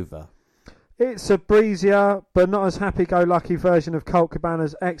over. It's a breezier but not as happy-go-lucky version of Colt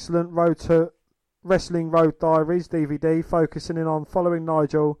Cabana's excellent Wrestling Road Diaries DVD, focusing in on following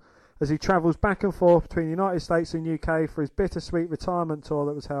Nigel as he travels back and forth between the United States and UK for his bittersweet retirement tour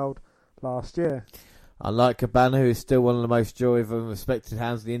that was held last year. Unlike Cabana, who is still one of the most joyful and respected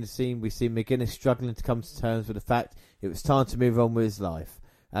hands in the industry, we see Mcguiness struggling to come to terms with the fact it was time to move on with his life,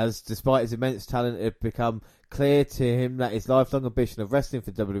 as despite his immense talent it had become clear to him that his lifelong ambition of wrestling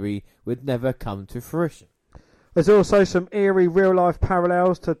for WWE would never come to fruition. There's also some eerie real-life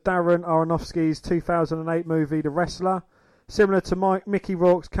parallels to Darren Aronofsky's 2008 movie The Wrestler. Similar to Mickey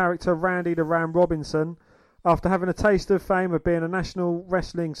Rourke's character Randy the Ram Robinson, after having a taste of fame of being a national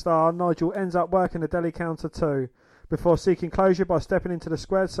wrestling star, Nigel ends up working a deli counter too, before seeking closure by stepping into the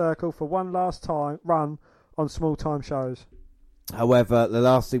squared circle for one last time run on small-time shows. However, the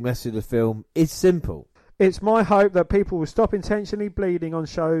lasting message of the film is simple. It's my hope that people will stop intentionally bleeding on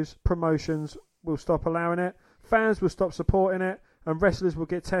shows, promotions will stop allowing it, fans will stop supporting it, and wrestlers will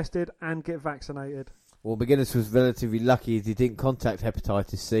get tested and get vaccinated. Well, Mcguiness was relatively lucky as he didn't contract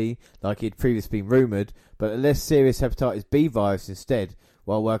hepatitis C, like he had previously been rumoured, but a less serious hepatitis B virus instead,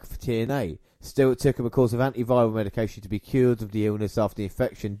 while working for TNA. Still, it took him a course of antiviral medication to be cured of the illness after the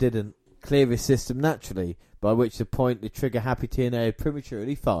infection didn't clear his system naturally, by which the point the trigger-happy TNA had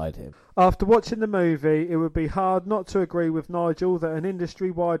prematurely fired him. After watching the movie, it would be hard not to agree with Nigel that an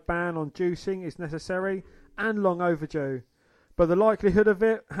industry-wide ban on juicing is necessary and long overdue. But the likelihood of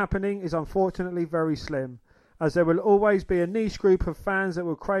it happening is unfortunately very slim, as there will always be a niche group of fans that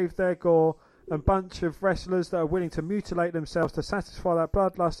will crave their gore and bunch of wrestlers that are willing to mutilate themselves to satisfy that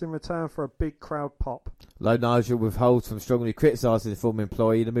bloodlust in return for a big crowd pop. Though Nigel withholds from strongly criticising the former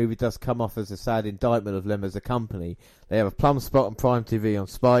employee, the movie does come off as a sad indictment of them as a company. They have a plum spot on Prime TV on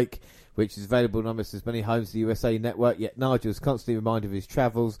Spike, which is available in almost as many homes as the USA Network, yet Nigel is constantly reminded of his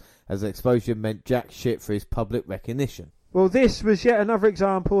travels, as the exposure meant jack shit for his public recognition. Well, this was yet another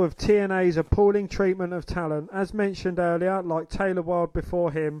example of TNA's appalling treatment of talent. As mentioned earlier, like Taylor Wilde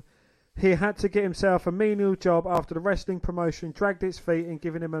before him, he had to get himself a menial job after the wrestling promotion dragged its feet in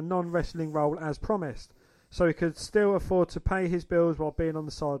giving him a non-wrestling role as promised, so he could still afford to pay his bills while being on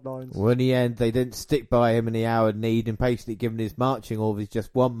the sidelines. Well, in the end, they didn't stick by him in the hour of need and patiently given his marching orders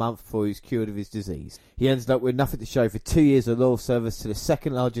just 1 month before he was cured of his disease. He ended up with nothing to show for 2 years of loyal service to the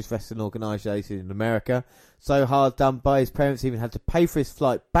second largest wrestling organisation in America. So hard done by, his parents even had to pay for his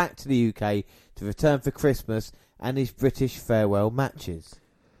flight back to the UK to return for Christmas and his British farewell matches.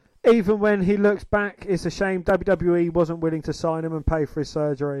 Even when he looks back, it's a shame WWE wasn't willing to sign him and pay for his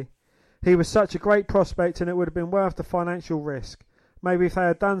surgery. He was such a great prospect and it would have been worth the financial risk. Maybe if they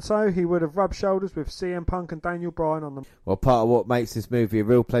had done so, he would have rubbed shoulders with CM Punk and Daniel Bryan on them. Well, part of what makes this movie a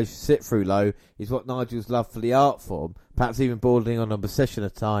real pleasure to sit through, though, is what Nigel's love for the art form, perhaps even bordering on obsession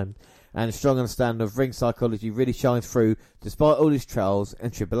at times, and a strong understanding of ring psychology really shines through despite all his trials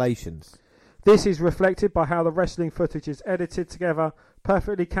and tribulations. This is reflected by how the wrestling footage is edited together,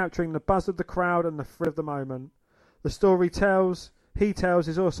 perfectly capturing the buzz of the crowd and the thrill of the moment. The story he tells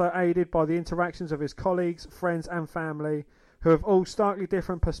is also aided by the interactions of his colleagues, friends and family, who have all starkly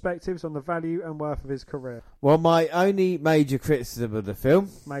different perspectives on the value and worth of his career. Well, my only major criticism of the film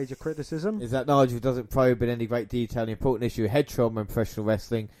is that Nigel doesn't probe in any great detail the important issue of head trauma in professional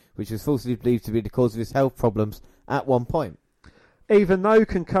wrestling, which was falsely believed to be the cause of his health problems at one point. Even though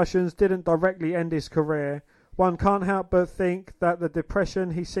concussions didn't directly end his career, one can't help but think that the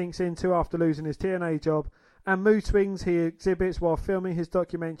depression he sinks into after losing his TNA job and mood swings he exhibits while filming his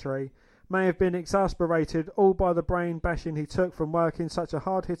documentary may have been exacerbated all by the brain bashing he took from working such a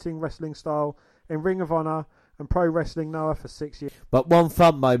hard-hitting wrestling style in Ring of Honor and Pro Wrestling Noah for 6 years. But one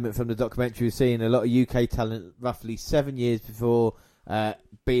fun moment from the documentary was seeing a lot of UK talent roughly 7 years before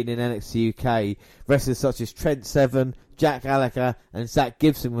being in NXT UK. Wrestlers such as Trent Seven, Jack Gallagher and Zach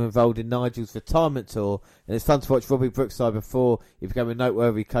Gibson were involved in Nigel's retirement tour, and it's fun to watch Robbie Brookside before he became a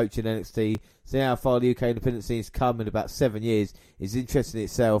noteworthy coach in NXT. Seeing how far the UK independent scene has come in about 7 years is interesting in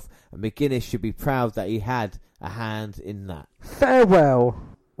itself, and Mcguiness should be proud that he had a hand in that. Farewell.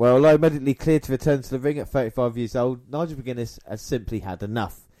 Well, although medically cleared to return to the ring at 35 years old, Nigel Mcguiness has simply had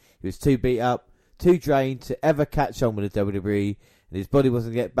enough. He was too beat up, too drained to ever catch on with the WWE, and his body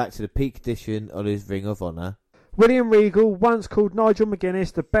wasn't get back to the peak condition on his Ring of Honor. William Regal once called Nigel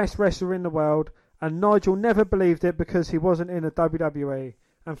Mcguiness the best wrestler in the world, and Nigel never believed it because he wasn't in the WWE.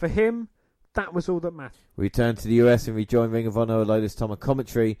 And for him, that was all that mattered. We returned to the US and rejoined Ring of Honor, although this time on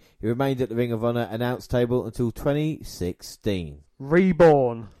commentary. He remained at the Ring of Honor announce table until 2016.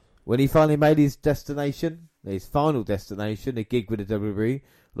 Reborn. When he finally made his final destination, a gig with the WWE,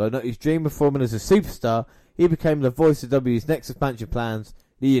 although not his dream of performing as a superstar, he became the voice of WWE's next expansion plans,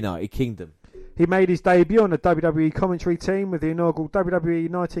 the United Kingdom. He made his debut on the WWE commentary team with the inaugural WWE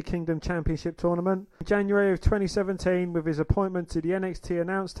United Kingdom Championship Tournament in January of 2017 with his appointment to the NXT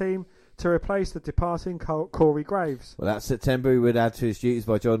announce team to replace the departing Corey Graves. Well, that September he would add to his duties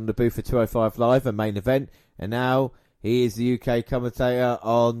by joining the booth for 205 Live, a main event, and now he is the UK commentator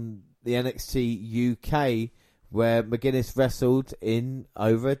on the NXT UK, where Mcguiness wrestled in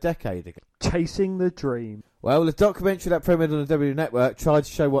over a decade ago. Chasing the dream. Well, the documentary that premiered on the WWE Network tried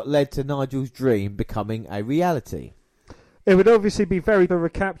to show what led to Nigel's dream becoming a reality. It would obviously be very to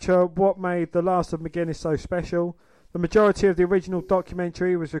recapture what made The Last of Mcguiness so special. The majority of the original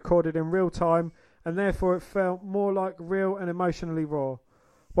documentary was recorded in real time, and therefore it felt more like real and emotionally raw.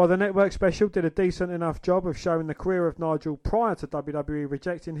 While the network special did a decent enough job of showing the career of Nigel prior to WWE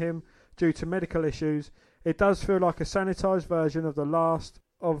rejecting him due to medical issues, it does feel like a sanitised version of The Last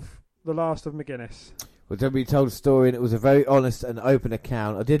of Mcguiness. Well, WWE told a story and it was a very honest and open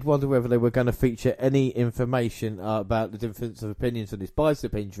account. I did wonder whether they were going to feature any information about the difference of opinions on his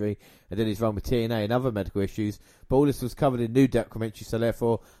bicep injury and then his run with TNA and other medical issues, but all this was covered in new documentary, so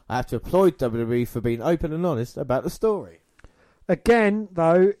therefore I have to applaud WWE for being open and honest about the story. Again,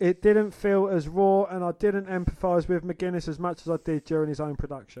 though, it didn't feel as raw, and I didn't empathise with Mcguiness as much as I did during his own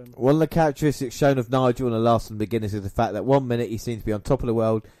production. One of the characteristics shown of Nigel in The Last of Mcguiness is the fact that 1 minute he seemed to be on top of the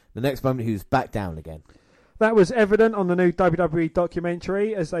world, the next moment he was back down again. That was evident on the new WWE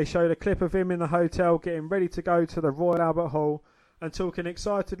documentary as they showed a clip of him in the hotel getting ready to go to the Royal Albert Hall and talking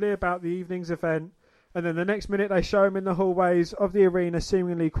excitedly about the evening's event, and then the next minute they show him in the hallways of the arena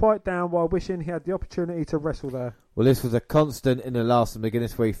seemingly quite down while wishing he had the opportunity to wrestle there. Well, this was a constant in The Last of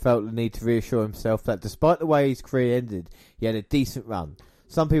Mcguiness, where he felt the need to reassure himself that despite the way his career ended, he had a decent run.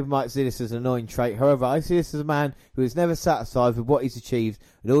 Some people might see this as an annoying trait, however I see this as a man who is never satisfied with what he's achieved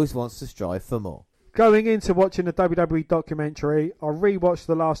and always wants to strive for more. Going into watching the WWE documentary, I rewatched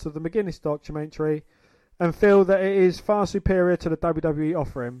The Last of the Mcguiness documentary and feel that it is far superior to the WWE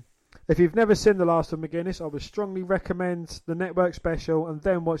offering. If you've never seen The Last of Mcguiness, I would strongly recommend the network special and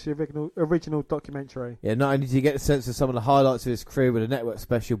then watch the original documentary. Yeah, not only do you get a sense of some of the highlights of his career with the network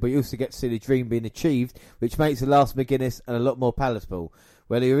special, but you also get to see the dream being achieved, which makes The Last Mcguiness a lot more palatable.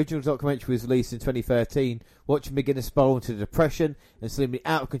 Where the original documentary was released in 2013, watching Mcguiness spiral into depression and seemingly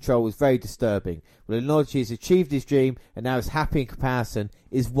out of control was very disturbing. But the knowledge he has achieved his dream and now is happy in comparison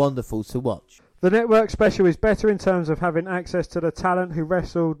is wonderful to watch. The network special is better in terms of having access to the talent who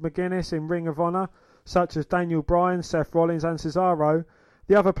wrestled Mcguiness in Ring of Honor, such as Daniel Bryan, Seth Rollins and Cesaro.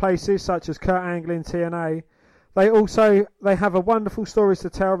 The other places, such as Kurt Angle in TNA. They have a wonderful stories to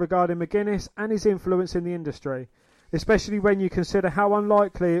tell regarding Mcguiness and his influence in the industry, especially when you consider how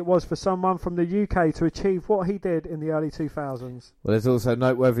unlikely it was for someone from the UK to achieve what he did in the early 2000s. Well, there's also a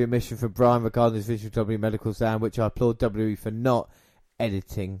noteworthy omission from Bryan regarding his visual WWE medical sound, which I applaud WWE for not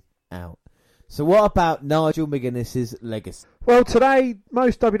editing out. So what about Nigel Mcguinness' legacy? Well, today,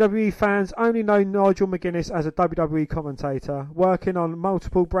 most WWE fans only know Nigel Mcguiness as a WWE commentator, working on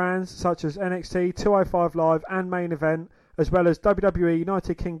multiple brands such as NXT, 205 Live and Main Event, as well as WWE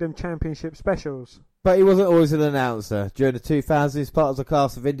United Kingdom Championship specials. But he wasn't always an announcer. During the 2000s, he was part of the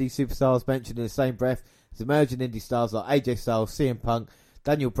class of indie superstars mentioned in the same breath as emerging indie stars like AJ Styles, CM Punk,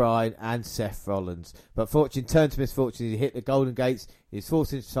 Daniel Bryan and Seth Rollins. But fortune turned to misfortune as he hit the Golden Gates. He was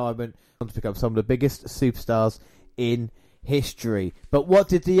forced into retirement to become some of the biggest superstars in history. But what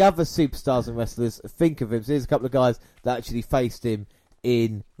did the other superstars and wrestlers think of him? So here's a couple of guys that actually faced him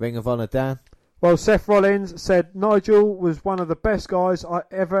in Ring of Honor, Dan. Well, Seth Rollins said Nigel was one of the best guys I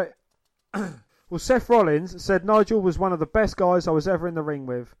ever... Seth Rollins said Nigel was one of the best guys I was ever in the ring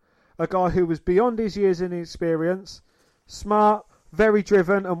with. A guy who was beyond his years in experience, smart, very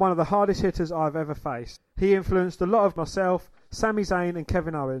driven, and one of the hardest hitters I've ever faced. He influenced a lot of myself, Sami Zayn and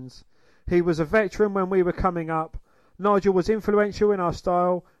Kevin Owens. He was a veteran when we were coming up. Nigel was influential in our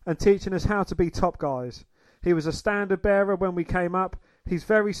style and teaching us how to be top guys. He was a standard bearer when we came up. He's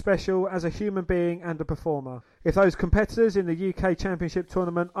very special as a human being and a performer. If those competitors in the UK Championship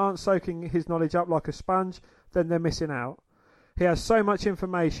Tournament aren't soaking his knowledge up like a sponge, then they're missing out. He has so much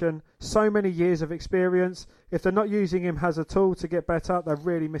information, so many years of experience. If they're not using him as a tool to get better, they're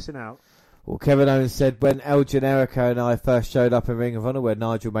really missing out. Well, Kevin Owens said, when El Generico and I first showed up in Ring of Honor, where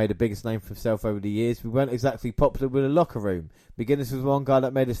Nigel made the biggest name for himself over the years, we weren't exactly popular with the locker room. Mcguinnes was one guy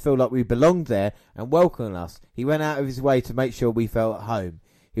that made us feel like we belonged there and welcomed us. He went out of his way to make sure we felt at home.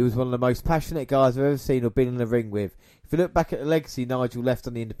 He was one of the most passionate guys I've ever seen or been in the ring with. If you look back at the legacy Nigel left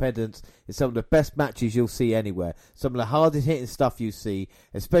on the independents, it's some of the best matches you'll see anywhere. Some of the hardest hitting stuff you see,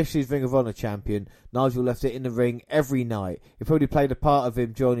 especially as Ring of Honor champion. Nigel left it in the ring every night. It probably played a part of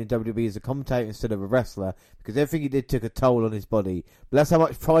him joining WWE as a commentator instead of a wrestler, because everything he did took a toll on his body. But that's how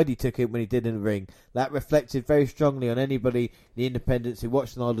much pride he took in when he did in the ring. That reflected very strongly on anybody in the independents who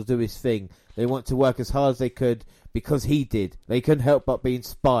watched Nigel do his thing. They want to work as hard as they could because he did. They couldn't help but be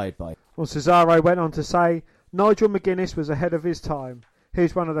inspired by it. Well, Cesaro went on to say, Nigel Mcguiness was ahead of his time. He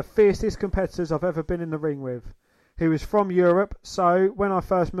was one of the fiercest competitors I've ever been in the ring with. He was from Europe, so when I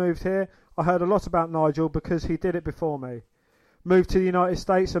first moved here, I heard a lot about Nigel because he did it before me. Moved to the United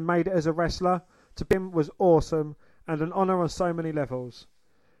States and made it as a wrestler. To him was awesome and an honour on so many levels.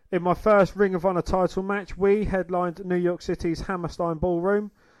 In my first Ring of Honor title match, we headlined New York City's Hammerstein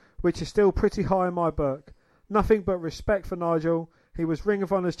Ballroom, which is still pretty high in my book. Nothing but respect for Nigel. He was Ring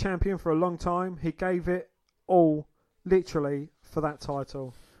of Honor's champion for a long time. He gave it all, literally, for that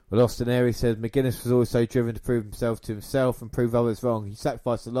title. Well, Austin Aries says Mcguinnes was also driven to prove himself to himself and prove others wrong. He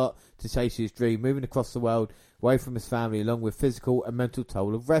sacrificed a lot to chase his dream, moving across the world, away from his family, along with physical and mental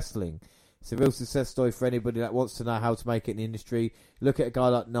toll of wrestling. It's a real success story for anybody that wants to know how to make it in the industry. Look at a guy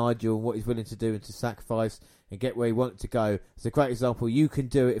like Nigel and what he's willing to do and to sacrifice and get where he wanted to go. It's a great example. You can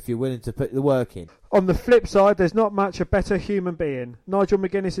do it if you're willing to put the work in. On the flip side, there's not much a better human being. Nigel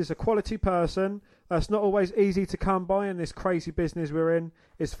Mcguinnes is a quality person. That's not always easy to come by in this crazy business we're in.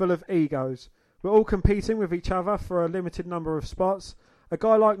 It's full of egos. We're all competing with each other for a limited number of spots. A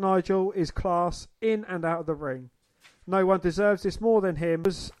guy like Nigel is class in and out of the ring. No one deserves this more than him. I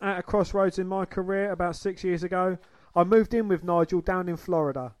was at a crossroads in my career about 6 years ago. I moved in with Nigel down in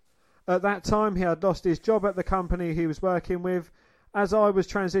Florida. At that time, he had lost his job at the company he was working with as I was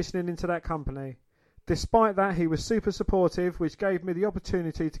transitioning into that company. Despite that, he was super supportive, which gave me the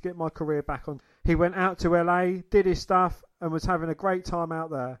opportunity to get my career back on. He went out to LA, did his stuff, and was having a great time out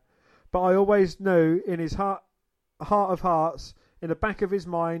there. But I always knew in his heart of hearts, in the back of his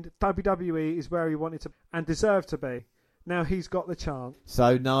mind, WWE is where he wanted to and deserved to be. Now he's got the chance.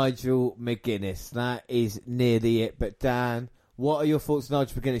 So Nigel Mcguinnes, that is nearly it. But Dan, what are your thoughts on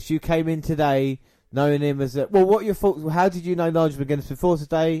Nigel Mcguinnes? You came in today knowing him as a... Well, what are your thoughts? How did you know Nigel Mcguinnes before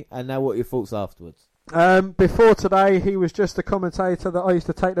today? And now what are your thoughts afterwards? Before today, he was just a commentator that I used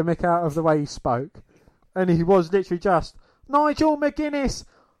to take the mick out of the way he spoke. And he was literally just, Nigel Mcguinnes,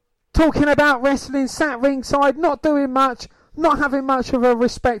 talking about wrestling, sat ringside, not doing much, not having much of a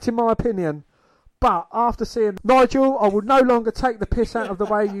respect in my opinion. But after seeing Nigel, I would no longer take the piss out of the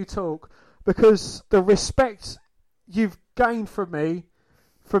way you talk, because the respect you've gained from me,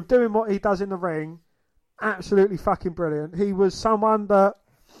 from doing what he does in the ring, absolutely fucking brilliant. He was someone that,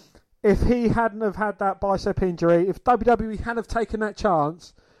 if he hadn't have had that bicep injury, if WWE hadn't have taken that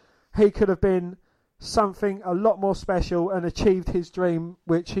chance, he could have been something a lot more special and achieved his dream,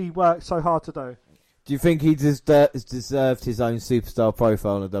 which he worked so hard to do. Do you think he deserved his own superstar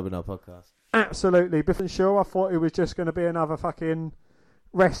profile on the WNR podcast? Absolutely. Before sure, I thought he was just going to be another fucking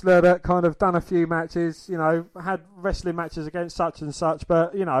wrestler that kind of done a few matches, you know, had wrestling matches against such and such,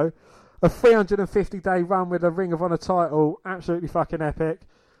 but, you know, a 350-day run with a Ring of Honor title, absolutely fucking epic.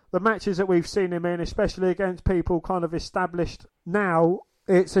 The matches that we've seen him in, especially against people kind of established now,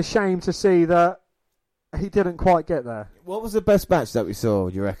 it's a shame to see that he didn't quite get there. What was the best match that we saw,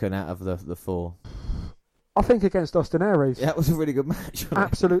 do you reckon, out of the four? I think against Austin Aries. Yeah, that was a really good match.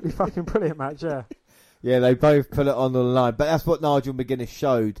 Absolutely fucking brilliant match, yeah. Yeah, they both put it on the line. But that's what Nigel Mcguinnes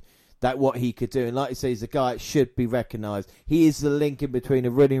showed, that what he could do. And like you say, he's a guy that should be recognised. He is the link in between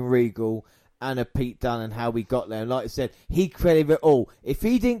a William Regal and a Pete Dunne and how we got there. And like I said, he credited it all. If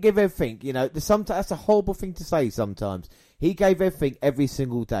he didn't give everything, you know, that's a horrible thing to say sometimes. He gave everything every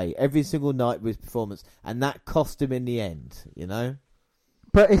single day, every single night with his performance. And that cost him in the end, you know?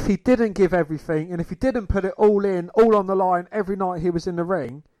 But if he didn't give everything, and if he didn't put it all in, all on the line, every night he was in the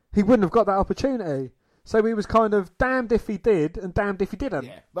ring, he wouldn't have got that opportunity. So he was kind of damned if he did, and damned if he didn't.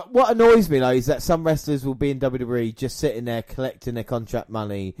 Yeah. But what annoys me, though, is that some wrestlers will be in WWE just sitting there collecting their contract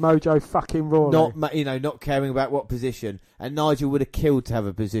money. Mojo fucking Rawley. Not caring about what position. And Nigel would have killed to have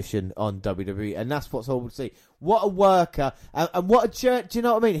a position on WWE, and that's what's horrible to see. What a worker, and what a jerk, do you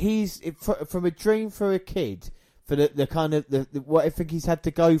know what I mean? He's, from a dream for a kid, for the kind of the what I think he's had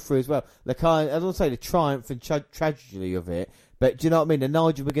to go through as well. The kind, I don't say the triumph and tragedy of it, but do you know what I mean? The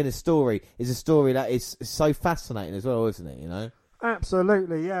Nigel Mcguinnes story is a story that is so fascinating as well, isn't it? You know,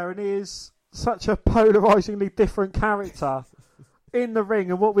 absolutely, yeah, and he is such a polarisingly different character in the ring,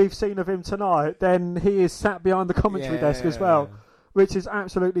 and what we've seen of him tonight. Then he is sat behind the commentary desk as well, which is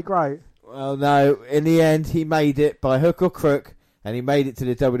absolutely great. Well, no, in the end, he made it by hook or crook, and he made it to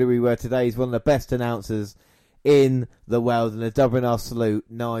the WWE, where today he's one of the best announcers in the world, and a WNR salute,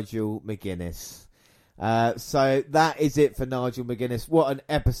 Nigel Mcguinnes. So that is it for Nigel Mcguinnes. What an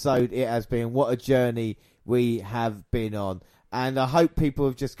episode it has been. What a journey we have been on. And I hope people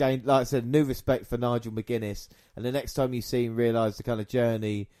have just gained, like I said, new respect for Nigel Mcguinnes. And the next time you see him, realise the kind of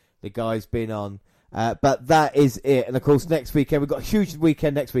journey the guy's been on. But that is it. And of course, next weekend, we've got a huge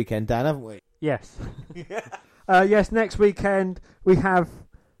weekend next weekend, Dan, haven't we? Yes. Yes, next weekend we have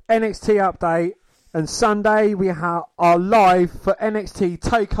NXT Update. And Sunday we are live for NXT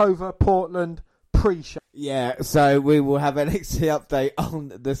TakeOver Portland pre-show. Yeah, so we will have NXT Update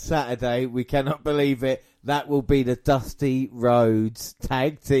on the Saturday. We cannot believe it. That will be the Dusty Rhodes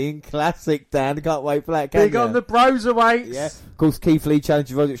Tag Team Classic, Dan. Can't wait for that, can Big you? on the Broserweights. Yeah. Of course, Keith Lee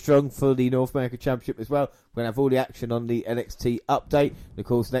challenges Roderick Strong for the North American Championship as well. We're going to have all the action on the NXT Update. And of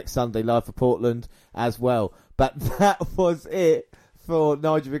course, next Sunday, live for Portland as well. But that was it for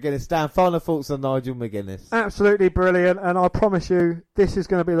Nigel Mcguinnes. Dan, final thoughts on Nigel Mcguinnes? Absolutely brilliant. And I promise you, this is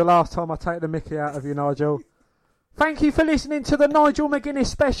going to be the last time I take the mickey out of you, Nigel. Thank you for listening to the Nigel Mcguinnes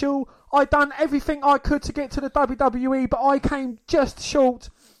special. I done everything I could to get to the WWE, but I came just short.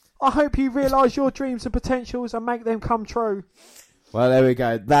 I hope you realise your dreams and potentials and make them come true. Well, there we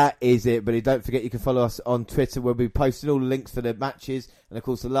go. That is it. But don't forget, you can follow us on Twitter. We'll be posting all the links for the matches. And, of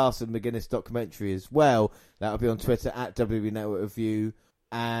course, the last of the Mcguinnes documentary as well. That'll be on Twitter at WB Network Review.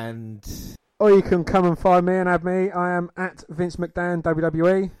 And... or you can come and find me and add me. I am at Vince McDan,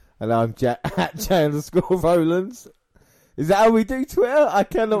 WWE. And I'm at J_Rowlands. Is that how we do Twitter? I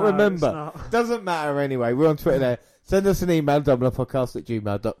cannot remember. It's not. Doesn't matter anyway. We're on Twitter there. Send us an email,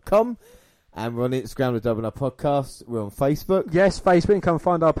 doubleupodcast@gmail.com. And we're on Instagram with WNR Podcast. We're on Facebook. Yes, Facebook. Come and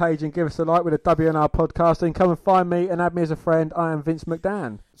find our page and give us a like with a WNR Podcast. And come and find me and add me as a friend. I am Vince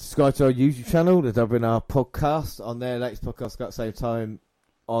McDan. Subscribe to our YouTube channel, the WNR Podcast. On there, latest podcast got at the same time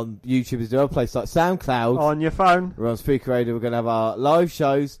on YouTube as well. Place like SoundCloud. On your phone. We're on Speaker Radio. We're going to have our live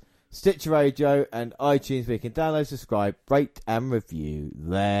shows, Stitcher Radio and iTunes. We can download, subscribe, rate and review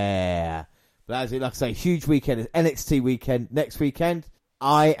there. But that's it. Like I say, huge weekend. It's NXT weekend next weekend.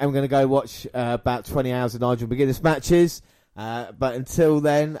 I am going to go watch about 20 hours of Nigel Mcguinnes matches. But until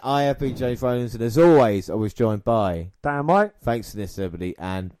then, I have been James Rowlands. And as always, I was joined by Dan White. Thanks for this, everybody.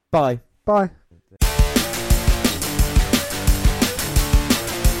 And bye. Bye.